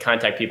to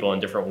contact people in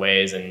different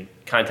ways and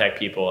contact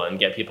people and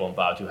get people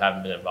involved who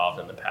haven't been involved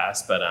in the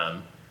past. But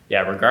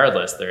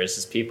regardless, there's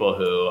just people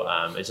who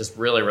it's just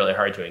really, really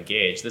hard to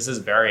engage. This is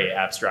very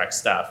abstract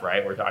stuff,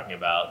 right? We're talking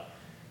about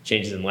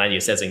changes in land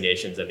use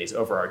designations and these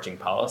overarching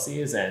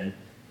policies, and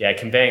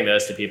conveying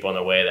those to people in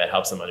a way that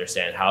helps them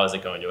understand how is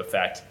it going to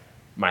affect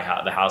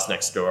the house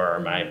next door or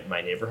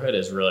my neighborhood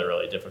is really,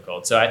 really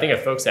difficult. So I think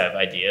if folks have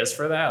ideas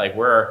for that, like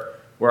we're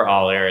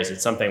all ears.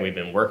 It's something we've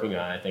been working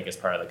on, I think, as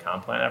part of the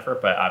comp plan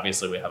effort, but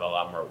obviously we have a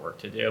lot more work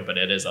to do. But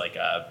it is like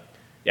a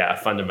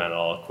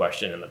fundamental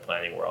question in the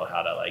planning world,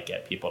 how to like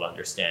get people to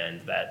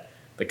understand that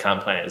the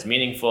comp plan is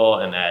meaningful,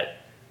 and that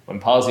when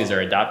policies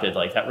are adopted,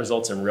 like that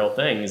results in real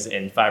things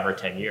in 5 or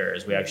 10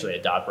 years. We actually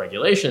adopt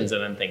regulations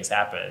and then things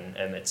happen,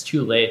 and it's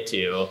too late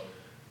to,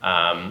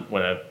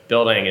 when a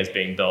building is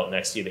being built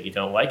next to you that you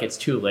don't like, it's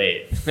too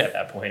late at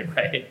that point,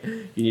 right?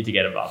 You need to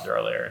get involved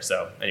earlier.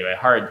 So anyway,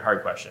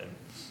 hard question.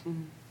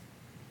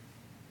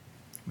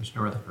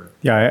 Commissioner Rutherford.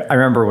 Yeah, I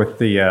remember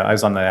with I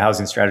was on the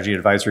Housing Strategy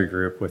Advisory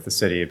Group with the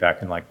city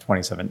back in like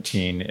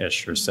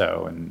 2017-ish or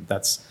so. And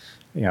that's,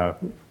 there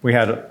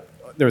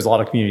was a lot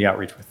of community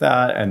outreach with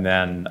that. And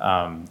then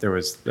there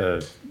was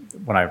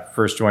when I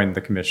first joined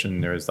the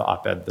commission, there was the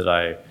op-ed that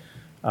I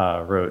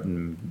wrote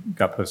and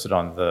got posted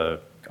on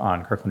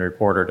Kirkland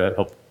Reporter to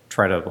help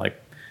try to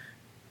like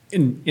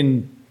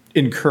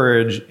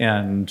encourage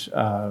and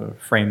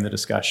frame the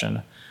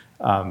discussion.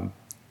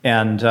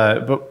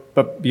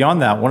 But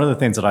beyond that, one of the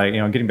things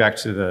that getting back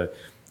to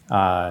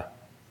the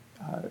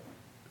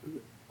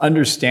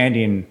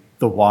understanding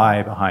the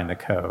why behind the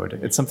code,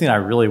 it's something I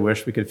really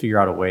wish we could figure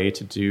out a way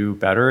to do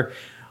better.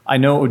 I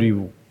know it would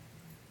be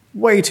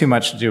way too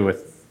much to do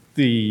with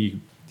the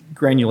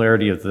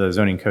granularity of the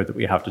zoning code that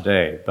we have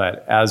today,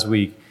 but as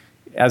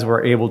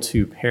we're able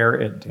to pare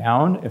it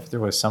down, if there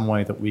was some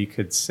way that we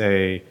could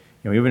say,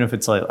 even if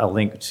it's a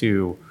link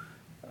to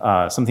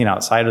something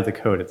outside of the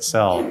code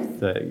itself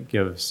that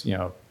gives,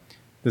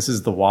 this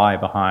is the why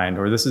behind,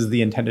 or this is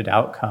the intended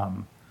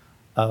outcome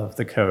of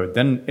the code,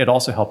 then it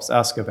also helps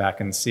us go back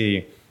and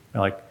see,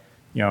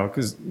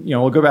 because,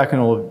 we'll go back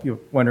and we'll be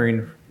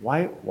wondering,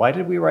 why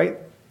did we write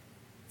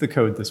the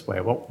code this way?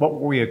 What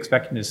were we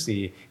expecting to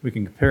see? We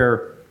can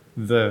compare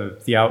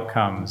the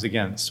outcomes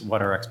against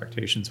what our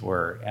expectations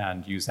were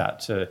and use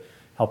that to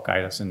help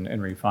guide us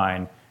and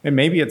refine. And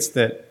maybe it's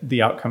that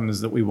the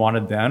outcomes that we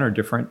wanted then are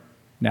different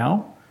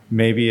now.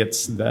 Maybe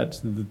it's that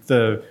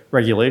the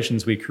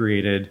regulations we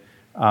created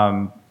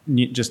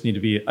just need to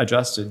be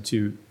adjusted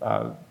to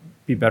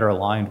be better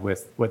aligned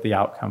with what the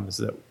outcomes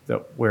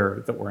that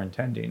we're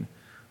intending.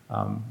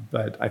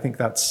 But I think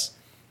that's,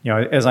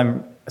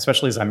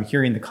 especially as I'm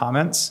hearing the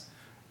comments,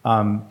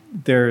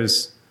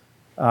 there's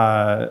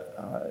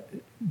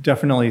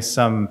definitely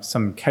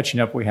some catching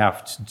up we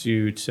have to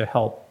do to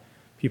help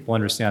people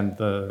understand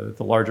the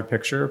larger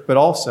picture. But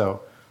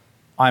also,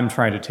 I'm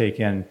trying to take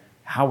in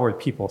how are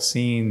people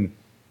seeing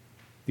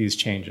these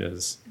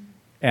changes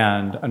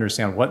and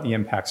understand what the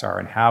impacts are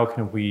and how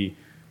can we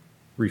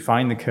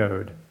refine the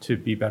code to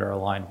be better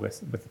aligned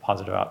with the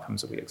positive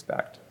outcomes that we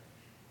expect.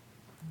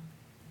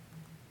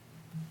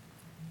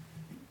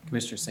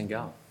 Commissioner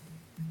Singal.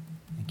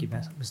 Thank you,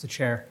 Mr.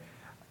 Chair.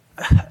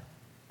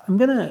 I'm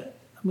gonna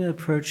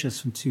approach this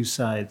from two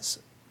sides.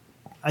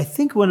 I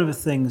think one of the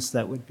things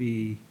that would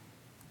be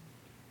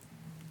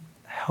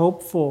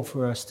helpful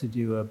for us to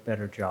do a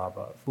better job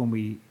of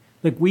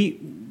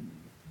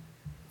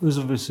those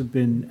of us who've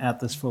been at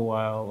this for a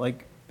while,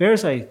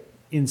 there's an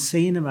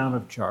insane amount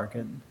of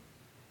jargon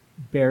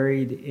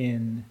buried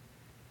in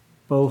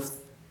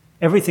both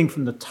everything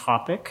from the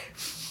topic,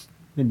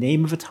 the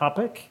name of a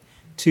topic,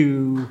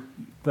 to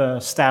the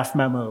staff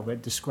memo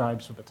that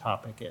describes what the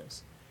topic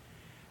is.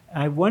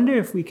 I wonder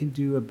if we can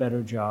do a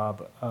better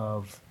job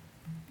of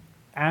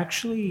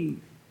actually,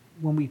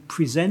 when we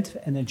present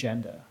an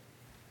agenda,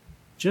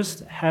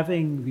 just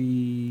having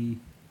the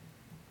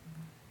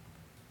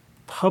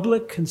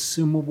public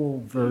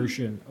consumable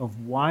version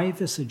of why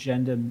this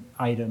agenda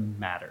item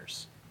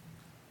matters,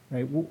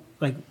 right?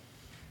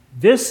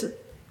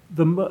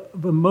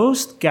 The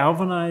most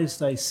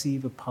galvanized I see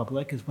the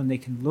public is when they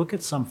can look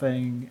at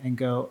something and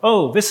go,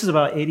 oh, this is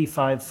about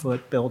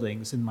 85-foot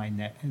buildings in my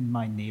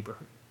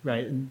neighborhood,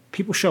 right? And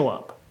people show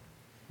up,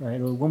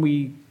 right? Or when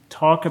we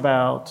talk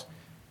about,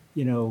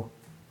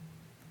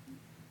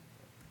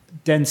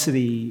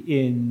 density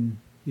in,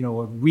 a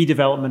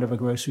redevelopment of a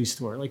grocery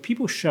store,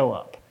 people show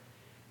up.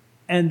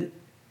 And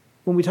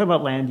when we talk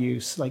about land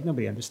use, like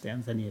nobody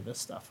understands any of this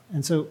stuff.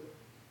 And so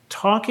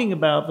talking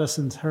about this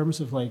in terms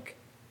of like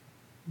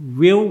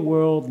real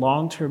world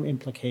long-term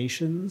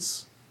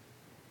implications,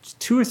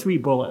 2 or 3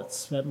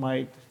 bullets that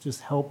might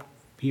just help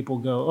people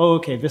go, oh,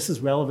 okay, this is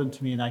relevant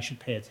to me and I should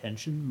pay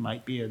attention,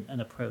 might be an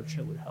approach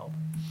that would help.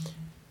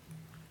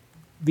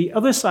 The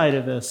other side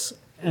of this,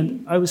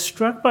 and I was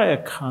struck by a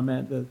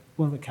comment that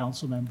one of the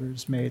council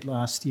members made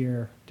last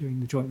year during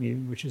the joint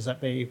meeting, which is that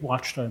they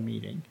watched our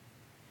meeting,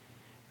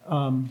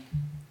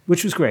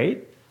 which was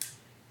great.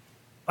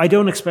 I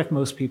don't expect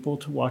most people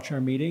to watch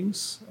our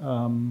meetings,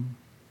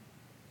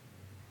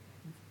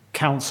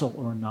 council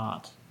or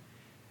not.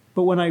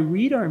 But when I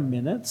read our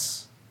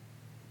minutes,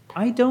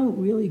 I don't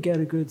really get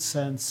a good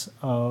sense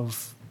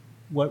of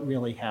what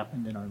really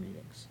happened in our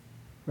meetings,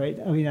 right?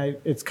 I mean,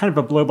 it's kind of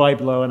a blow by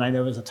blow, and I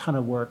know there's a ton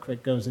of work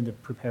that goes into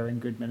preparing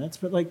good minutes,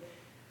 but like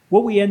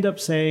what we end up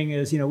saying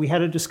is, we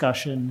had a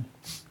discussion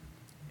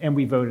and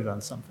we voted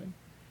on something.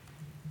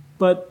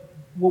 But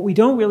what we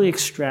don't really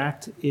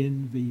extract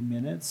in the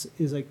minutes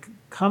is a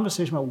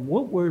conversation about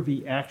what were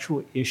the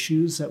actual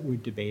issues that were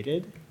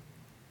debated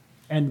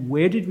and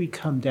where did we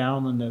come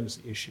down on those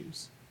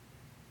issues,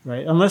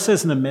 right? Unless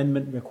there's an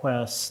amendment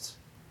request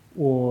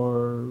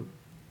or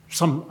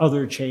some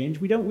other change,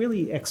 we don't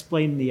really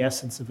explain the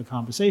essence of the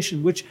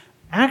conversation, which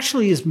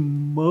actually is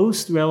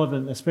most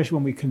relevant, especially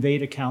when we convey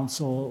to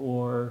council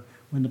or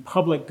when the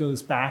public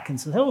goes back and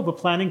says, oh, the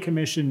planning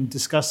commission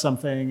discussed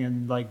something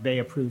and like they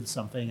approved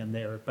something and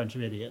they're a bunch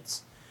of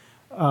idiots.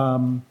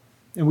 And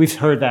we've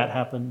heard that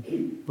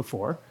happen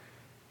before.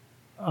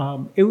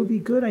 It would be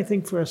good, I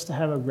think, for us to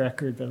have a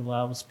record that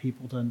allows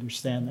people to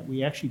understand that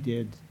we actually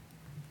did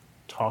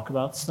talk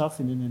about stuff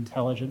in an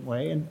intelligent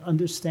way and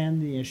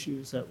understand the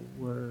issues that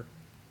were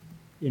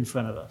in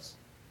front of us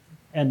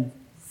and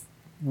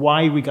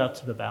why we got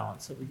to the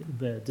balance that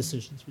the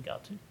decisions we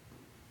got to.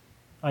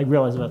 I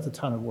realize that's a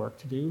ton of work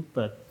to do,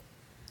 but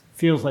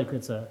feels like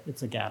it's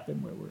a gap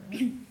in where we're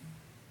at.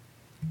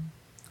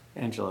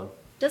 Angela.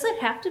 Does it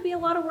have to be a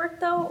lot of work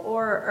though,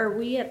 or are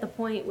we at the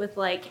point with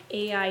like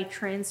AI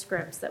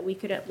transcripts that we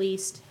could at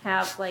least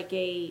have like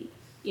a,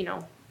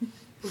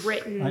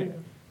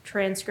 written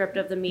transcript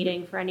of the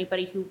meeting for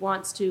anybody who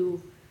wants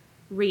to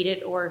read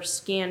it or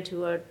scan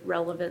to a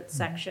relevant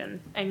section?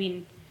 I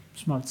mean,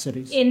 Smart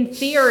cities. in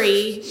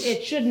theory,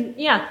 it shouldn't,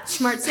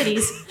 smart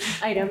cities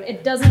item.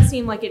 It doesn't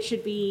seem like it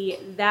should be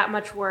that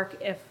much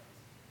work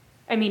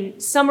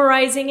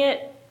summarizing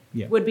it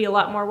would be a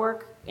lot more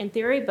work in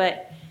theory,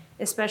 but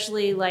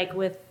especially like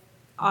with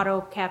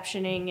auto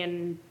captioning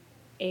and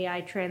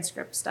AI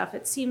transcript stuff,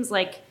 it seems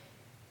like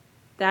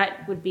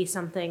that would be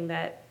something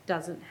that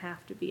doesn't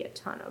have to be a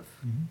ton of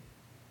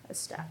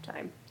staff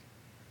time.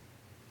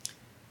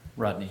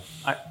 Rodney.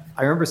 I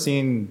remember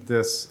seeing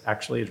this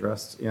actually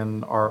addressed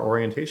in our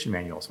orientation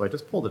manual, so I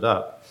just pulled it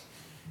up.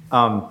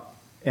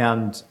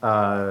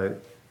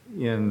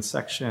 In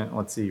section,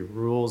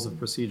 Rules of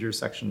Procedure,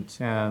 section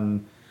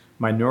 10,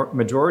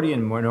 majority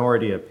and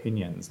minority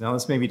opinions. Now,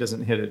 this maybe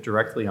doesn't hit it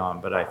directly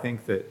on, but I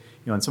think that,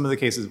 in some of the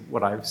cases,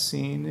 what I've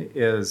seen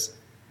is,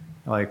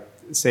 like,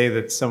 say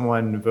that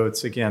someone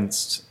votes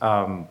against,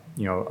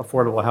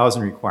 affordable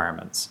housing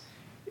requirements.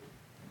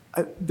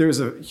 There's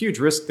a huge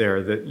risk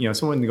there that,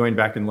 someone going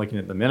back and looking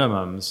at the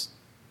minimums,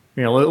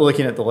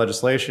 looking at the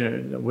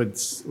legislation would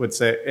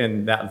say,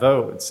 in that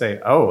vote would say,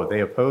 oh,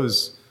 they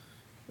oppose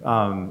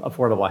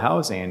affordable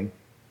housing,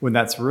 when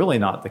that's really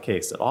not the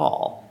case at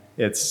all.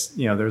 It's,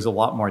 there's a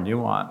lot more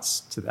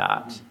nuance to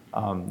that.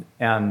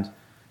 And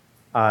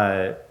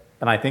I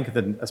think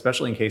that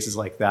especially in cases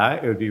like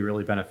that, it would be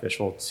really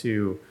beneficial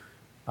to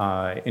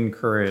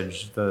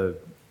encourage the,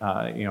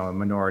 a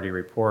minority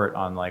report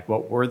on like,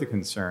 what were the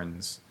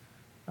concerns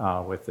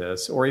with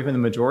this, or even the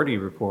majority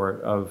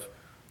report of,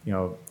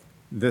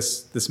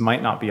 this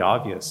might not be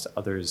obvious to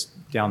others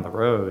down the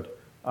road.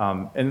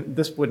 And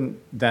this wouldn't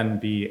then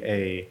be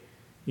a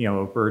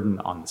burden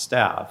on the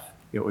staff.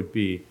 It would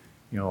be,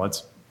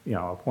 let's,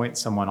 appoint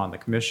someone on the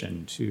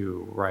commission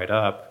to write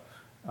up,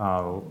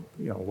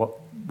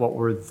 what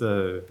were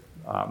the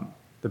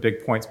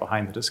big points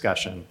behind the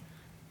discussion,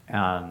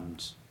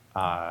 and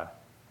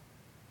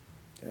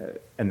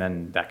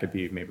then that could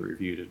be maybe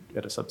reviewed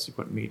at a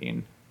subsequent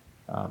meeting.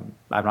 I'm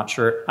not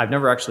sure. I've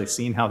never actually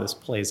seen how this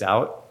plays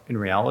out in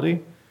reality.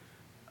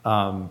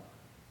 But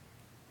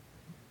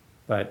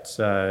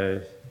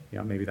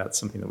maybe that's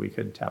something that we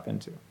could tap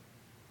into.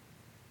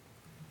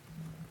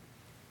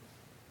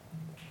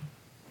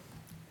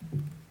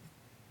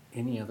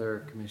 Any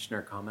other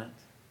commissioner comment?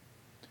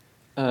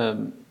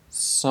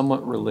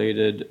 Somewhat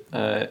related,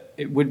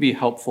 it would be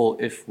helpful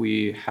if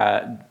we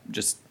had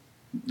just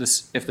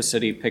this, if the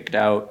city picked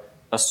out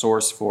a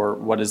source for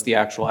what is the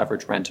actual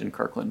average rent in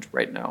Kirkland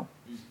right now.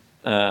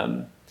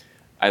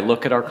 I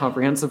look at our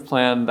comprehensive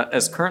plan that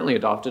is currently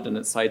adopted, and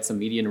it cites a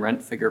median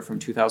rent figure from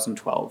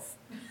 2012.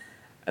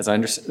 As I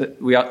understand,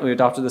 we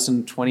adopted this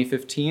in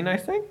 2015, I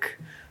think.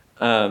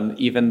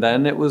 Even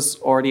then, it was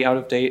already out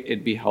of date.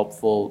 It'd be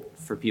helpful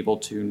for people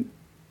to,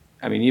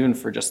 even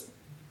for just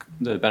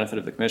the benefit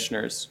of the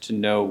commissioners to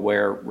know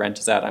where rent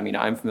is at. I mean,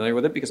 I'm familiar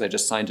with it because I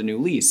just signed a new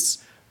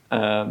lease,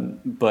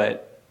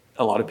 but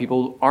a lot of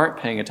people aren't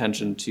paying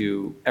attention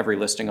to every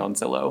listing on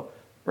Zillow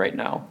right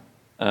now.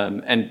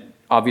 And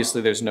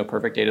obviously there's no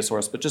perfect data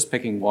source, but just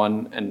picking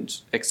one and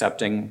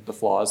accepting the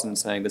flaws and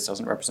saying this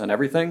doesn't represent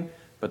everything,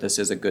 but this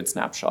is a good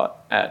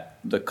snapshot at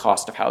the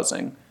cost of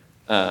housing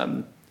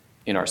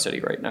in our city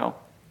right now.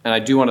 And I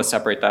do want to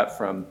separate that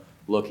from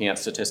looking at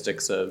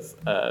statistics of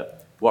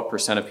what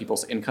percent of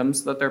people's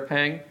incomes that they're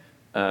paying,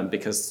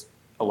 because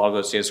a lot of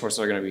those data sources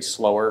are going to be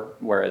slower,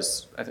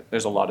 whereas I think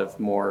there's a lot of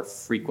more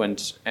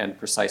frequent and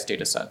precise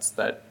data sets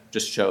that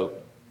just show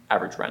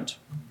average rent.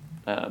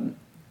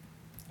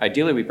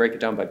 Ideally, we break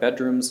it down by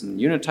bedrooms and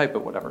unit type,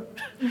 but whatever.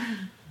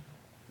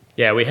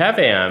 Yeah, we have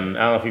I don't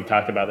know if we've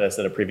talked about this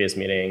at a previous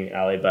meeting,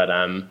 Ali, but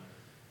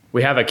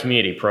we have a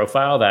community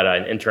profile that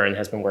an intern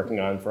has been working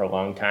on for a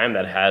long time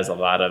that has a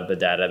lot of the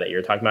data that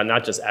you're talking about,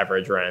 not just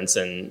average rents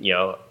and,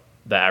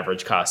 the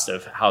average cost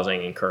of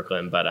housing in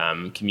Kirkland, but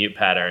commute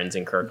patterns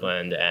in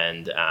Kirkland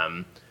and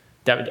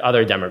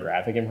other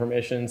demographic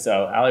information.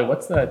 So, Ali,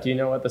 do you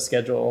know what the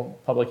schedule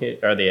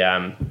publication or the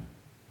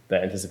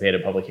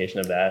anticipated publication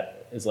of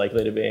that is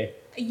likely to be?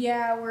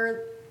 Yeah,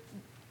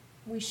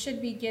 we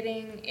should be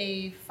getting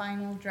a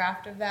final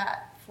draft of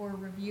that for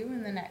review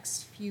in the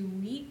next few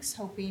weeks,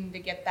 hoping to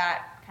get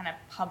that kind of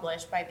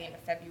published by the end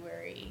of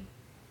February,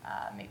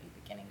 maybe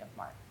beginning of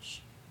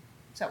March.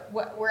 So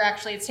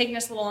it's taking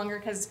us a little longer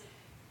because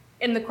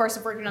in the course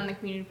of working on the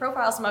community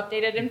profile, some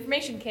updated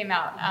information came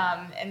out.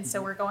 And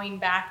so we're going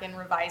back and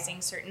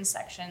revising certain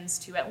sections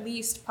to at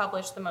least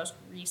publish the most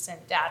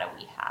recent data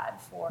we had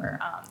for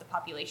the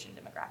population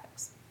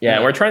demographics. Yeah,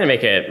 and we're trying to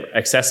make it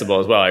accessible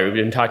as well. We've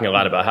been talking a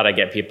lot about how to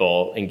get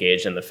people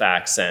engaged in the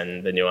facts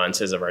and the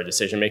nuances of our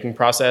decision-making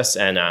process.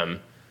 And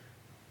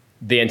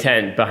the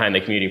intent behind the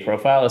community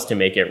profile is to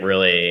make it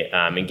really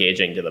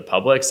engaging to the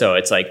public. So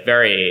it's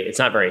it's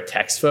not very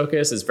text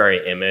focused, it's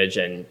very image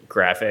and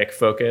graphic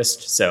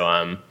focused. So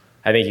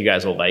I think you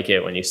guys will like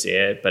it when you see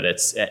it, but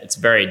it's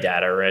very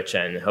data rich,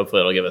 and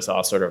hopefully it'll give us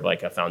all sort of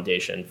like a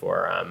foundation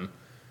for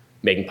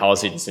making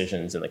policy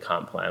decisions in the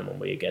comp plan when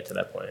we get to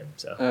that point.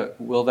 So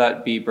Will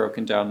that be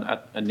broken down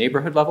at a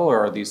neighborhood level, or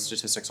are these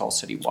statistics all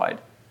citywide?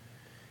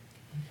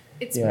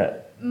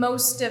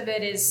 Most of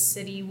it is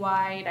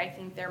citywide. I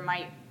think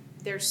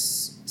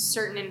there's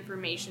certain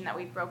information that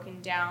we've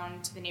broken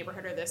down to the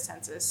neighborhood or the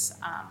census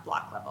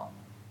block level.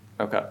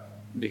 Okay,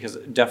 because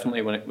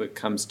definitely when it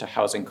comes to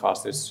housing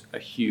costs, there's a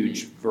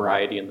huge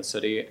variety in the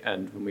city.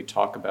 And when we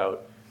talk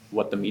about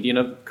what the median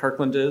of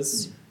Kirkland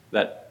is,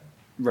 that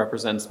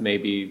represents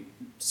maybe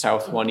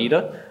South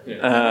Juanita,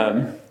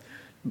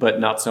 but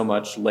not so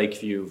much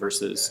Lakeview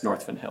versus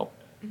North Van Hill.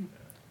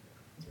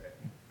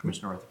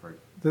 Commissioner Rutherford.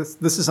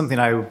 This is something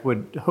I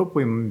would hope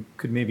we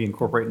could maybe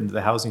incorporate into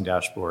the housing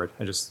dashboard.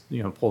 I just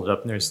pulled it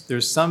up, and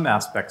there's some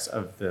aspects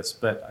of this,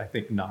 but I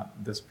think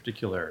not this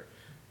particular,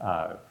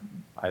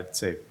 I'd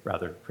say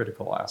rather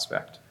critical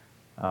aspect.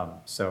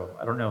 So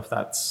I don't know if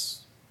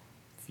that's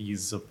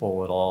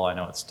feasible at all. I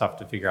know it's tough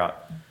to figure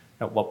out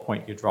at what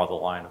point you draw the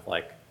line of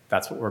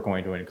that's what we're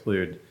going to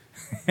include,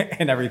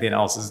 and everything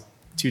else is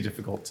too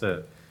difficult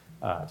to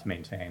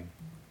maintain.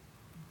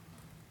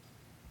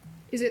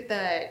 Is it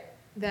the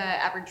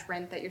average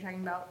rent that you're talking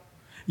about?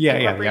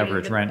 Yeah, the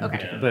average rent.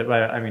 Okay. But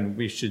I mean,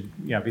 we should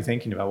be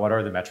thinking about what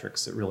are the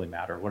metrics that really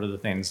matter. What are the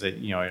things that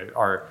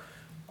are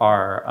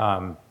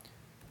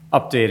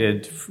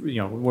updated,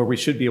 where we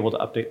should be able to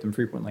update them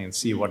frequently and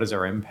see what is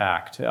our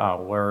impact.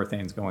 Where are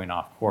things going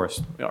off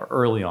course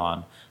early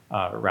on,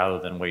 rather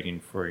than waiting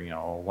for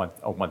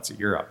a once a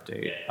year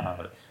update.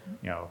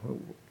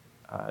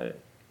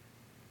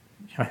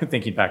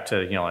 Thinking back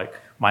to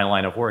my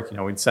line of work,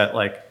 we'd set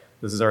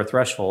this is our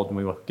threshold, and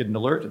we will get an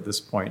alert at this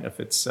point if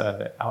it's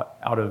out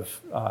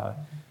of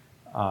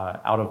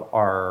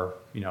our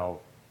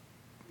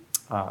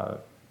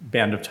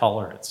band of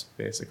tolerance,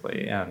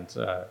 basically. And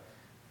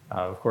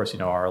of course,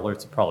 our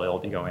alerts would probably all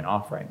be going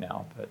off right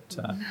now, but.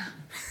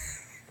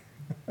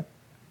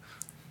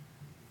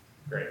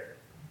 Great.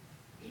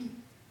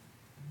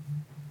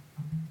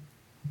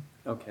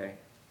 Okay.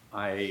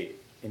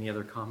 Any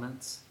other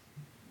comments?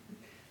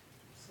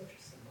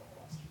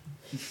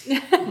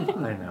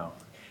 I know.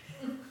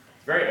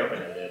 Very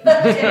open-ended.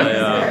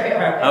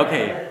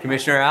 Okay,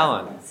 Commissioner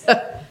Allen.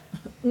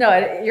 No,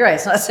 you're right.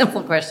 It's not a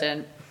simple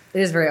question.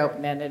 It is very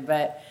open-ended,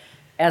 but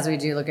as we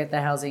do look at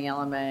the housing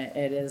element,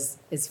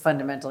 it's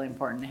fundamentally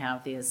important to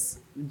have these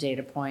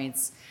data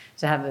points,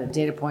 to have the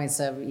data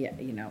points of, it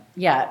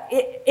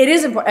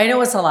is important. I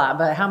know it's a lot,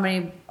 but how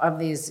many of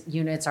these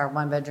units are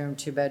 1-bedroom,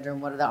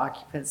 2-bedroom? What are the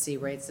occupancy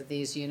rates of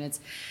these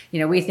units?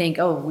 We think,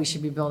 we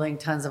should be building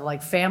tons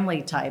of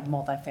family type,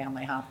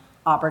 multifamily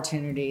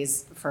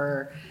opportunities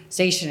for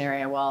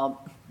stationary.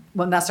 Well,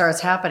 when that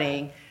starts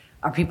happening,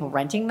 are people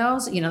renting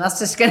those? That's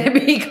just going to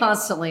be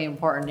constantly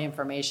important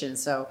information.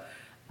 So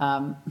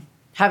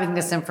having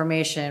this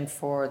information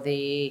for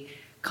the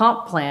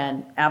comp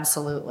plan,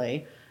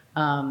 absolutely.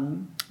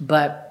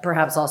 But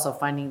perhaps also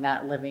finding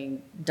that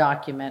living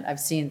document. I've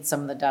seen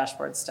some of the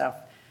dashboard stuff,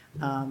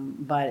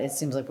 but it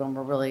seems like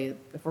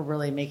if we're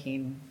really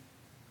making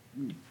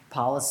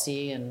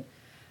policy and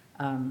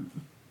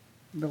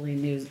really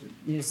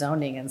new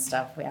zoning and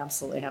stuff, we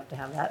absolutely have to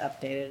have that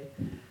updated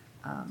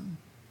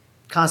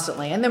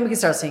constantly. And then we can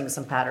start seeing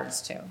some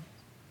patterns too.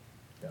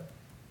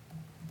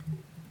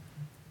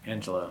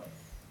 Angela.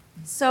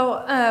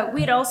 So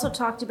we had also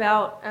talked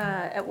about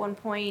at one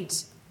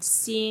point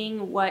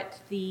seeing what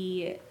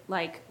the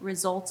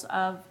results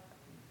of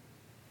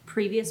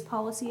previous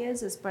policy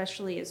is,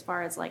 especially as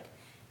far as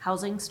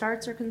housing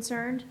starts are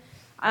concerned.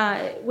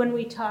 When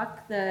we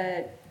talk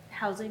the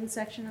housing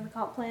section of the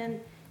comp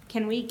plan,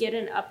 can we get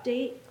an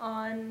update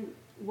on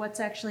what's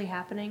actually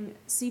happening?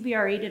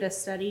 CBRE did a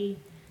study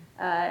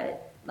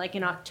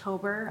in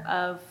October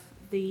of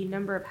the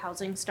number of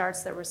housing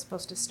starts that were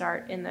supposed to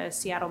start in the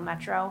Seattle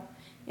Metro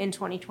in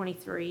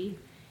 2023,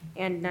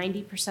 and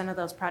 90% of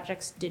those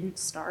projects didn't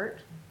start.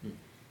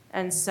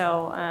 And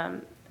so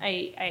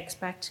I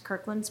expect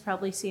Kirkland's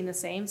probably seeing the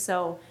same.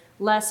 So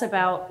less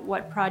about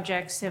what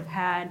projects have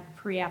had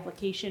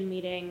pre-application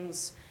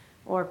meetings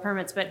or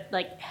permits, but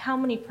how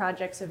many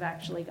projects have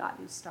actually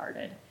gotten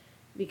started?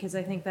 Because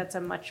I think that's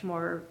a much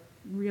more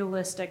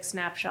realistic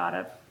snapshot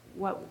of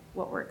what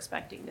we're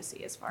expecting to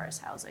see as far as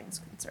housing is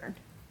concerned.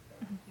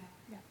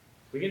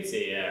 We can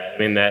see, yeah. I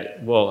mean,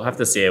 that we'll have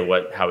to see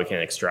how we can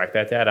extract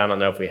that data. I don't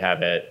know if we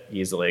have it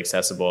easily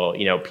accessible.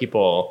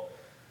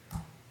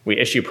 We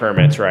issue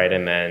permits, right,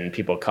 and then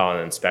people call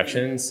in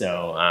inspections.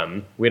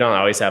 So we don't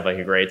always have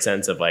a great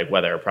sense of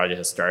whether a project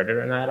has started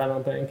or not. I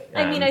don't think.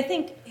 I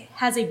think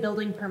has a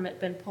building permit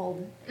been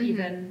pulled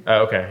even?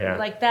 Oh, okay, yeah.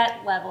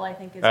 That level, I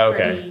think is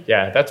okay, pretty.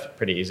 yeah, that's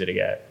pretty easy to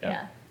get.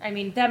 Yeah. I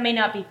mean, that may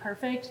not be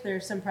perfect.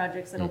 There's some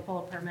projects that'll pull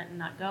a permit and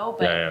not go,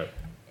 but. Yeah.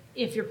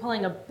 If you're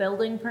pulling a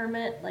building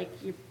permit,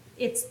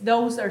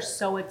 those are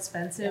so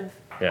expensive.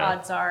 Yeah.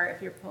 Odds are,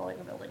 if you're pulling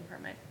a building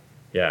permit,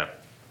 Yeah.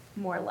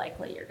 more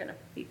likely you're going to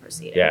be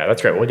proceeding. Yeah,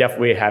 that's great.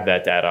 We have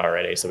that data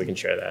already, so we can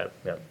share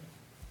that.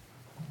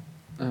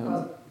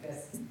 Yeah.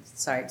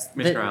 Sorry.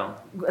 Commissioner Allen.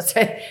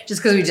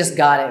 Just because we just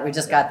got it. We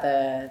just got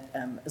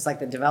it's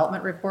the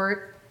development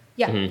report.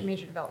 Yeah,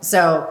 major development.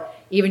 So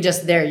even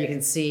just there, you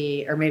can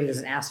see, or maybe there's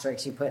an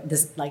asterisk you put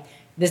this,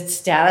 this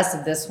status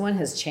of this one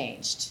has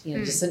changed.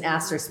 Just an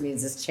asterisk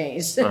means it's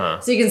changed.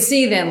 So you can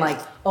see then it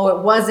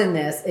was in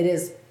this, it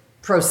is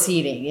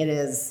proceeding. It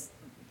is,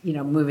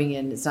 moving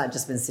in. It's not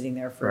just been sitting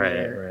there for a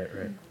year.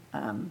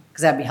 Right.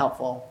 Because that'd be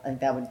helpful. I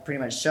think that would pretty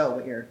much show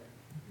what you're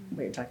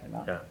talking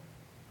about. Yeah.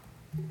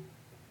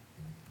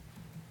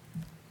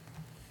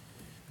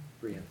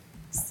 Brian.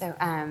 So,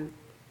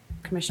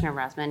 Commissioner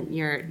Rosman,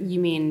 you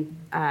mean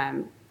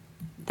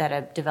that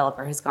a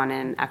developer has gone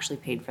in and actually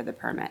paid for the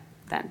permit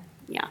then?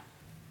 Yeah.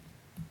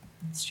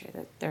 It's true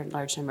that they're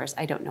large numbers.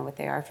 I don't know what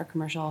they are for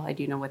commercial. I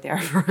do know what they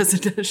are for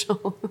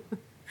residential.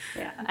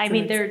 Yeah, I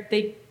mean,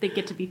 they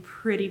get to be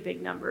pretty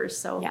big numbers.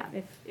 So Yeah.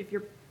 if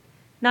you're,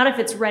 not if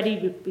it's ready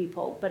to be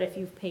pulled, but if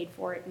you've paid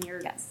for it and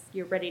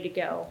you're ready to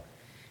go,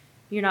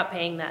 you're not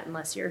paying that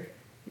unless you're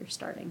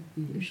starting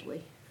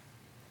usually.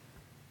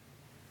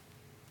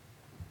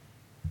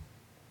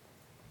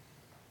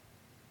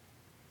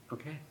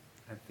 Okay,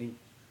 I think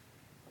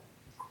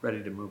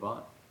ready to move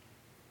on.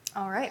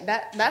 All right,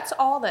 that's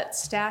all that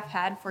staff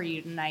had for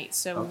you tonight.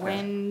 So Okay.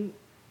 when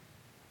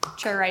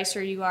Chair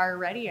Reiser, you are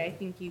ready, I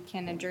think you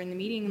can adjourn the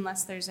meeting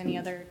unless there's any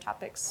other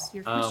topics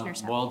your commissioners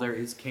have. Well, there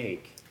is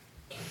cake.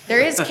 There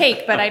is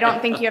cake, but I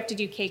don't think you have to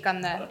do cake on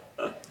the.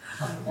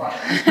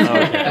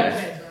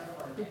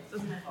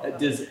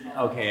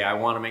 Okay. I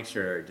want to make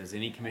sure. Does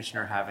any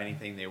commissioner have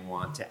anything they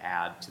want to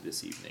add to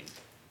this evening?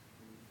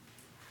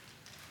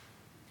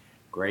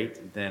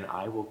 Great. Then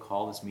I will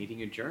call this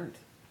meeting adjourned.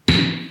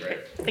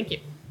 Thank you.